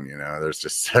on, there's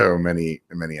just so many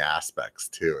aspects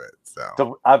to it.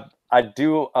 So I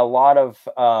do a lot of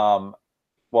on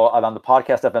the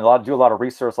podcast stuff, and do a lot of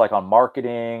research like on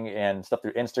marketing and stuff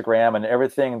through Instagram and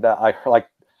everything that I like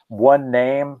one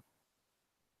name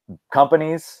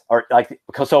companies are like,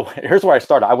 so here's where I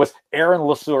started. I was Aaron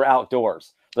LeSueur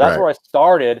Outdoors. So that's where I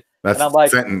started. That's and I'm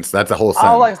like, sentence. That's a whole sentence.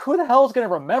 I was like, who the hell is going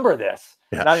to remember this?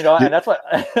 Yeah. And, and that's what.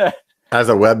 As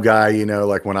a web guy,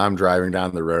 like when I'm driving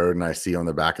down the road and I see on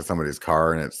the back of somebody's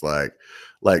car and it's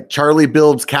like Charlie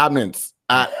builds cabinets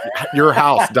at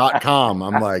yourhouse.com.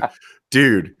 I'm like,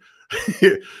 dude,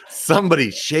 somebody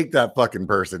shake that fucking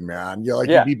person, man.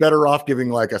 You'd be better off giving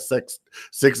like a six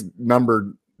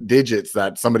numbered digits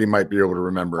that somebody might be able to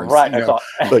remember. And,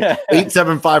 like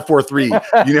 87543,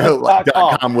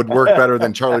 .com would work better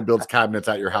than Charlie builds cabinets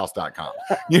at yourhouse.com.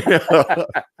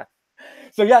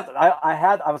 So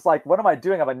I was like, what am I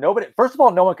doing? I'm like, first of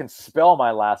all, no one can spell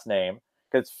my last name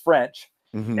because it's French.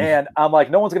 Mm-hmm. And I'm like,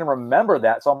 no one's going to remember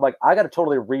that. So I'm like, I got to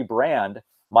totally rebrand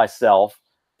myself.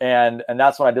 And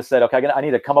that's when I just said, okay, I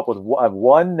need to come up with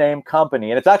one name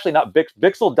company. And it's actually not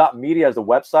Bixel.media as a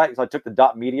website. So I took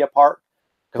the .media part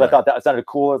because I thought that sounded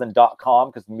cooler than .com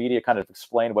because media kind of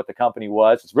explained what the company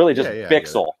was. It's really just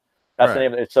Bixel. That's the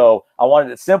name of it. So I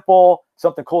wanted it simple,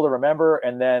 something cool to remember,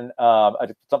 and then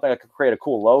something I could create a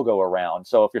cool logo around.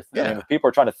 So if if people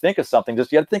are trying to think of something, you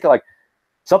have to think of like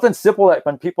something simple that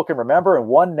when people can remember in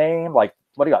one name. Like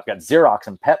what do you got? You got Xerox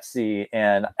and Pepsi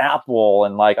and Apple,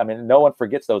 and no one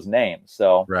forgets those names.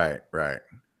 So right.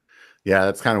 Yeah,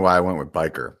 that's kind of why I went with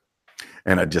biker,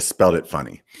 and I just spelled it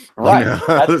funny. Right. And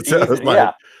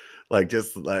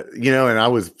I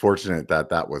was fortunate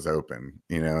that was open,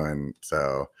 and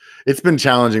so it's been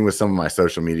challenging with some of my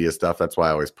social media stuff. That's why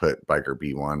I always put Biker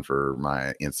B1 for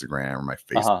my Instagram or my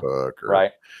Facebook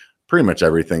or pretty much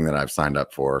everything that I've signed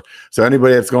up for. So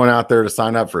anybody that's going out there to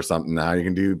sign up for something now, you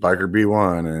can do Biker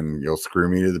B1 and you'll screw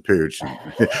me to the pooch.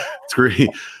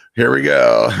 Here we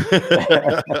go.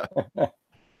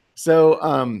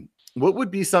 So, what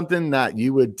would be something that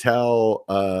you would tell,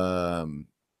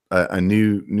 a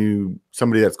new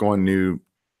somebody that's going new,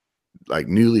 like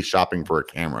newly shopping for a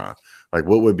camera, like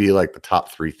what would be like the top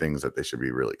 3 things that they should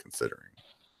be really considering?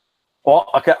 Well,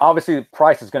 okay, obviously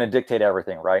price is going to dictate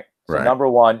everything, right? So number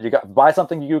one, you got buy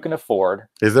something you can afford.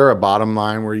 Is there a bottom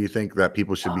line where you think that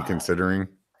people should be considering?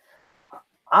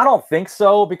 I don't think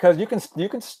so, because you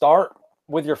can start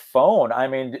with your phone. I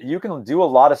mean, you can do a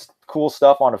lot of cool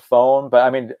stuff on a phone, but I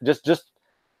mean, just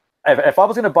if I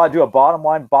was going to do a bottom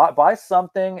line, buy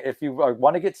something. If you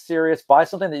want to get serious, buy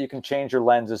something that you can change your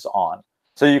lenses on.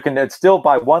 So you can still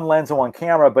buy one lens and one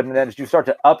camera, but then as you start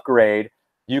to upgrade,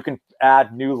 you can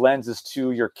add new lenses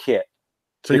to your kit.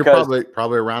 So you're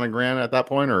probably around $1,000 at that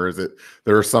point, or is it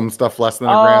there's some stuff less than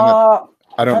 $1,000?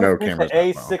 I don't know cameras. The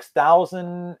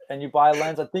A6000 and you buy a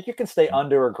lens, I think you can stay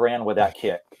under $1,000 with that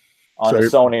kit on the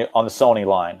Sony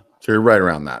line. So you're right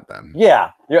around that then.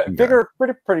 Yeah, figure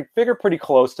pretty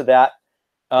close to that.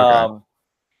 And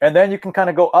then you can kind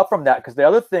of go up from that, because the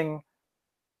other thing,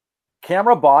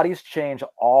 camera bodies change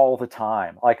all the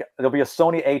time. Like there'll be a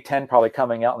Sony A10 probably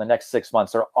coming out in the next 6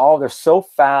 months. They're so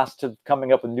fast to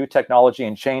coming up with new technology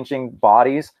and changing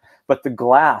bodies, but your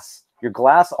glass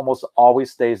almost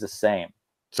always stays the same.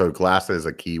 So glass is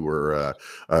a key word,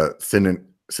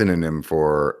 synonym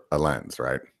for a lens,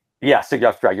 right? Yeah, so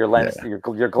that's right. Your lens,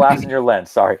 your glass and your lens.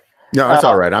 Sorry. No, that's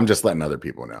all right. I'm just letting other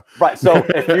people know. Right. So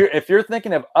if you're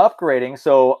thinking of upgrading,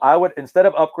 so I would, instead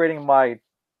of upgrading from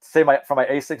my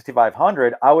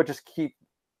A6500, I would just keep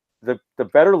the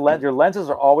better lens. Your lenses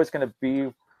are always going to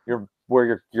be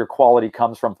where your quality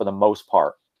comes from for the most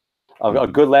part. A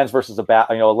good lens versus a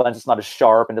lens that's not as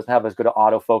sharp and doesn't have as good an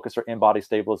autofocus or in-body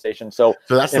stabilization. So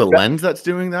that's the lens that's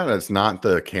doing that. That's not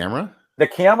the camera. The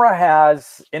camera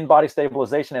has in-body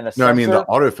stabilization and a sensor. No, I mean the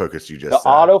autofocus you just said.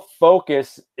 The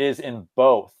autofocus is in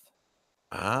both.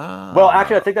 Ah. Well,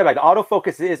 actually, I take that back. The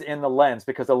autofocus is in the lens,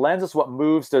 because the lens is what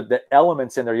moves the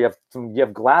elements in there. You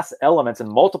have glass elements and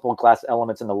multiple glass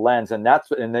elements in the lens, and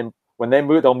then when they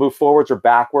move, they'll move forwards or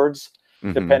backwards,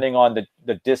 depending on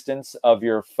the distance of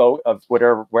your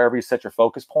wherever you set your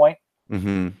focus point.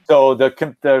 So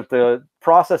the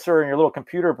processor in your little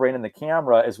computer brain in the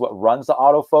camera is what runs the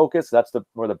autofocus. That's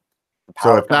where the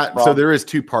power comes from. So there is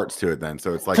two parts to it then.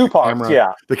 So it's like two parts.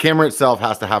 Yeah. The camera itself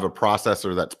has to have a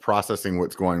processor that's processing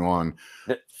what's going on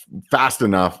fast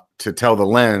enough to tell the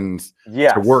lens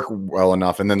to work well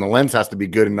enough, and then the lens has to be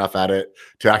good enough at it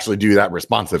to actually do that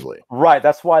responsively. Right.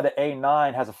 That's why the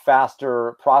A9 has a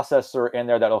faster processor in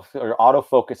there.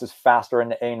 Autofocus is faster in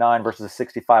the A9 versus the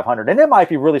 6500, and it might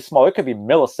be really small. It could be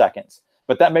milliseconds,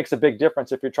 but that makes a big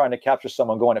difference if you're trying to capture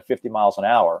someone going at 50 miles an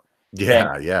hour.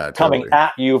 Yeah, coming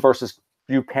at you versus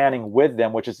you panning with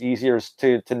them, which is easier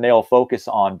to nail focus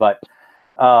on. But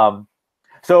number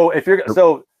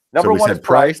one is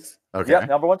price. Okay. Yep,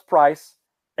 number one's price,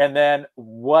 and then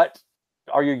what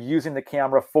are you using the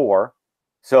camera for?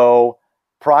 So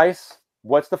price.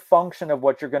 What's the function of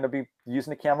what you're going to be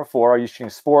using the camera for? Are you shooting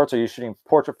sports? Are you shooting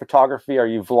portrait photography? Are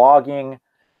you vlogging?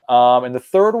 And the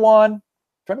third one, I'm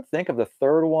trying to think of the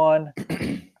third one.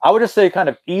 I would just say kind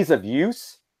of ease of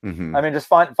use. I mean, just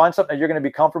find something that you're going to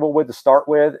be comfortable with to start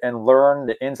with and learn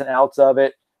the ins and outs of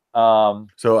it.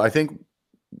 So I think,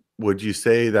 would you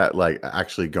say that like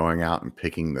actually going out and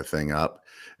picking the thing up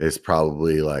is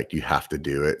probably like you have to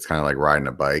do it? It's kind of like riding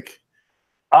a bike,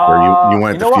 where you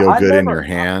want it to feel good in your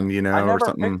hand, or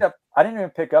something. I didn't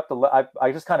even pick up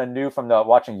I just kind of knew from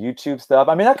watching YouTube stuff.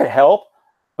 I mean, that could help,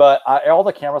 but all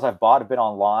the cameras I've bought have been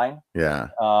online. Yeah.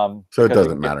 So it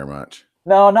doesn't matter much.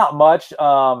 No, not much. You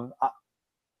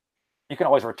can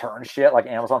always return shit. Like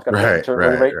Amazon's got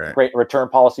a great return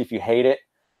policy if you hate it.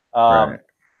 But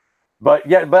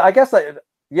I guess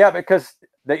because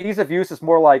the ease of use is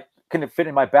more like, can it fit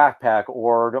in my backpack,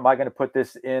 or am I going to put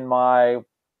this in my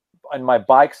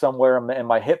bike somewhere in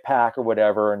my hip pack or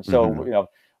whatever? And so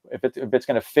if it's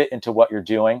going to fit into what you're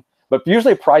doing. But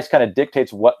usually price kind of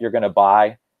dictates what you're going to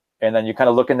buy, and then you kind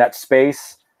of look in that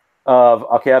space of,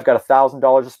 okay, I've got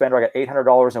 $1,000 to spend, or I got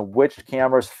 $800, and which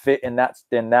cameras fit in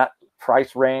that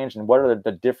price range, and what are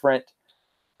the different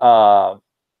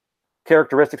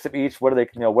characteristics of each. What do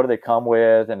they come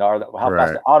with, and how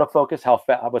fast the autofocus,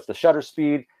 what's the shutter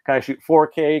speed? Can I shoot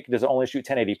 4K? Does it only shoot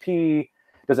 1080p?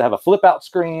 Does it have a flip out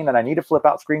screen? And I need a flip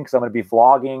out screen because I'm going to be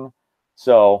vlogging.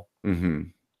 So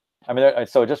I mean,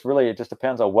 so it just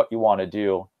depends on what you want to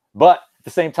do. But at the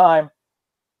same time,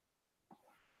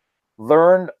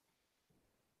 learn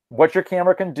what your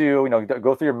camera can do.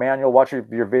 Go through your manual, watch your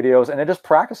videos, and then just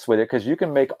practice with it, because you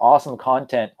can make awesome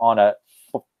content on a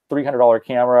 $300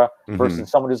 camera versus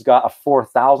someone who's got a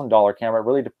 $4,000 camera. It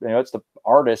really, it's the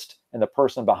artist and the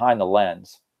person behind the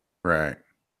lens. Right.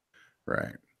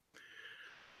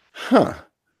 Huh.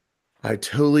 I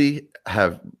totally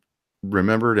have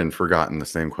remembered and forgotten the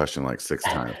same question like 6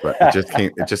 times, but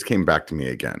it just came back to me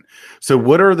again. So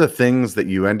what are the things that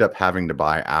you end up having to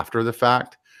buy after the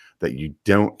fact that you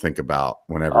don't think about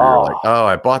whenever you're like, oh,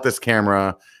 I bought this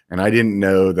camera and I didn't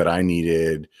know that I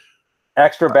needed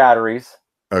extra batteries.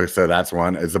 Oh, so that's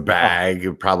one. Is a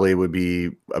bag probably would be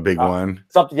a big one.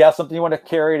 Something you want to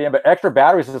carry it in, but extra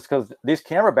batteries is because these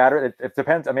camera batteries, it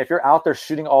depends. I mean, if you're out there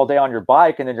shooting all day on your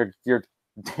bike and then your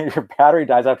battery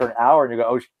dies after an hour and you go,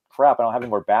 oh crap, I don't have any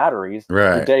more batteries.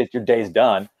 Right. Your day's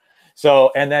done.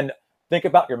 So, and then think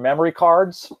about your memory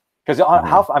cards. Because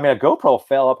I mean, a GoPro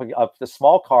fell up the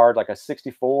small card, like a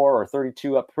 64 or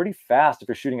 32 up pretty fast if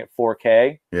you're shooting at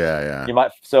 4K. Yeah. You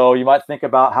might think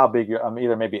about how big your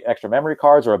either maybe extra memory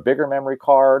cards or a bigger memory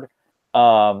card.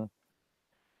 What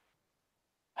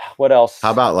else?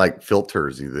 How about like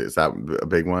filters? Is that a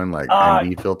big one? Like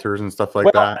ND filters and stuff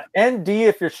like that? ND,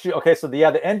 if you're okay, so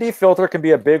the ND filter can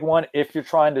be a big one if you're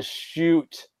trying to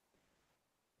shoot.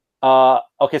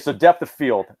 Okay, so depth of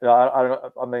field. I'm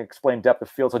going to explain depth of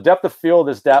field. So depth of field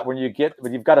is that when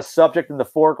you've got a subject in the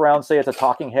foreground, say it's a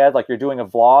talking head, like you're doing a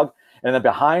vlog, and then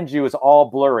behind you is all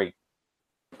blurry.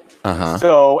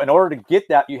 So in order to get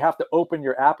that, you have to open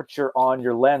your aperture on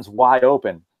your lens wide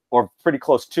open or pretty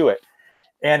close to it.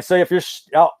 And so if you're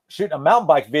out shooting a mountain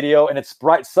bike video and it's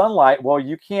bright sunlight, well,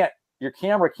 your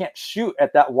camera can't shoot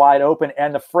at that wide open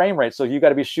and the frame rate. So you got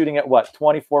to be shooting at what,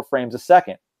 24 frames a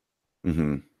second.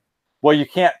 Well, you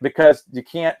can't, because you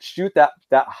can't shoot that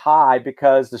high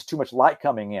because there's too much light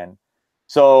coming in.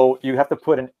 So you have to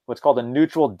put in what's called a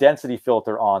neutral density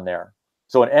filter on there.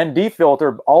 So an ND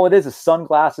filter, all it is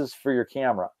sunglasses for your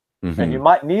camera. And you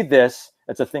might need this.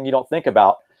 It's a thing you don't think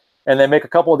about. And they make a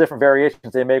couple of different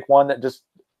variations. They make one that just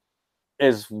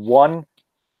is one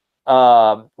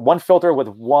filter with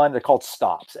one, they're called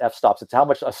stops, f-stops. It's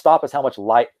a stop is how much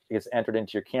light is entered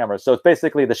into your camera. So it's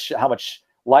basically how much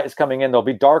light is coming in. They'll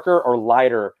be darker or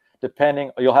lighter depending.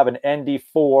 You'll have an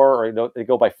ND4, or they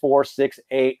go by 4, 6,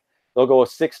 8. They'll go with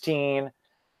 16,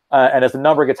 and as the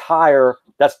number gets higher,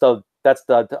 that's the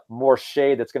more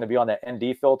shade that's going to be on that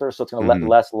ND filter. So it's going to let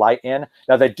less light in.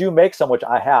 Now they do make some, which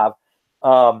I have.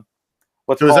 So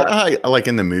is that how, like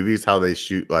in the movies, how they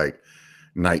shoot like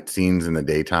night scenes in the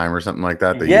daytime or something like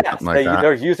that?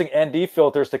 They're using ND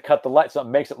filters to cut the light, so it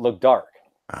makes it look dark.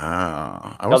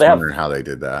 I was wondering how they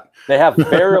did that. They have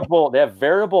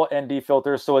variable ND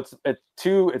filters, so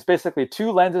it's basically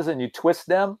two lenses, and you twist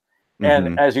them,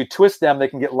 and as you twist them, they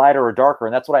can get lighter or darker.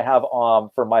 And that's what I have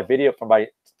for my video, for my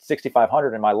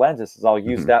 6500 and my lenses. Is I'll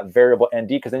use that variable ND,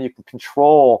 because then you can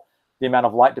control the amount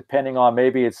of light depending on,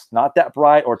 maybe it's not that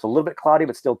bright or it's a little bit cloudy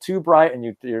but still too bright, and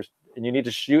you need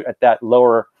to shoot at that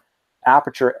lower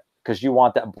aperture because you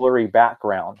want that blurry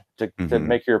background to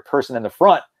make your person in the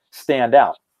front stand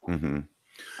out.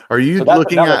 Are you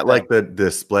looking at like the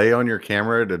display on your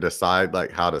camera to decide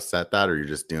like how to set that, or you're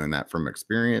just doing that from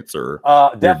experience, or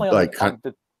definitely like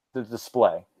the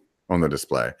display? On the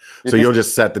display. So you'll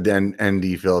just set the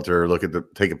ND filter,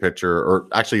 take a picture, or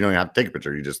actually you don't even have to take a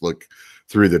picture. You just look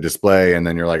through the display and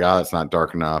then you're like, oh, it's not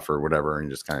dark enough or whatever, and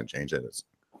you just kind of change it.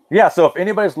 Yeah, so if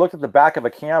anybody's looked at the back of a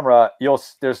camera,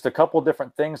 there's a couple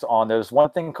different things on. There's one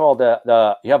thing called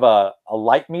you have a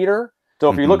light meter.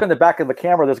 So if you look in the back of the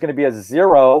camera, there's going to be a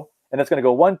 0, and it's going to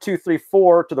go 1, 2, 3,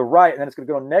 4 to the right, and then it's going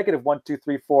to go negative 1, 2,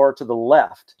 3, 4 to the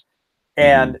left.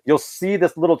 And you'll see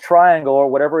this little triangle or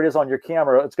whatever it is on your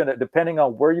camera. It's going to, depending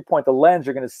on where you point the lens,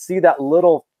 you're going to see that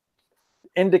little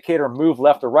indicator move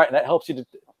left or right, and that helps you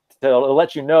to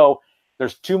let you know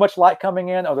there's too much light coming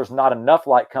in or there's not enough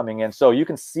light coming in. So you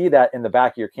can see that in the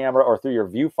back of your camera or through your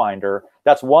viewfinder.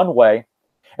 That's one way.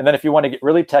 And then if you want to get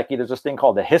really techie, there's this thing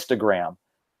called the histogram.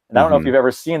 And I don't know if you've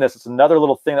ever seen this. It's another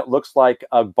little thing that looks like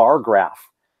a bar graph,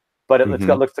 but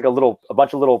looks like a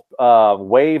bunch of little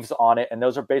waves on it. And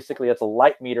those are basically, it's a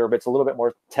light meter, but it's a little bit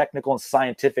more technical and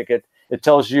scientific. It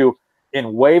tells you in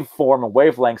waveform and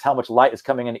wavelengths how much light is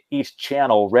coming in each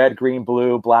channel: red, green,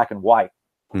 blue, black, and white.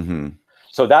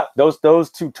 So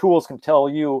those two tools can tell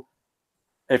you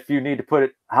if you need to put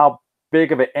it, how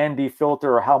big of an ND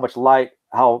filter or how much light,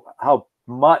 how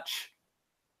much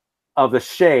of the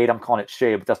shade, I'm calling it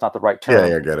shade, but that's not the right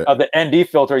term. Yeah, I get it. Of the ND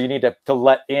filter you need to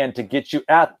let in to get you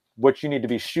at what you need to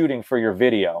be shooting for your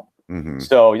video.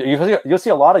 So you'll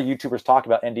see a lot of YouTubers talk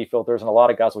about ND filters, and a lot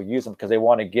of guys will use them because they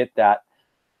want to get that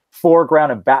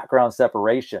foreground and background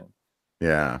separation.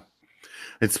 Yeah.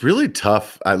 It's really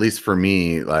tough, at least for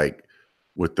me, like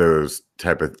with those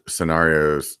type of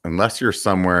scenarios, unless you're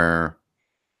somewhere,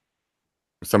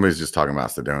 somebody's just talking about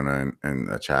Sedona in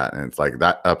the chat, and it's like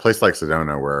that, a place like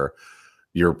Sedona where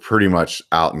you're pretty much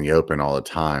out in the open all the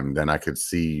time, then I could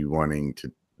see you wanting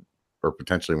to, or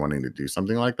potentially wanting to do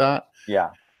something like that.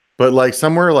 Yeah. But like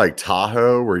somewhere like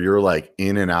Tahoe, where you're like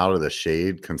in and out of the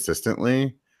shade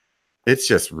consistently, it's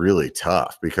just really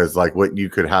tough, because like what you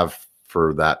could have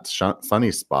for that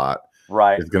sunny spot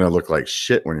Right. It's gonna look like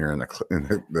shit when you're in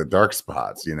the dark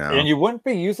spots, you know. And you wouldn't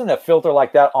be using a filter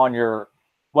like that on your.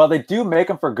 Well, they do make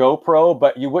them for GoPro,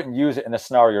 but you wouldn't use it in the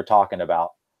scenario you're talking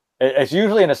about. It's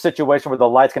usually in a situation where the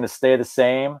light's going to stay the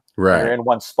same. Right. You're in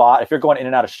one spot. If you're going in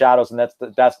and out of shadows, and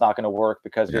that's not going to work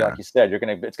because you're, like you said,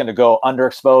 it's going to go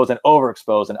underexposed and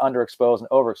overexposed and underexposed and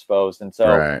overexposed. And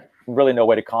so really no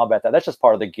way to combat that. That's just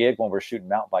part of the gig when we're shooting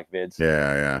mountain bike vids.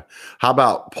 Yeah. Yeah. How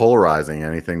about polarizing?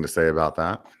 Anything to say about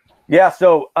that? Yeah.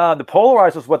 So the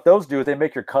polarizers, what those do is they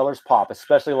make your colors pop,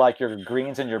 especially like your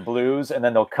greens and your blues. And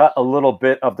then they'll cut a little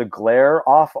bit of the glare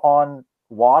off on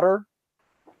water.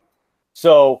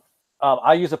 So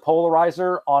I use a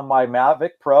polarizer on my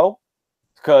Mavic Pro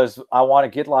because I want to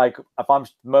get like, if I'm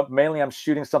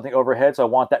shooting something overhead, so I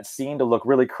want that scene to look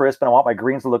really crisp and I want my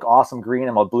greens to look awesome green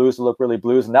and my blues to look really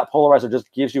blues. And that polarizer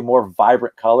just gives you more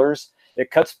vibrant colors. It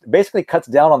basically cuts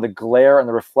down on the glare and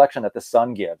the reflection that the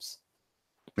sun gives.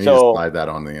 You just slide that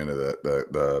on the end of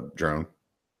the drone.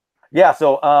 Yeah.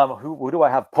 So who do I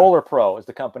have? Polar Pro is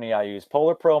the company I use.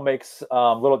 Polar Pro makes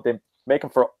they make them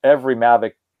for every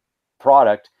Mavic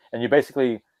product. And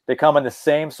they come in the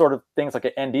same sort of things like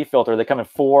an ND filter. They come in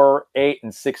 4, 8,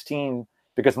 and 16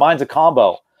 because mine's a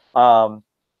combo. The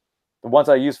ones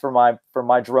I use for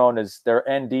my drone is their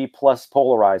ND plus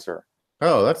polarizer.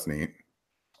 Oh, that's neat.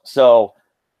 So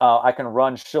I can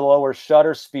run lower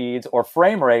shutter speeds or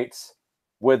frame rates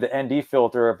with the ND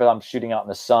filter if I'm shooting out in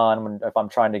the sun, if I'm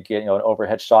trying to get an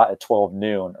overhead shot at 12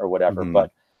 noon or whatever. Mm-hmm.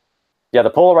 But yeah,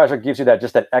 the polarizer gives you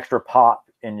just that extra pop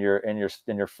in your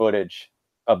footage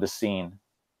of the scene.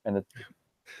 And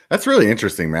that's really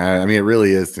interesting, man. I mean, it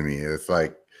really is to me. It's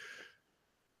like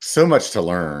so much to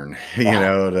learn, you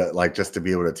know, to like just to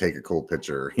be able to take a cool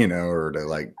picture, or to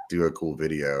like do a cool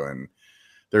video. And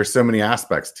there's so many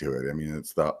aspects to it. I mean,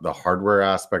 it's the hardware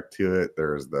aspect to it.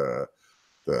 There's the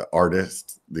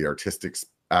artistic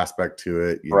aspect to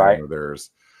it. You know,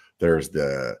 there's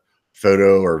the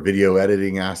photo or video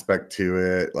editing aspect to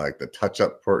it, like the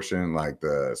touch-up portion, like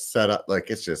the setup. Like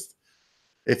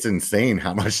it's insane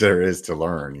how much there is to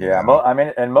learn. You know? I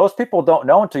mean, and most people don't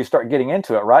know until you start getting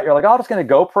into it, right? You're like, oh, I'm just going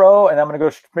to GoPro and I'm going to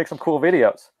go make some cool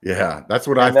videos. Yeah, that's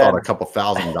what I thought a couple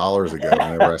 $1,000s ago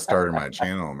whenever I started my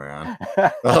channel, man.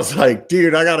 I was like,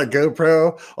 dude, I got a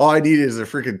GoPro. All I need is a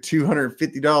freaking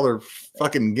 $250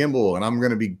 fucking gimbal and I'm going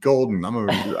to be golden. I'm going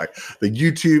to be like, the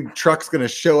YouTube truck's going to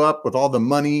show up with all the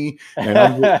money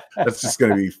and that's just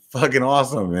going to be fucking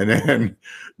awesome. And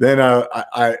then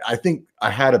I think I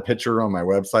had a picture on my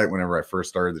website whenever I first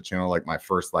started the channel. Like my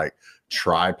first like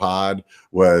tripod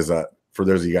was for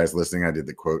those of you guys listening, I did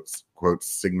the quotes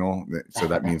signal. So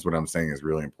that means what I'm saying is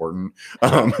really important.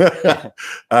 And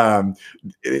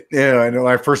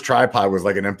my first tripod was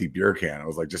like an empty beer can. I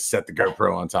was like, just set the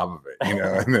GoPro on top of it,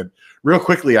 and then real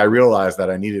quickly I realized that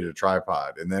I needed a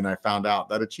tripod. And then I found out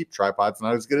that a cheap tripod's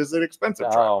not as good as an expensive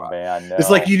tripod. Oh man, no. It's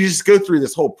like you just go through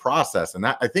this whole process. And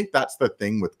I think that's the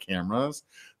thing with cameras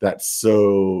that's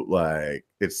so like,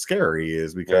 it's scary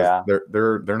is because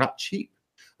they're not cheap.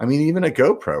 I mean, even a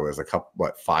GoPro is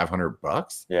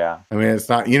 $500? Yeah. I mean, it's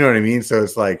not, you know what I mean? So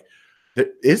it's like,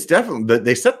 it's definitely,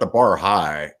 they set the bar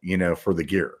high, for the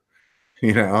gear,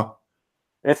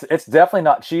 It's definitely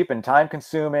not cheap and time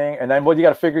consuming. And then you got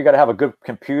to figure, you got to have a good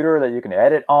computer that you can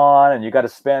edit on, and you got to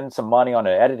spend some money on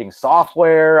an editing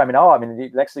software. I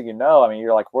mean, next thing you know,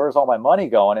 you're like, where's all my money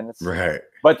going? And it's right.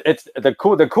 But it's the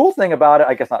cool thing about it,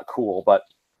 I guess not cool, but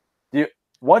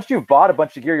once you've bought a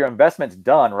bunch of gear, your investment's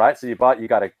done, right? So you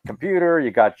got a computer,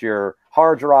 you got your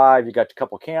hard drive, you got a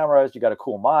couple cameras, you got a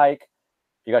cool mic,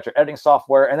 you got your editing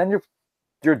software, and then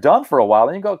you're done for a while.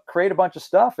 Then you go create a bunch of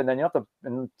stuff, and then you have to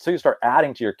until you start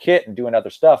adding to your kit and doing other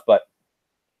stuff. But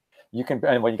you can,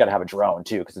 and you got to have a drone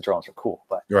too, because the drones are cool.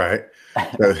 But right,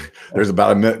 there's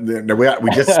about we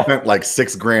just spent like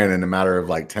 $6,000 in a matter of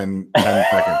like 10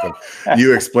 seconds of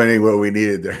you explaining what we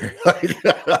needed there.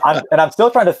 I'm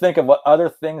still trying to think of what other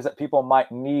things that people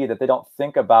might need that they don't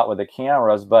think about with the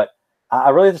cameras. But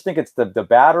I really just think it's the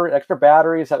battery, extra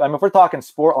batteries. I mean, if we're talking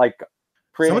sport, like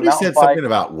somebody said something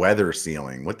about weather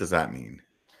sealing. What does that mean?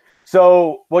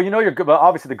 So, well,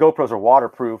 obviously the GoPros are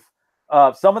waterproof.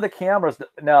 Some of the cameras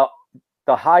now.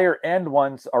 The higher end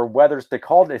ones are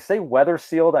they say weather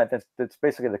sealed. And it's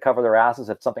basically to cover their asses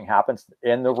if something happens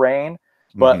in the rain.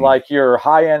 But like your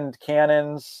high end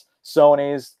Canons,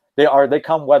 Sonys, they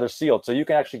come weather sealed, so you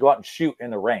can actually go out and shoot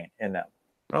in the rain in them.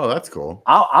 Oh, that's cool.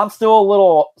 I'm still a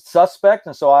little suspect,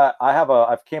 and so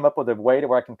I've came up with a way to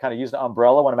where I can kind of use an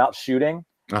umbrella when I'm out shooting.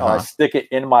 I stick it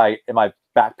in my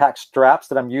backpack straps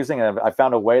that I'm using, and I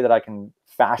found a way that I can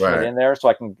fashion it in there, so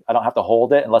I don't have to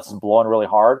hold it unless it's blowing really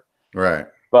hard. Right.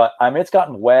 But I mean, it's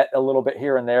gotten wet a little bit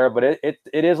here and there, but it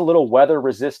is a little weather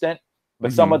resistant.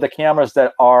 But some of the cameras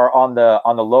that are on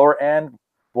the lower end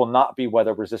will not be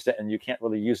weather resistant, and you can't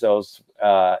really use those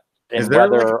in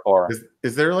weather. Or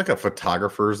is there like a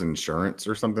photographer's insurance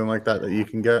or something like that you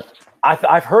can get?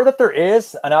 I've heard that there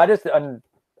is, and I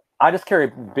just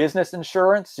carry business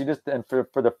insurance. You just, and for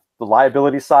the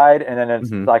liability side, and then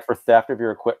it's like for theft of your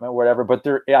equipment or whatever. But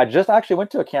I just actually went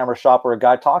to a camera shop where a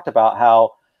guy talked about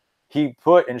how he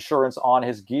put insurance on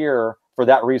his gear for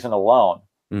that reason alone.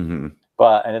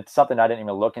 But, and it's something I didn't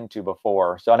even look into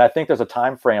before. So, and I think there's a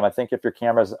time frame. I think if your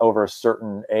camera's over a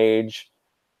certain age,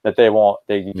 that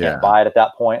you can't buy it at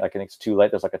that point. Like, I think it's too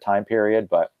late. There's like a time period.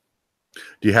 But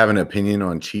do you have an opinion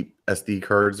on cheap SD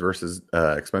cards versus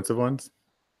expensive ones?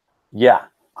 Yeah,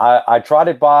 I try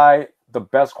to buy the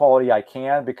best quality I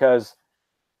can, because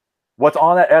what's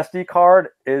on that SD card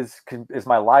is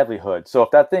my livelihood. So if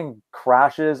that thing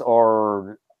crashes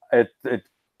or it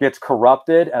gets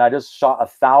corrupted, and I just shot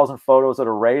 1,000 photos at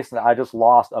a race and I just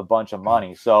lost a bunch of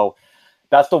money. So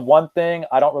that's the one thing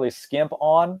I don't really skimp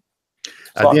on.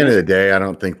 So at the end of the day, I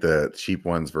don't think the cheap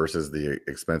ones versus the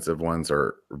expensive ones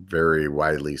are very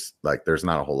widely, like, there's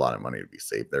not a whole lot of money to be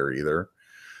saved there either.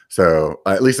 So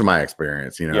at least in my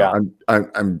experience, you know,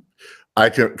 I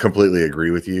completely agree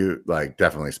with you. Like,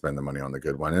 definitely spend the money on the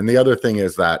good one. And the other thing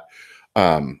is that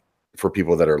for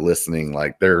people that are listening,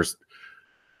 like, there's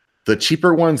the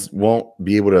cheaper ones won't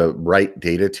be able to write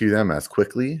data to them as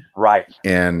quickly. Right.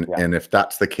 And if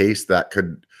that's the case, that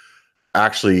could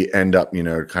actually end up, you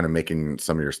know, kind of making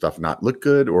some of your stuff not look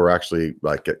good, or actually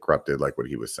like get corrupted, like what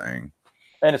he was saying.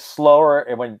 And it's slower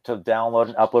when to download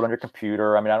and upload on your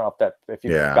computer. I mean, I don't know if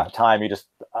you've got time, you just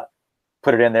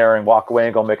put it in there and walk away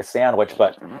and go make a sandwich.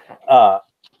 But I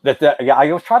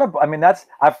always try to. I mean,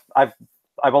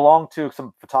 I belong to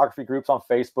some photography groups on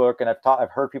Facebook, and I've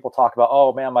heard people talk about,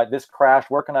 oh man, this crashed.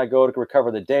 Where can I go to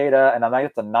recover the data? And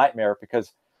it's a nightmare,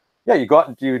 because you go out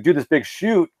and you do this big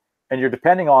shoot, and you're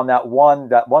depending on that one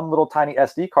little tiny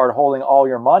SD card holding all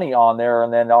your money on there,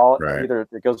 and then either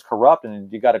it goes corrupt,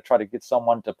 and you got to try to get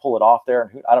someone to pull it off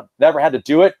there. And I've never had to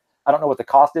do it. I don't know what the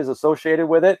cost is associated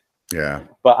with it. Yeah,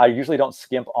 but I usually don't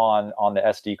skimp on the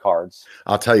SD cards.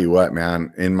 I'll tell you what,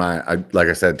 man. Like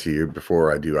I said to you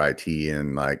before, I do IT,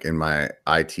 and like in my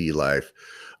IT life,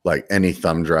 like any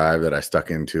thumb drive that I stuck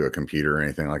into a computer or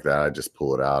anything like that, I just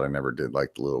pull it out. I never did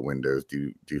like the little Windows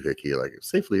doohickey, like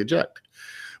safely eject.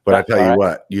 But I tell you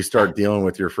what, you start dealing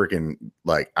with your freaking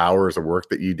like hours of work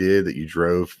that you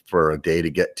drove for a day to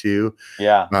get to.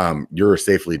 Yeah. You're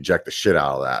safely eject the shit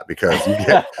out of that, because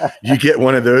you get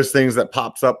one of those things that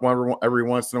pops up every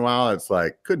once in a while. It's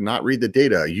like, could not read the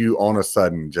data. You all of a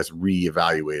sudden just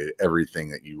reevaluated everything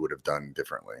that you would have done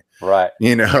differently. Right.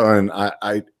 You know, and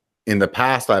I in the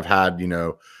past, I've had, you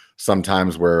know,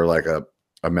 sometimes where like a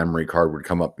memory card would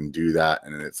come up and do that.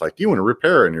 And it's like, do you want to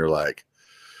repair? And you're like,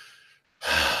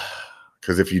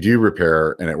 because if you do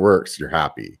repair and it works, you're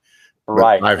happy.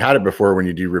 Right. But I've had it before when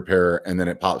you do repair and then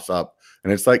it pops up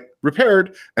and it's like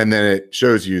repaired, and then it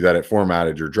shows you that it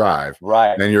formatted your drive.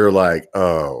 Right. And you're like,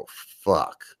 oh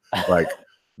fuck. Like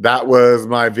that was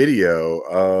my video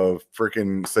of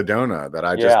freaking Sedona that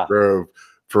I just drove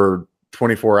for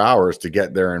 24 hours to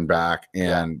get there and back.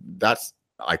 And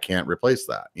I can't replace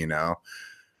that, you know?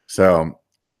 So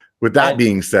with that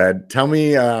being said, tell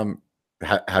me,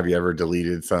 have you ever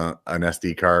deleted an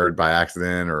SD card by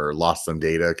accident, or lost some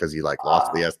data because you like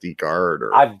lost the SD card?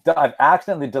 Or I've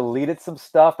accidentally deleted some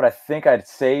stuff, but I think I'd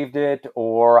saved it,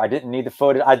 or I didn't need the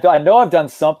footage. I know I've done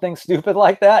something stupid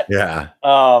like that. Yeah.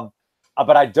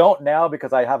 But I don't now,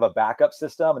 because I have a backup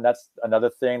system, and that's another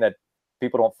thing that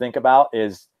people don't think about,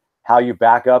 is how you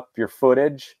back up your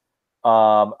footage.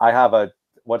 I have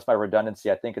what's my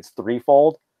redundancy? I think it's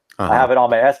threefold. I have it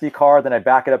on my SD card, then I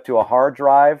back it up to a hard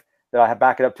drive, that I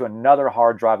back it up to another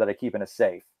hard drive that I keep in a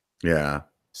safe. Yeah.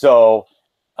 So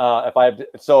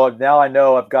so now I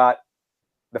know I've got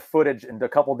the footage in a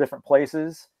couple different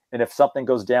places, and if something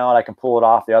goes down, I can pull it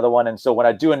off the other one. And so when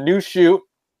I do a new shoot,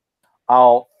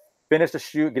 I'll finish the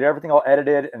shoot, get everything all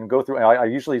edited, and go through. And I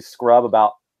usually scrub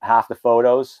about half the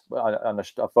photos on the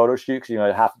photo shoot,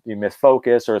 because you miss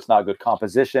focus, or it's not good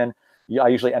composition. I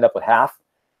usually end up with half.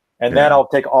 And then I'll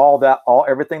take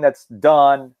everything that's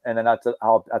done, and then that's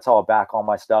how I'll back all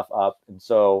my stuff up. And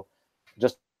so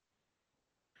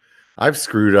I've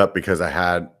screwed up because I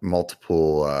had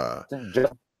multiple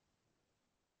it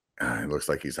looks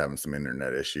like he's having some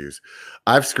internet issues.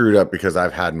 I've screwed up because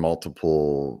I've had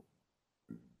multiple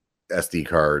SD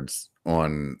cards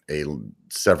on a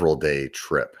several day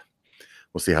trip.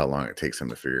 we'll see how long it takes him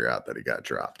to figure out that he got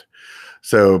dropped.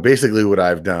 So basically what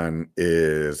I've done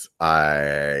is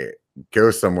I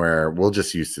go somewhere. We'll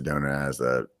just use Sedona as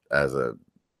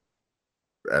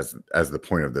the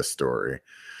point of this story.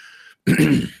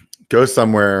 Go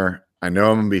somewhere. I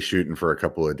know I'm gonna be shooting for a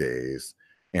couple of days,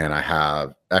 and I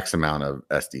have X amount of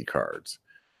SD cards.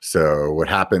 So what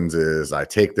happens is I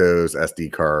take those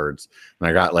SD cards, and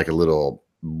I got like a little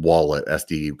wallet,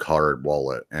 SD card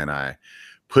wallet, and I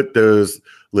put those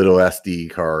little SD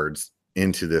cards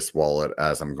into this wallet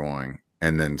as I'm going.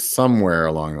 And then somewhere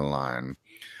along the line,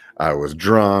 I was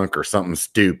drunk or something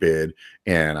stupid,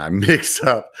 and I mix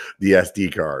up the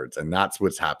SD cards. And that's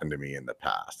what's happened to me in the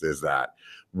past, is that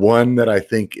one that I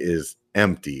think is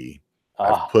empty,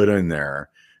 I've put in there.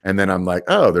 And then I'm like,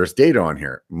 oh, there's data on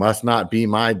here. Must not be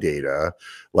my data.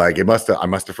 Like I must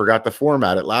have forgot to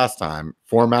format it last time.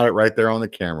 Format it right there on the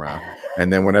camera.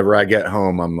 And then whenever I get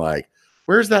home, I'm like,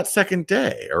 where's that second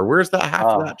day? Or where's that half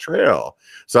of that trail?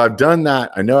 So I've done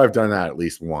that. I know I've done that at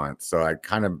least once. So I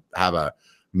kind of have a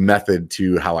method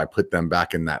to how I put them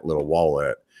back in that little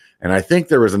wallet. And I think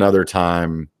there was another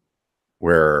time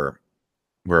where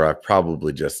I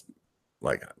probably just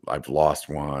like I've lost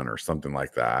one or something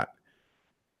like that.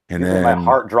 And then my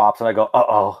heart drops and I go,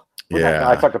 uh-oh. Yeah.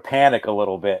 I start to panic a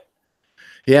little bit.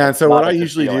 Yeah. And so what I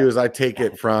usually do is I take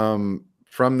it from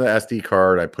the SD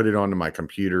card, I put it onto my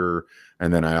computer,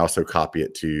 and then I also copy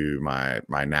it to my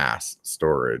NAS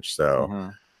storage.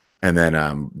 So, and then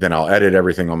I'll edit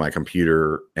everything on my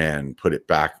computer and put it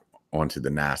back onto the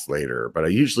NAS later. But I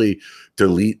usually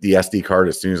delete the SD card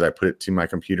as soon as I put it to my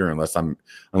computer, unless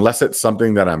it's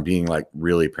something that I'm being like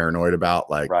really paranoid about.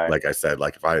 Like I said,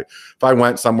 like if I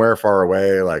went somewhere far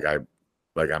away, like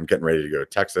I'm getting ready to go to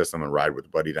Texas, I'm gonna ride with a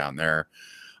buddy down there,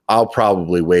 I'll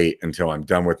probably wait until I'm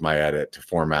done with my edit to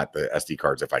format the SD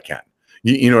cards if I can.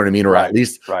 You know what I mean? Or at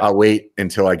least I'll wait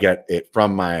until I get it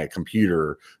from my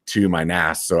computer to my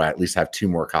NAS, so I at least have 2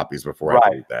 more copies before I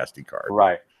delete the SD card.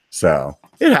 Right. So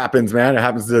it happens, man. It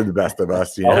happens to the best of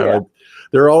us. You know,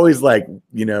 they're always like,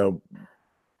 you know,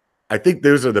 I think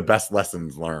those are the best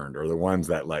lessons learned, or the ones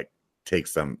that like take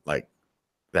some like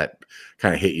that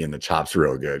kind of hit you in the chops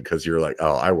real good, because you're like,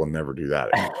 oh, I will never do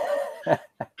that anymore.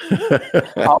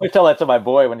 I always tell that to my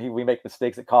boy when we make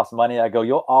mistakes that cost money. I go,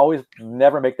 you'll always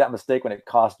never make that mistake when it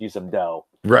costs you some dough.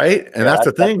 Right. And that's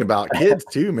the thing about kids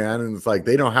too, man. And it's like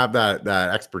they don't have that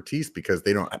expertise because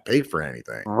they don't pay for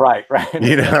anything. Right.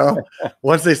 You know,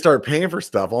 once they start paying for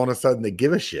stuff, all of a sudden they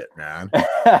give a shit, man.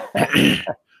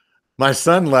 My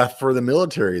son left for the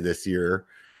military this year,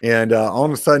 and all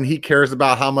of a sudden he cares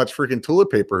about how much freaking toilet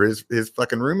paper his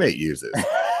fucking roommate uses.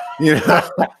 You know,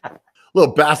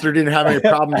 little bastard didn't have any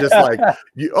problem just like,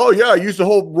 oh yeah, I used a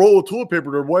whole roll of toilet paper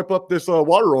to wipe up this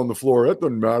water on the floor. That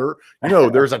doesn't matter. You know,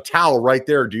 there's a towel right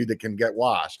there, dude, that can get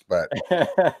washed. But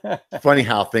funny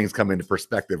how things come into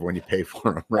perspective when you pay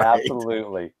for them, right?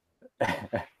 Absolutely.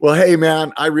 Well, hey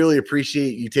man, I really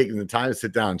appreciate you taking the time to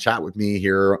sit down and chat with me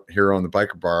here on the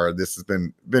Biker Bar. This has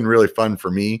been really fun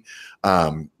for me.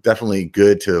 Definitely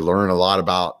good to learn a lot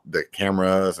about the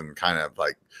cameras and kind of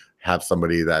like have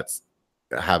somebody that's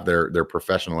have their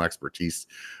professional expertise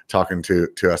talking to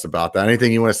us about that.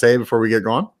 Anything you want to say before we get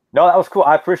going? No, that was cool.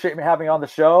 I appreciate me having you on the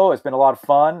show. It's been a lot of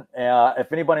fun.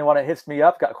 If anybody want to hit me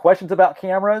up, got questions about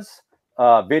cameras,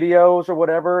 videos or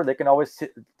whatever, they can always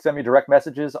send me direct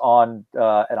messages on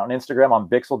Instagram on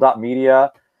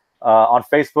bixel.media. On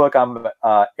Facebook, I'm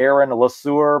Aaron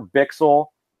Lesueur Bixel.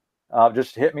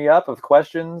 Just hit me up with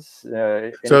questions.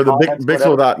 So the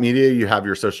bixel.media, you have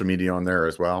your social media on there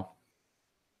as well?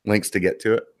 Links to get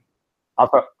to it?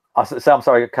 I'm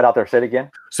sorry, cut out there. Say it again.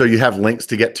 So you have links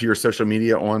to get to your social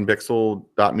media on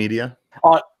bixel.media?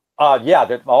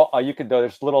 Yeah, you can.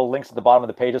 There's little links at the bottom of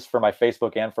the pages for my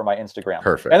Facebook and for my Instagram.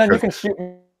 Perfect. And then you can shoot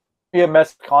me a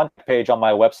message contact page on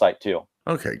my website too.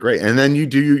 Okay, great. And then you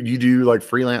do like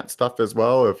freelance stuff as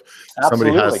well. If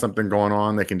somebody has something going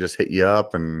on, they can just hit you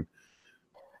up. And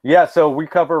yeah, so we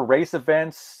cover race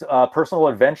events, personal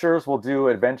adventures. We'll do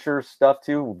adventure stuff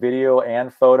too, video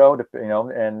and photo. You know,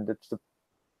 and it's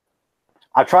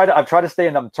I'm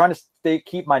trying to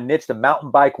keep my niche, the mountain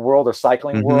bike world or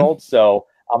cycling world. So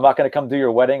I'm not going to come do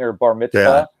your wedding or bar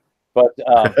mitzvah, but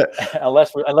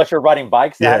unless you're riding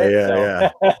bikes at it. Yeah.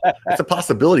 It's a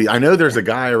possibility. I know there's a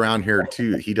guy around here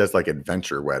too. He does like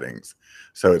adventure weddings.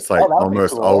 So it's like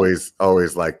almost always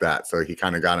like that. So he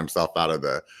kind of got himself out of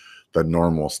the the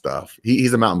normal stuff.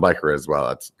 He's a mountain biker as well.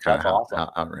 That's kind of awesome.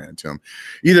 how I ran into him.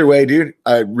 Either way, dude,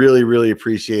 I really, really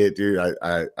appreciate it, dude.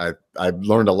 I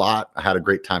learned a lot. I had a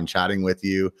great time chatting with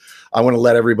you. I want to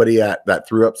let everybody that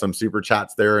threw up some super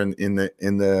chats there in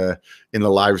the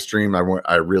live stream.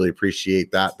 I really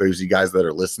appreciate that. Those of you guys that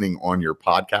are listening on your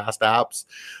podcast apps,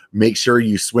 make sure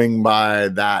you swing by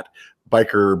that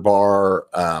Biker Bar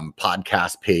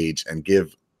podcast page and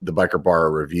give the Biker Bar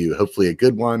a review, hopefully a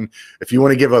good one. If you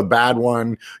want to give a bad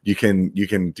one, you can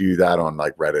do that on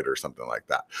like Reddit or something like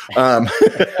that.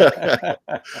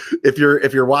 If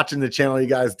you're watching the channel, you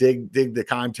guys dig the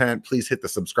content, please hit the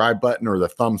subscribe button or the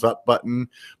thumbs up button.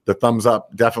 The thumbs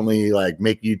up definitely like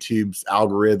make YouTube's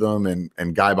algorithm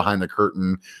and guy behind the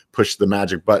curtain push the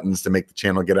magic buttons to make the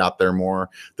channel get out there more.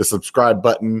 The subscribe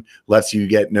button lets you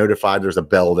get notified. There's a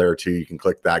bell there too. You can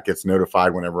click that, gets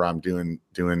notified whenever I'm doing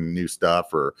new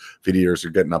stuff or videos are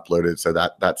getting uploaded. So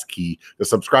that's key. The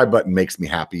subscribe button makes me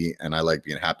happy and I like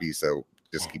being happy. So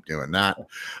just keep doing that.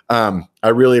 I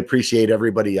really appreciate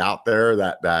everybody out there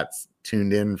that's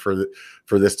tuned in for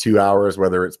this 2 hours,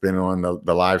 whether it's been on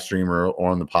the live stream or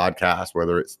on the podcast,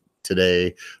 whether it's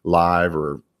today live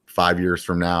or 5 years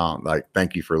from now. Like,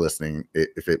 thank you for listening.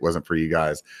 If it wasn't for you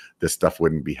guys, this stuff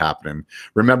wouldn't be happening.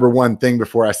 Remember one thing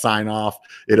before I sign off,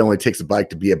 it only takes a bike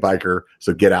to be a biker.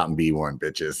 So get out and be one,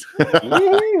 bitches.